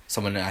level.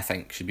 Someone that I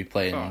think should be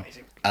playing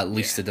at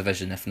least a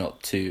division, if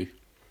not two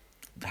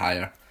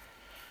higher.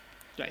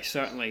 Yeah, he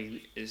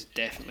certainly is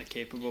definitely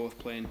capable of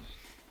playing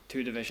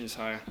 2 divisions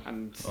higher,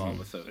 and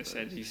as I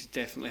said, he's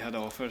definitely had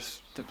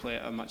offers to play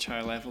at a much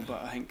higher level,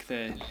 but I think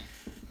the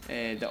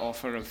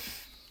offer of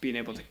being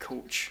able to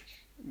coach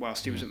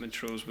whilst he was at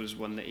Montrose was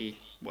one that he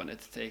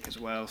wanted to take as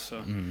well.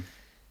 So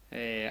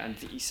and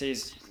he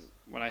says,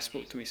 when I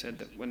spoke to him, he said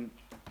that when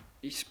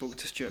he spoke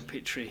to Stuart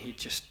Petrie, he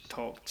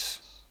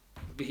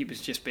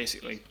was just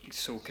basically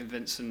so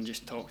convincing,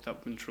 just talked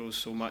up Montrose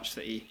so much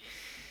that he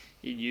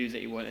knew that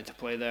he wanted to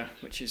play there,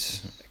 which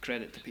is a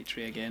credit to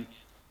Petrie again.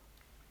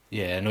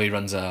 Yeah, I know he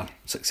runs a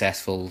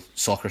successful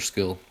soccer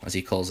school, as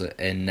he calls it,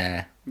 in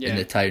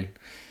the town.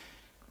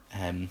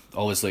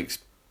 Always looks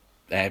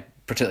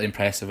particularly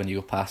impressive when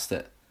you go past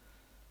it.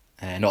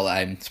 Not that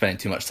I'm spending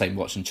too much time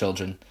watching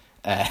children.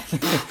 They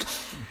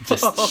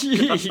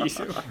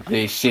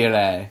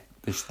share.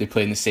 They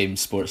play in the same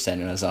sports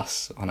centre as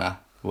us on a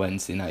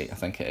Wednesday night, I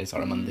think it is,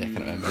 or a Monday. I can't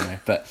remember now.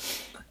 But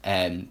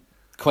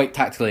quite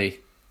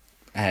tactically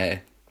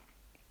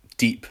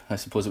deep, I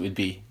suppose it would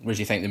be. Whereas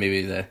you think that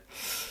maybe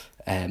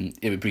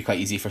it would be quite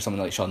easy for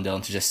someone like Sean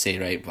Dillon to just say,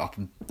 right, I'll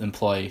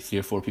employ 3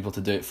 or 4 people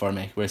to do it for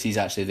me, whereas he's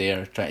actually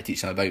there trying to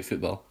teach them about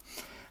football,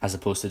 as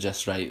opposed to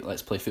just, right,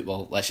 let's play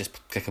football, let's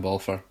just kick a ball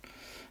for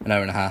an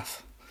hour and a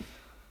half.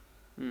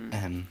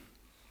 Excellent.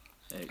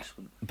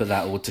 But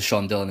that ode to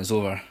Sean Dillon is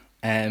over.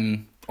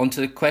 On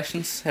to the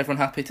questions. Everyone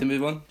happy to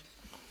move on?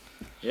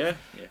 Yeah.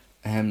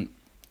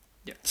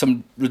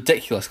 Some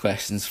ridiculous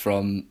questions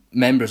from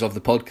members of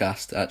the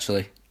podcast,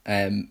 actually.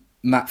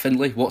 Matt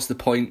Findlay, what's the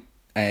point?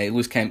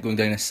 Lewis Kemp going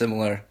down a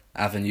similar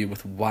avenue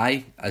with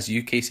why as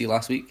you, Casey,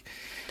 last week?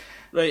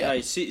 Right,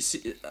 I see.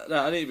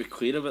 I need to be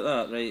clear about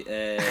that, right?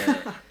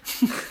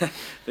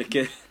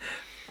 Because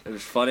it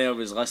was funny. I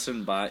was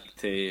listening back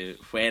to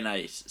when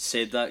I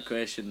said that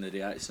question, the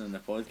reaction in the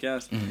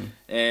podcast.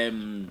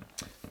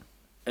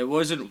 It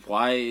wasn't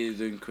why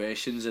doing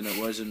questions, and it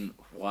wasn't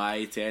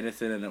why to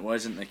anything, and it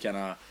wasn't the kind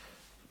of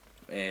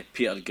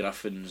Peter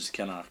Griffin's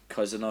kind of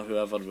cousin or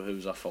whoever who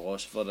was a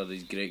philosopher, or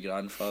his great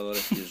grandfather.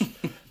 If you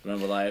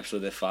remember that episode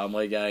of the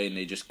Family Guy, and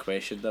they just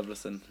questioned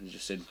everything and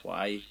just said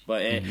why.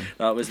 But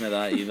that wasn't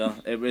that either.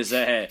 It was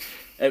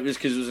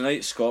because it was a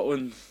night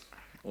Scotland.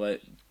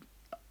 Like,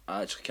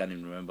 I actually can't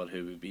even remember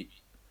who we beat.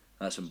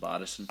 That's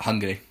embarrassing.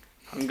 Hungary,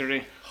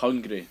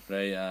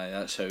 right?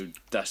 That's how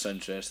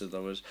disinterested I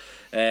was.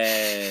 That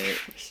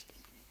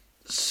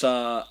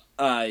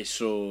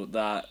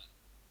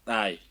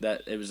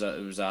it was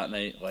that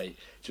night, like,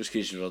 just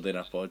because you were doing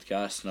a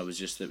podcast, and it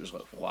was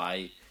like,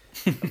 why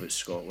about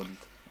Scotland?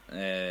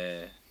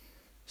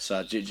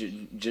 So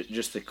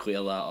just to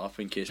clear that up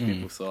in case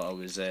people thought I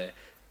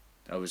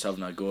was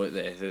having a go at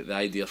the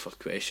idea for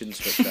questions,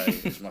 which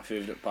is my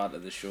favourite part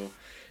of the show.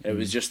 It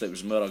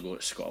was more a go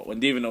at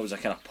Scotland, even though it was a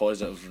kind of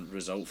positive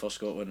result for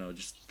Scotland. I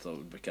just thought it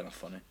would be kind of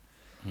funny.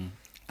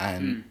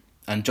 And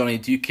Johnny,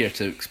 do you care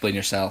to explain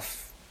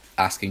yourself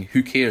asking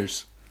who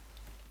cares?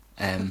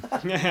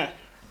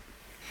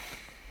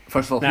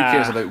 First of all, who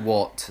cares about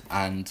what,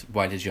 and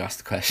why did you ask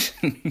the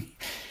question?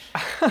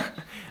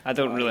 I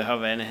don't really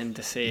have anything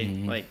to say.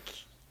 Like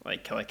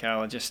Kelly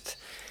Carroll, I just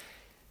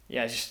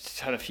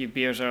had a few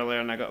beers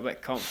earlier and I got a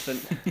bit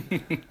confident.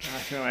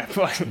 I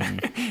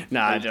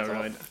don't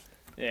really.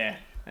 Yeah.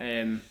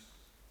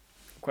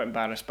 Quite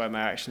embarrassed by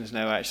my actions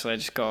now. Actually, I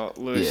just got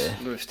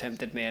Lewis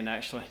tempted me, and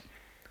actually,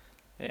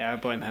 I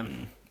blame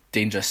him.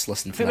 Dangerous.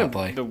 Listen to that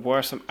boy. There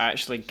were some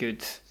actually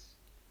good.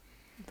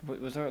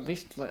 Was there at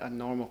least like a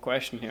normal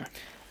question here?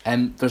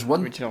 There's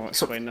one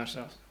explain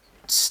ourselves.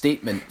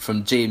 Statement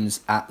from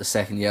James at the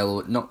second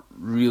yellow. Not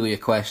really a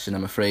question,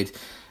 I'm afraid.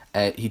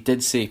 He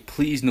did say,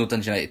 "Please, no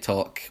Dundee United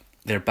talk.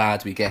 They're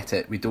bad. We get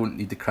it. We don't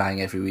need the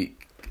crying every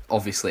week."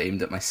 Obviously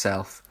aimed at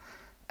myself.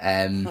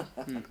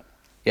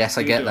 Yes,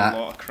 I get that. A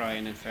lot of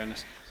crying, in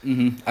fairness.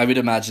 I would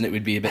imagine it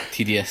would be a bit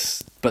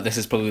tedious, but this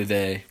is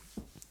probably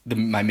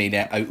my main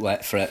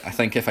outlet for it. I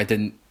think if I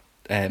didn't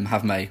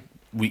have my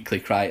weekly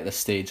cry at this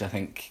stage, I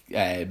think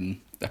I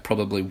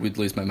probably would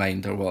lose my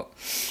mind, or what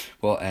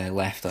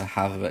left I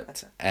have of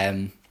it.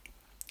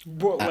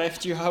 What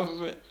left you have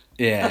of it?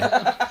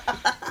 Yeah.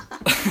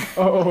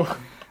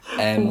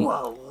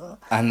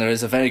 And there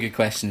is a very good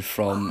question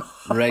from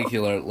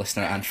regular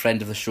listener and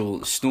friend of the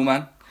show,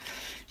 Snowman.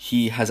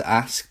 He has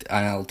asked,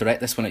 and I'll direct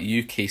this one at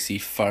you, Casey,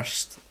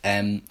 first.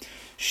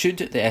 Should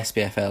the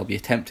SPFL be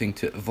attempting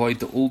to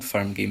avoid the Old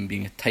Firm game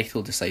being a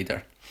title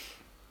decider?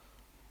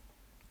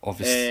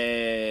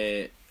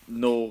 Obviously.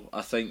 No,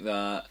 I think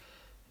that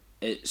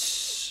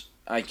it's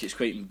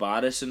quite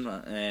embarrassing.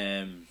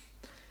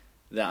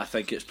 That I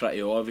think it's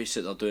pretty obvious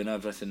that they're doing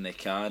everything they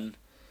can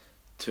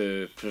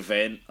to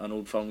prevent an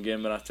Old Firm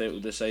game or a title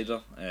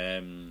decider.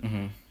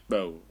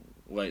 Well,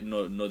 like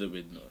no that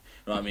we know.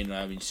 No, I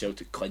mean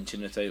Celtic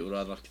clinching the title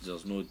rather, because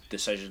there's no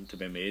decision to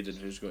be made on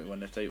who's going to win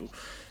the title.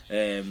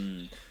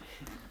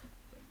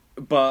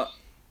 But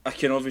I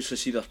can obviously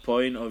see their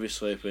point.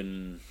 Obviously,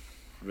 when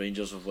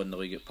Rangers have won the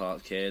league at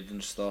Parkhead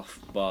and stuff,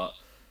 but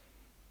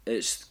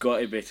it's got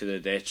to be to the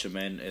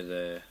detriment of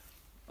the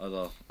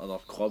other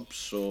clubs.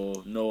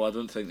 So no, I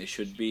don't think they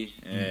should be.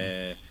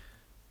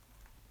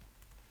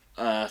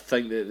 I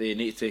think that they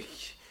need to.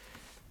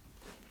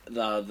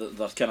 Their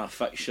kind of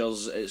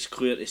fixtures, it's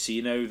clear to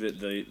see now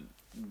that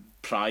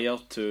prior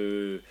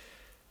to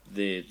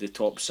the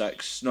top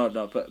six,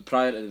 but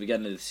prior to the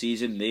beginning of the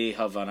season, they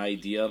have an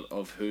idea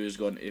of who's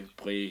going to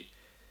play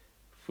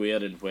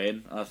where and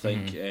when. I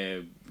think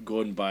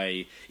going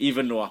by,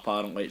 even though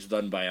apparently it's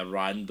done by a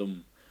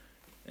random,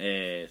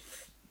 I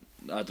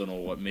don't know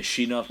what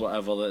machine or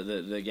whatever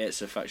that gets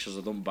the fixtures,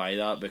 I don't buy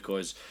that,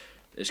 because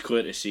it's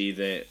clear to see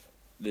that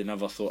they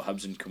never thought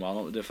Hibs and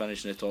Kilmarnock would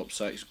finish in the top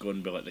six,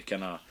 going by like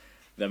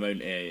the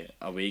amount of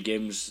away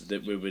games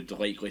that we would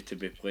likely to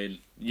be playing.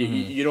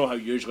 You know how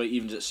usually it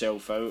evens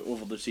itself out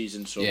over the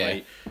season, so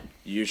like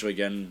usually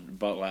again,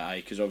 but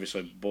like because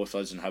obviously both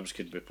us and Hibs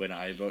could be playing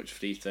at Ibrox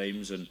 3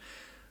 times, and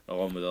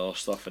along with other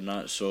stuff and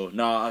that. So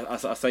no, I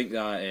think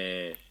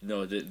that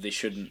no, they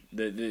shouldn't.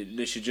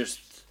 They should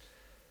just.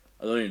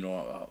 I don't even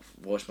know.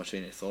 I've lost my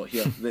train of thought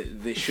here.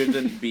 They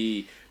shouldn't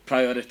be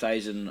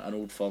prioritising an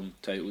Old Firm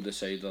title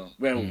decider.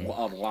 Well,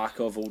 or lack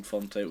of Old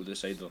Firm title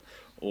decider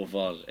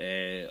over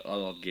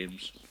other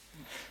games.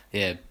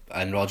 Yeah,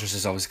 and Rodgers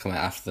has always come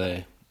out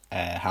after the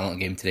Hamilton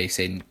game today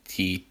saying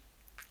he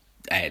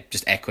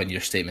just echoing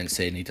your statement,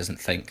 saying he doesn't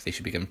think they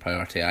should be given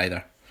priority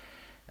either.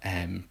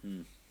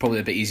 Probably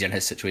a bit easier in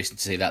his situation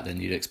to say that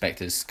than you'd expect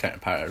his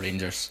counterpart at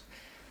Rangers.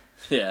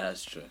 Yeah,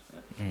 that's true.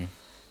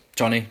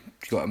 Johnny,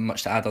 you got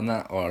much to add on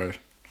that, or?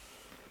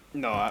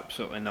 No,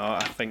 absolutely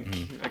not. I think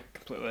I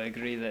completely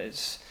agree that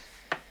it's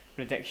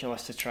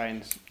ridiculous to try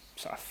and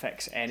sort of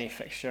fix any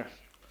fixture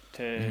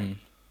to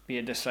be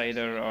a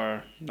decider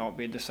or not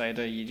be a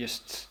decider. You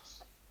just,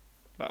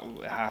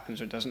 well, it happens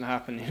or doesn't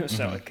happen. You know,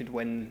 Celtic could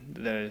win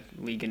the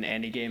league in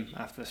any game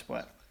after the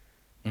split.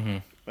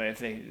 But if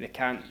they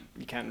can't,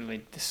 you can't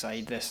really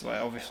decide this. Like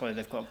obviously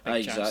they've got a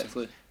big chance.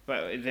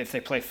 But if they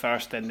play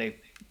first, then they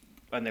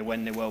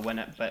win, they will win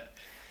it. But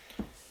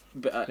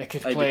they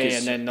could play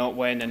and then not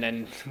win, and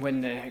then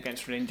win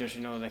against Rangers.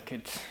 You know, they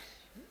could.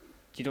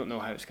 You don't know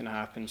how it's going to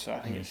happen, so I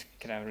think it's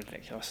kind of a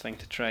ridiculous thing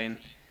to try and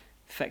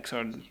fix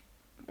or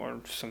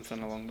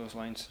something along those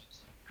lines.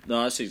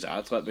 No, that's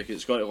exactly it, because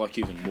it's got to look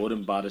even more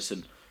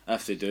embarrassing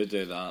if they do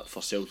that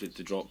for Celtic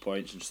to drop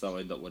points and still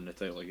end up winning the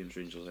title against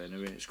Rangers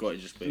anyway. It's got to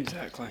just be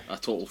a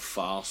total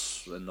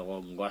farce in the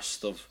long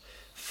list of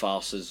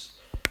farces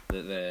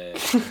that the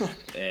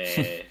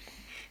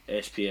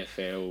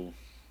SPFL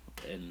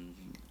and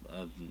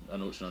I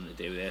know it's nothing to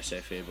do with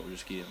SFA, but we'll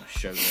just give them a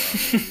shout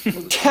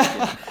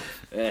out.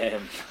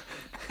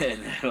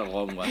 And a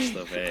long list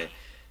of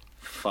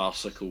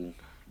farcical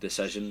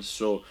decisions.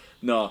 So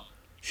no,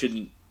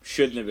 shouldn't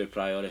be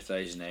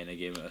prioritising any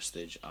game at this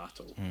stage at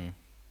all.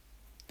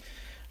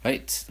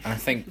 Right, and I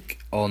think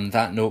on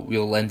that note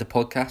we'll end the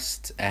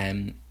podcast.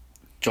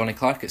 Johnny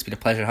Clark, it's been a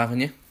pleasure having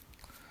you.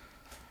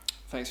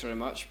 Thanks very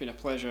much. Been a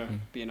pleasure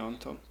being on,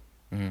 Tom.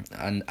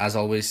 And as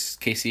always,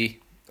 Casey,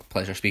 a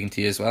pleasure speaking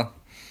to you as well.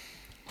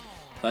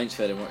 Thanks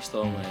very much,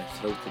 Tom.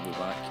 Thrilled to be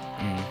back.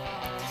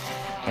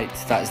 Right,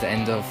 that is the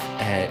end of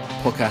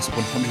podcast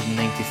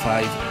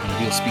 195,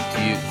 and we'll speak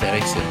to you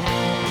very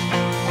soon.